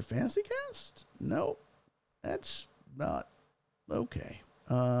 is it under Fantasy Cast? Nope. That's not, okay.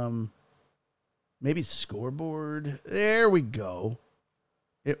 Maybe scoreboard. There we go.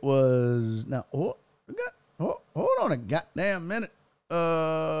 It was, now, hold on a goddamn minute.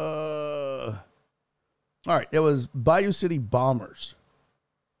 All right, it was Bayou City Bombers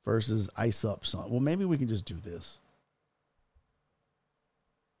versus Ice Up Sun. Well, maybe we can just do this.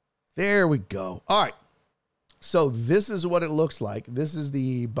 There we go. All right. So this is what it looks like. This is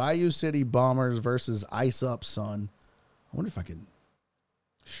the Bayou City Bombers versus Ice Up Sun. I wonder if I can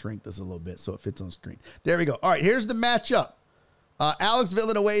shrink this a little bit so it fits on the screen. There we go. All right, here's the matchup. Alex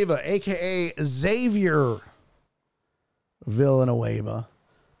Villanueva, a.k.a. Xavier Villanueva.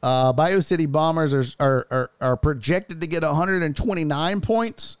 Bayou City Bombers are projected to get 129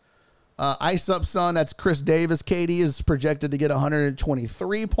 points. Ice Up Sun, that's Chris Davis. KD is projected to get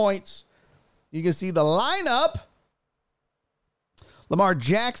 123 points. You can see the lineup. Lamar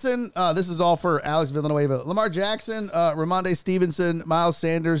Jackson, this is all for Alex Villanueva. Lamar Jackson, Ramondre Stevenson, Miles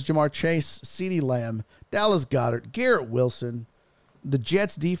Sanders, Jamar Chase, CeeDee Lamb, Dallas Goedert, Garrett Wilson. The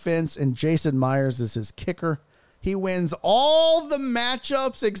Jets defense, and Jason Myers is his kicker. He wins all the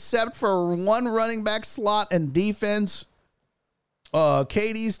matchups except for one running back slot and defense.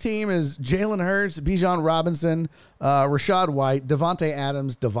 KD's team is Jalen Hurts, Bijan Robinson, Rashad White, Devontae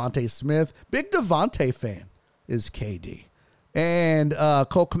Adams, Devontae Smith. Big Devontae fan is KD. And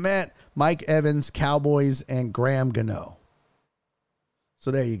Cole Kmet, Mike Evans, Cowboys, and Graham Gano.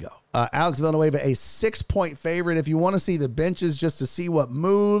 So there you go. Alex Villanueva, a 6-point favorite. If you want to see the benches just to see what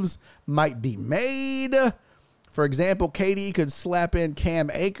moves might be made. For example, KD could slap in Cam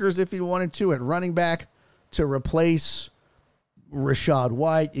Akers if he wanted to at running back to replace Rashad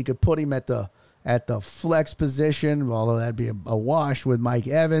White. You could put him at the flex position, although that'd be a wash with Mike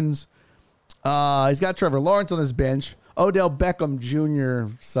Evans. He's got Trevor Lawrence on his bench. Odell Beckham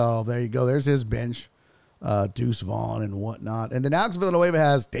Jr. So there you go. There's his bench. Deuce Vaughn and whatnot. And then Alex Villanueva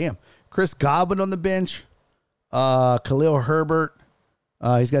has, Chris Godwin on the bench. Khalil Herbert.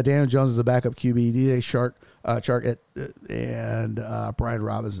 He's got Daniel Jones as a backup QB. DJ Chark and Brian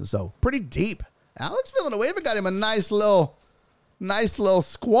Robinson. So pretty deep. Alex Villanueva got him a nice little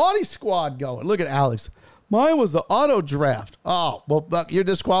squatty squad going. Look at Alex. Mine was the auto draft. Oh, well, look, you're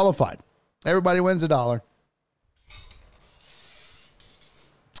disqualified. Everybody wins $1.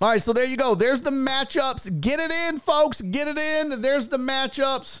 All right, so there you go. There's the matchups. Get it in, folks. Get it in. There's the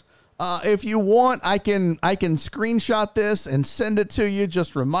matchups. If you want, I can screenshot this and send it to you.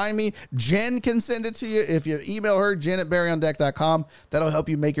 Just remind me. Jen can send it to you. If you email her, jen@barryondeck.com. That'll help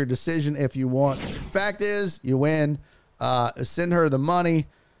you make your decision if you want. Fact is, you win. Send her the money.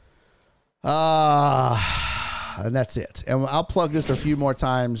 And that's it. And I'll plug this a few more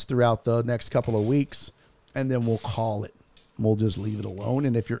times throughout the next couple of weeks, and then we'll call it. We'll just leave it alone.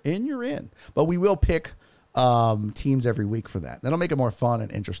 And if you're in, you're in. But we will pick teams every week for that. That'll make it more fun and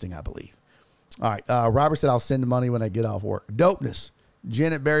interesting, I believe. All right. Robert said, I'll send the money when I get off work. Dopeness.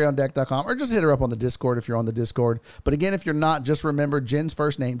 Jen@barryondeck.com, or just hit her up on the Discord if you're on the Discord. But again, if you're not, just remember Jen's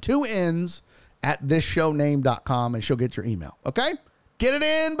first name, 2 N's, @thisshowname.com, and she'll get your email. Okay? Get it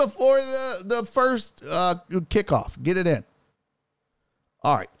in before the first kickoff. Get it in.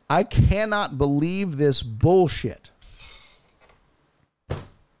 All right. I cannot believe this bullshit.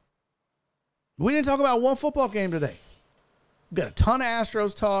 We didn't talk about one football game today. We got a ton of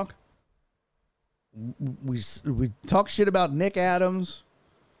Astros talk. We talked shit about Nick Adams.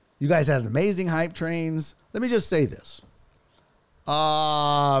 You guys had amazing hype trains. Let me just say this.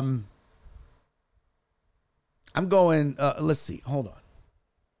 I'm going, let's see. Hold on.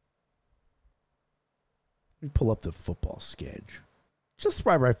 Let me pull up the football schedule. Just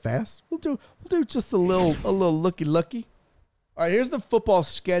right fast. We'll do just a little looky. All right, here's the football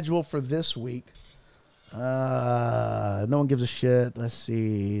schedule for this week. No one gives a shit. Let's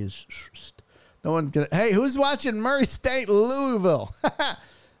see. Hey, who's watching Murray State, Louisville?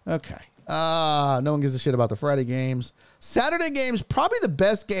 Okay. No one gives a shit about the Friday games. Saturday games, probably the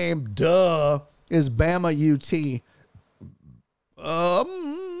best game, is Bama UT.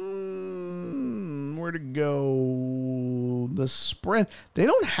 Where to go? the spread. They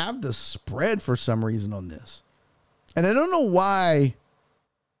don't have the spread for some reason on this. And I don't know why.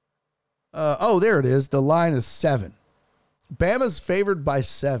 There it is. The line is 7. Bama's favored by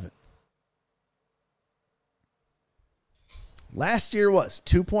 7. Last year was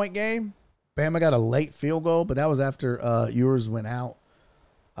 2-point game. Bama got a late field goal, but that was after Ewers went out.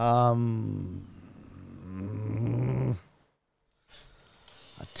 A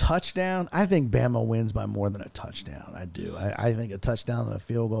touchdown. I think Bama wins by more than a touchdown. I do. I think a touchdown and a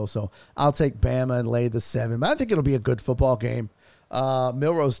field goal. So I'll take Bama and lay the 7. But I think it'll be a good football game.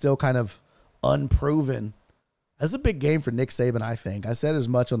 Milroe's still kind of unproven. That's a big game for Nick Saban, I think. I said as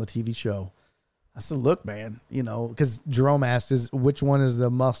much on the TV show. I said, look, man, because Jerome asked which one is the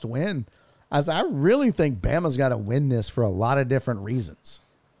must win. I said, I really think Bama's got to win this for a lot of different reasons.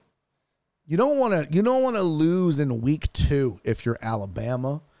 You don't want to lose in week 2 if you're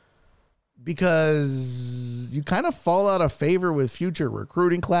Alabama, because you kind of fall out of favor with future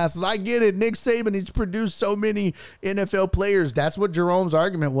recruiting classes. I get it. Nick Saban, he's produced so many NFL players. That's what Jerome's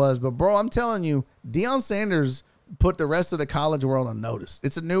argument was. But, bro, I'm telling you, Deion Sanders put the rest of the college world on notice.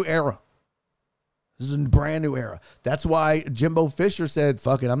 It's a new era. This is a brand new era. That's why Jimbo Fisher said,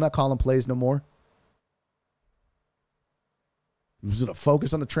 fuck it, I'm not calling plays no more. He was going to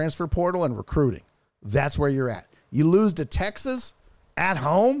focus on the transfer portal and recruiting. That's where you're at. You lose to Texas at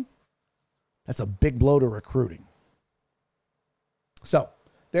home, that's a big blow to recruiting. So,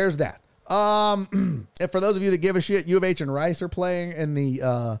 there's that. And for those of you that give a shit, U of H and Rice are playing in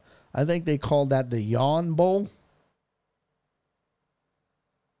the, I think they called that the Yawn Bowl.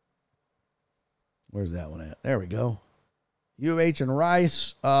 Where's that one at? There we go. U of H and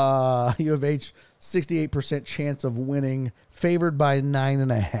Rice. U of H, 68% chance of winning, favored by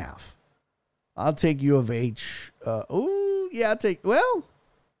 9.5. I'll take U of H. Rice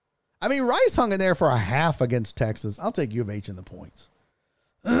hung in there for a half against Texas. I'll take U of H in the points.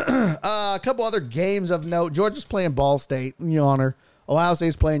 A couple other games of note. Georgia's playing Ball State, yawner. Ohio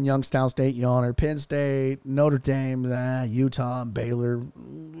State's playing Youngstown State, yawner. Penn State, Notre Dame, Utah, Baylor,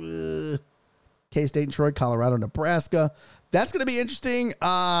 K-State and Troy, Colorado, Nebraska. That's going to be interesting.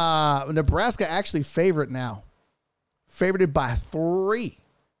 Nebraska actually favorite now. Favorited by 3.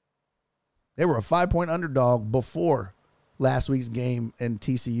 They were a 5-point underdog before last week's game in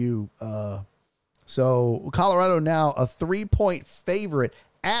TCU. So Colorado now a 3-point favorite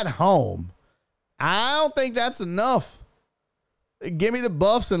at home. I don't think that's enough. Give me the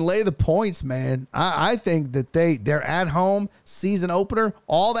Buffs and lay the points, man. I think that they're at home, season opener,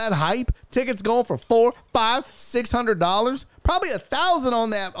 all that hype. Tickets going for $400, $500, $600, probably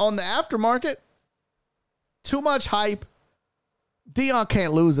 $1,000 on the aftermarket. Too much hype. Deion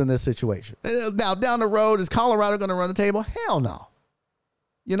can't lose in this situation. Now down the road, is Colorado going to run the table? Hell no.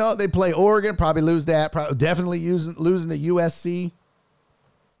 They play Oregon, probably lose that. Definitely losing to USC.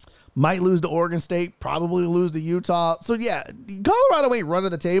 Might lose to Oregon State, probably lose to Utah. So, yeah, Colorado ain't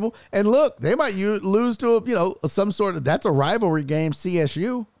running the table. And look, they might lose to, some sort of, that's a rivalry game,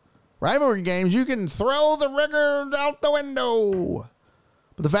 CSU. Rivalry games, you can throw the record out the window.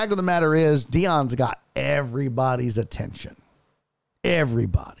 But the fact of the matter is, Deion's got everybody's attention.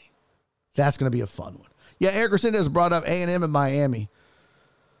 Everybody. That's going to be a fun one. Yeah, Eric Resendez brought up A&M in Miami.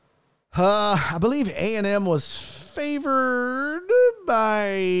 I believe A&M was favored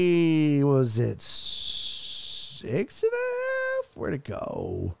by, was it 6.5? Where'd it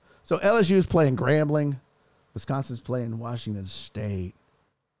go? So LSU's playing Grambling. Wisconsin's playing Washington State.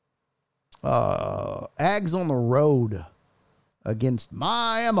 Ags on the road against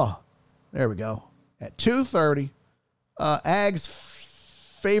Miami. There we go. At 2:30. Ags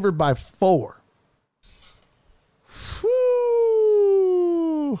favored by 4.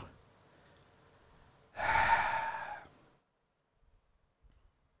 Whew.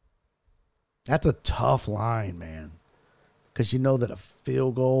 That's a tough line, man. Because you know that a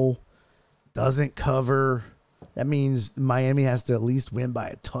field goal doesn't cover. That means Miami has to at least win by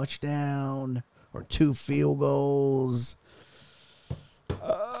a touchdown or 2 field goals.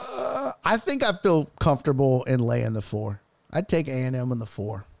 I think I feel comfortable in laying the 4. I'd take A&M in the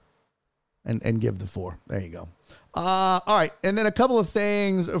 4 and give the 4. There you go. All right. And then a couple of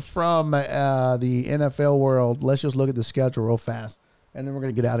things from the NFL world. Let's just look at the schedule real fast. And then we're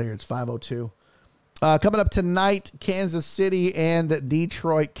going to get out of here. It's 5:02. Coming up tonight, Kansas City and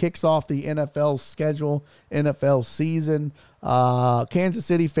Detroit kicks off the NFL schedule, NFL season. Kansas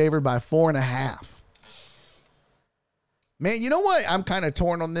City favored by 4.5. Man, you know what? I'm kind of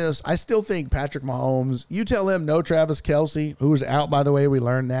torn on this. I still think Patrick Mahomes, you tell him no Travis Kelce, who's out, by the way, we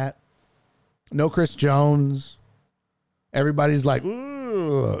learned that. No Chris Jones. Everybody's like,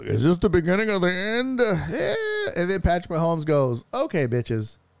 ooh, is this the beginning of the end? And then Patrick Mahomes goes, okay,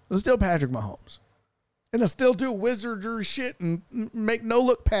 bitches, I'm still Patrick Mahomes. And I still do wizardry shit and make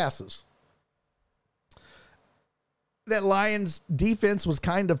no-look passes. That Lions defense was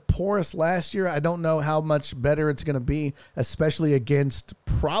kind of porous last year. I don't know how much better it's going to be, especially against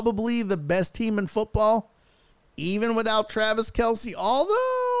probably the best team in football, even without Travis Kelce. Although,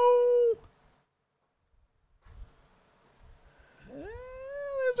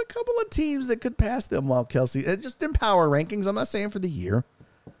 there's a couple of teams that could pass them while Kelce. Just in power rankings, I'm not saying for the year.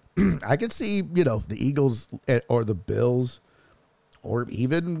 I could see, the Eagles or the Bills or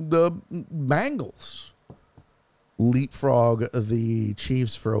even the Bengals leapfrog the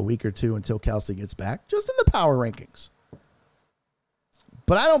Chiefs for a week or two until Kelce gets back, just in the power rankings.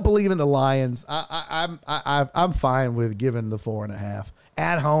 But I don't believe in the Lions. I'm fine with giving the 4.5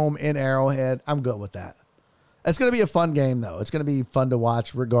 at home in Arrowhead. I'm good with that. It's going to be a fun game, though. It's going to be fun to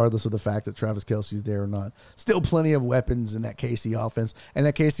watch, regardless of the fact that Travis Kelce's there or not. Still plenty of weapons in that KC offense, and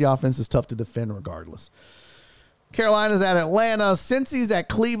that KC offense is tough to defend regardless. Carolina's at Atlanta. Cincy's at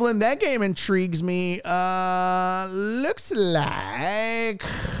Cleveland. That game intrigues me. Looks like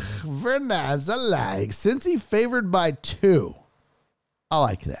Cincy favored by 2. I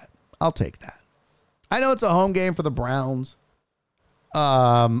like that. I'll take that. I know it's a home game for the Browns.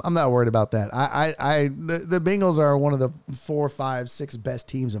 I'm not worried about that. The Bengals are one of the 4, 5, 6 best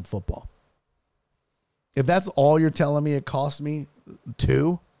teams in football. If that's all you're telling me, it cost me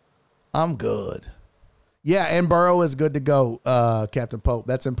 2, I'm good. Yeah, and Burrow is good to go, Captain Pope.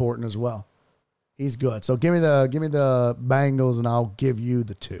 That's important as well. He's good. So give me the Bengals, and I'll give you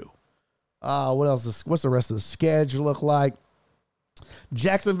the 2. What else? What's the rest of the schedule look like?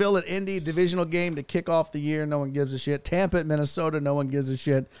 Jacksonville at Indy, divisional game to kick off the year. No one gives a shit. Tampa at Minnesota. No one gives a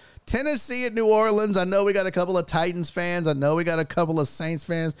shit. Tennessee at New Orleans. I know we got a couple of Titans fans. I know we got a couple of Saints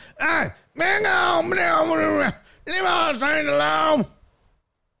fans.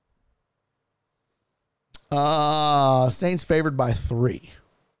 Saints favored by 3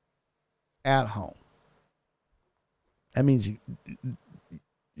 at home. That means you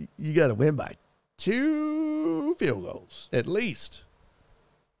got to win by 2 field goals at least.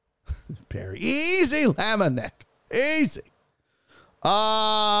 Perry, easy, Lamanek, easy.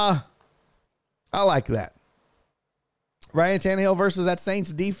 I like that. Ryan Tannehill versus that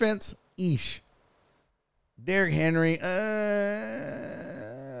Saints defense. Eesh. Derrick Henry.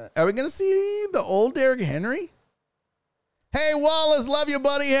 Are we going to see the old Derrick Henry? Hey, Wallace, love you,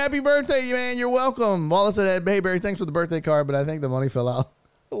 buddy. Happy birthday, man. You're welcome. Wallace said, hey, Barry, thanks for the birthday card, but I think the money fell out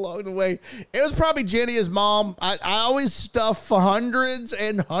along the way. It was probably Jenny, his mom. I always stuff hundreds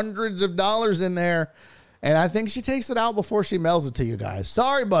and hundreds of dollars in there, and I think she takes it out before she mails it to you guys.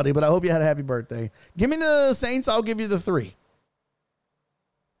 Sorry, buddy, but I hope you had a happy birthday. Give me the Saints. I'll give you the 3.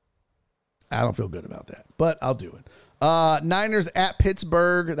 I don't feel good about that, but I'll do it. Niners at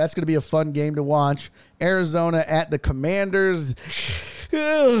Pittsburgh. That's going to be a fun game to watch. Arizona at the Commanders.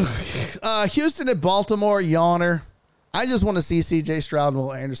 Houston at Baltimore. Yawner. I just want to see C.J. Stroud and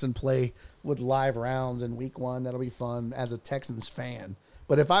Will Anderson play with live rounds in week 1. That'll be fun as a Texans fan.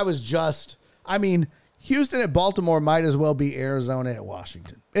 But if I was Houston at Baltimore might as well be Arizona at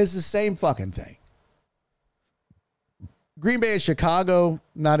Washington. It's the same fucking thing. Green Bay at Chicago,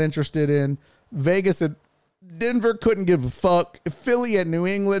 not interested in. Vegas at Denver, couldn't give a fuck. Philly at New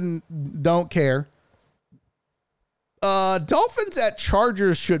England, don't care. Dolphins at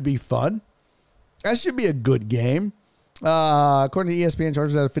Chargers should be fun. That should be a good game. According to ESPN,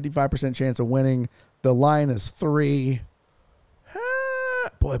 Chargers had a 55% chance of winning. The line is 3.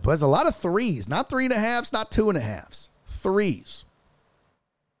 Boy, but there's a lot of 3s. Not 3.5s, not 2.5s. 3s.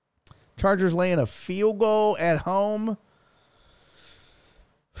 Chargers laying a field goal at home.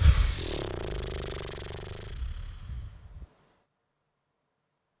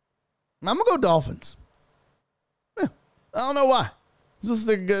 I'm going to go Dolphins. I don't know why. It's just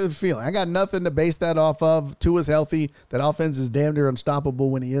a good feeling. I got nothing to base that off of. Tua's healthy. That offense is damn near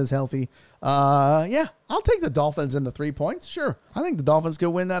unstoppable when he is healthy. Yeah, I'll take the Dolphins in the 3 points. Sure. I think the Dolphins could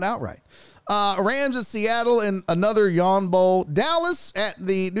win that outright. Rams at Seattle in another yawn bowl. Dallas at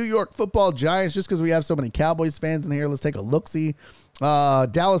the New York Football Giants. Just because we have so many Cowboys fans in here, let's take a look-see.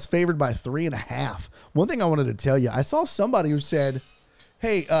 Dallas favored by 3.5. One thing I wanted to tell you, I saw somebody who said,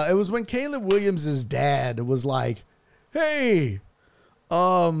 hey, it was when Caleb Williams' dad was like, hey,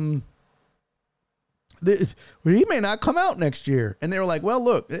 he may not come out next year. And they were like, well,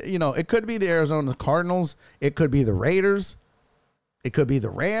 look, it could be the Arizona Cardinals. It could be the Raiders. It could be the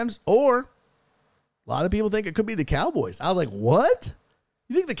Rams. Or a lot of people think it could be the Cowboys. I was like, what?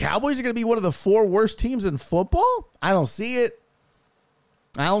 You think the Cowboys are going to be one of the 4 worst teams in football? I don't see it.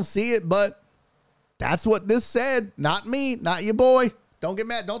 But That's what this said. Not me, not your boy. Don't get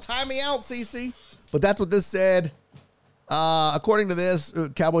mad. Don't tie me out, CC. But that's what this said. According to this,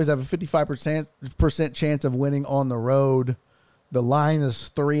 Cowboys have a 55% chance of winning on the road. The line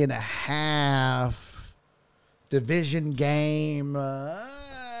is 3.5. Division game.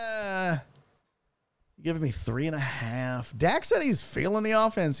 Giving me 3.5. Dak said he's feeling the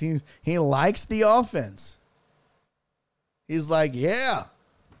offense. He likes the offense. He's like, yeah,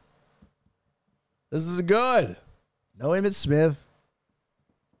 this is good. No Emmitt Smith.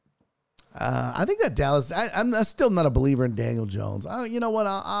 I think that Dallas. I'm still not a believer in Daniel Jones. You know what?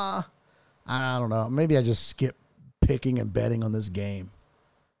 I don't know. Maybe I just skip picking and betting on this game.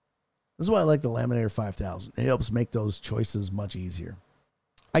 This is why I like the Laminator 5000. It helps make those choices much easier.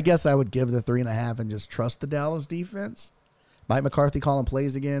 I guess I would give the 3.5 and just trust the Dallas defense. Mike McCarthy calling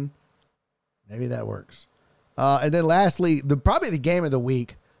plays again. Maybe that works. And then lastly, probably the game of the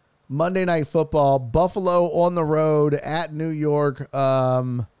week, Monday Night Football, Buffalo on the road at New York.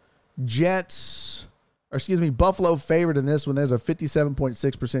 Buffalo favored in this one. There's a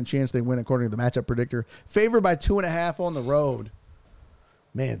 57.6% chance they win according to the matchup predictor. Favored by 2.5 on the road.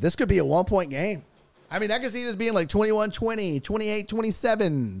 Man, this could be a 1-point game. I mean, I can see this being like 21-20,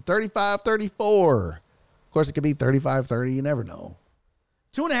 28-27, 35-34. Of course, it could be 35-30. You never know.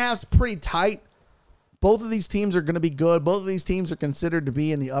 2.5 is pretty tight. Both of these teams are going to be good. Both of these teams are considered to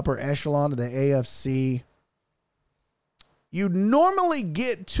be in the upper echelon of the AFC. You normally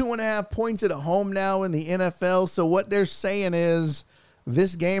get 2.5 points at home now in the NFL. So what they're saying is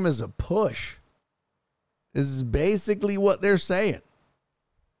this game is a push. This is basically what they're saying.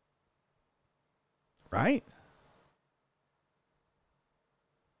 Right?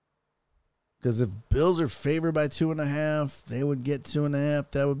 Because if Bills are favored by 2.5, they would get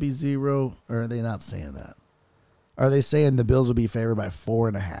 2.5. That would be 0. Or are they not saying that? Are they saying the Bills will be favored by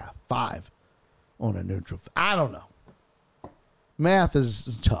 4.5, 5 on a neutral? I don't know. Math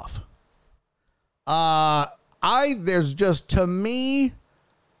is tough. There's just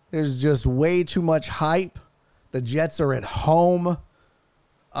way too much hype. The Jets are at home.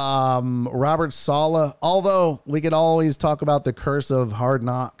 Robert Saleh, although we could always talk about the curse of Hard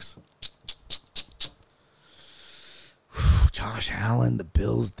Knocks. Josh Allen, the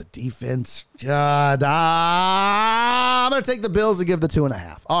Bills, the defense. I'm going to take the Bills and give the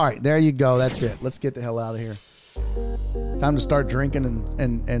 2.5. All right, there you go. That's it. Let's get the hell out of here. Time to start drinking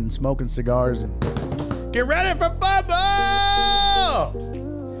and smoking cigars and get ready for football.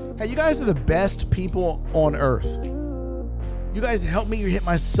 Hey, you guys are the best people on earth. You guys helped me hit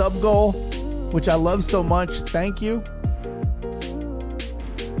my sub goal, which I love so much. Thank you. I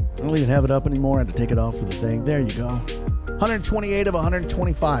don't even have it up anymore. I had to take it off for the thing. There you go. 128 of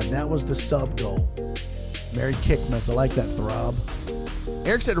 125. That was the sub goal. Merry Kickmas. I like that throb.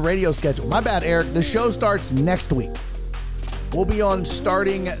 Eric said radio schedule. My bad, Eric. The show starts next week. We'll be on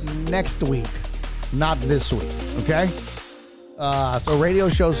starting next week, not this week. Okay? So radio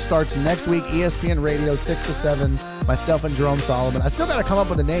show starts next week. ESPN Radio, 6 to 7. Myself and Jerome Solomon. I still got to come up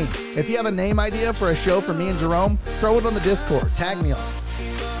with a name. If you have a name idea for a show for me and Jerome, throw it on the Discord. Tag me on it.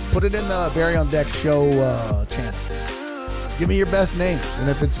 Put it in the Barry on Deck show channel. Give me your best name. And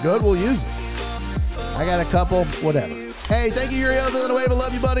if it's good, we'll use it. I got a couple, whatever. Hey, thank you, Uriel Villanueva.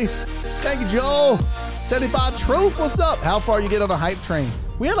 Love you, buddy. Thank you, Joel. 75 Truth, what's up? How far you get on a hype train?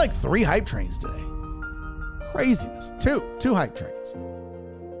 We had like 3 hype trains today. Craziness. Two hype trains.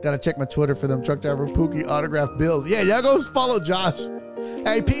 Got to check my Twitter for them truck driver Pookie autograph bills. Yeah, y'all go follow Josh.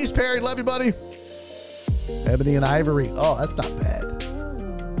 Hey, peace, Perry. Love you, buddy. Ebony and Ivory. Oh, that's not bad.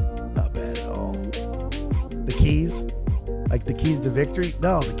 Not bad at all. The keys. Like the keys to victory?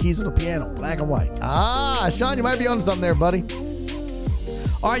 No, the keys to the piano. Black and white. Sean, you might be on something there, buddy.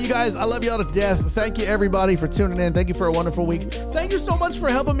 All right, you guys, I love you all to death. Thank you, everybody, for tuning in. Thank you for a wonderful week. Thank you so much for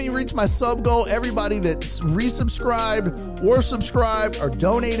helping me reach my sub goal. Everybody that resubscribed or subscribed or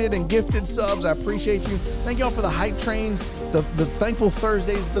donated and gifted subs, I appreciate you. Thank you all for the hype trains, the Thankful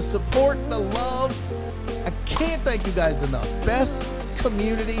Thursdays, the support, the love. I can't thank you guys enough. Best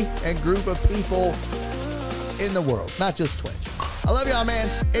community and group of people in the world, not just Twitch. I love y'all, man.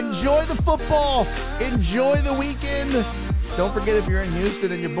 Enjoy the football. Enjoy the weekend. Don't forget, if you're in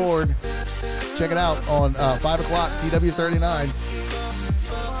Houston and you're bored, check it out on 5 o'clock, CW39.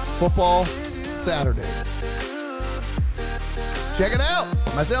 Football Saturday. Check it out.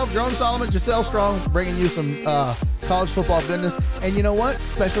 Myself, Jerome Solomon, Giselle Strong, bringing you some college football goodness. And you know what?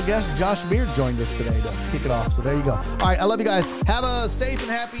 Special guest Josh Beard joined us today to kick it off. So there you go. All right, I love you guys. Have a safe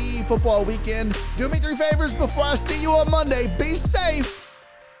and happy football weekend. Do me 3 favors before I see you on Monday. Be safe.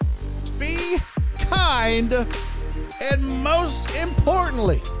 Be kind. And most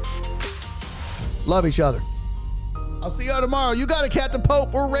importantly, Love each other. I'll see y'all tomorrow. You got it, Captain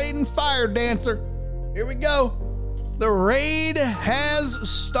Pope. We're raiding Fire Dancer. Here we go. The raid has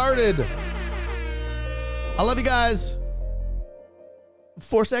started. I love you guys.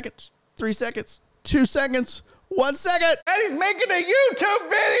 4 seconds, 3 seconds, 2 seconds, 1 second. And he's making a YouTube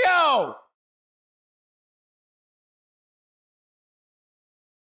video.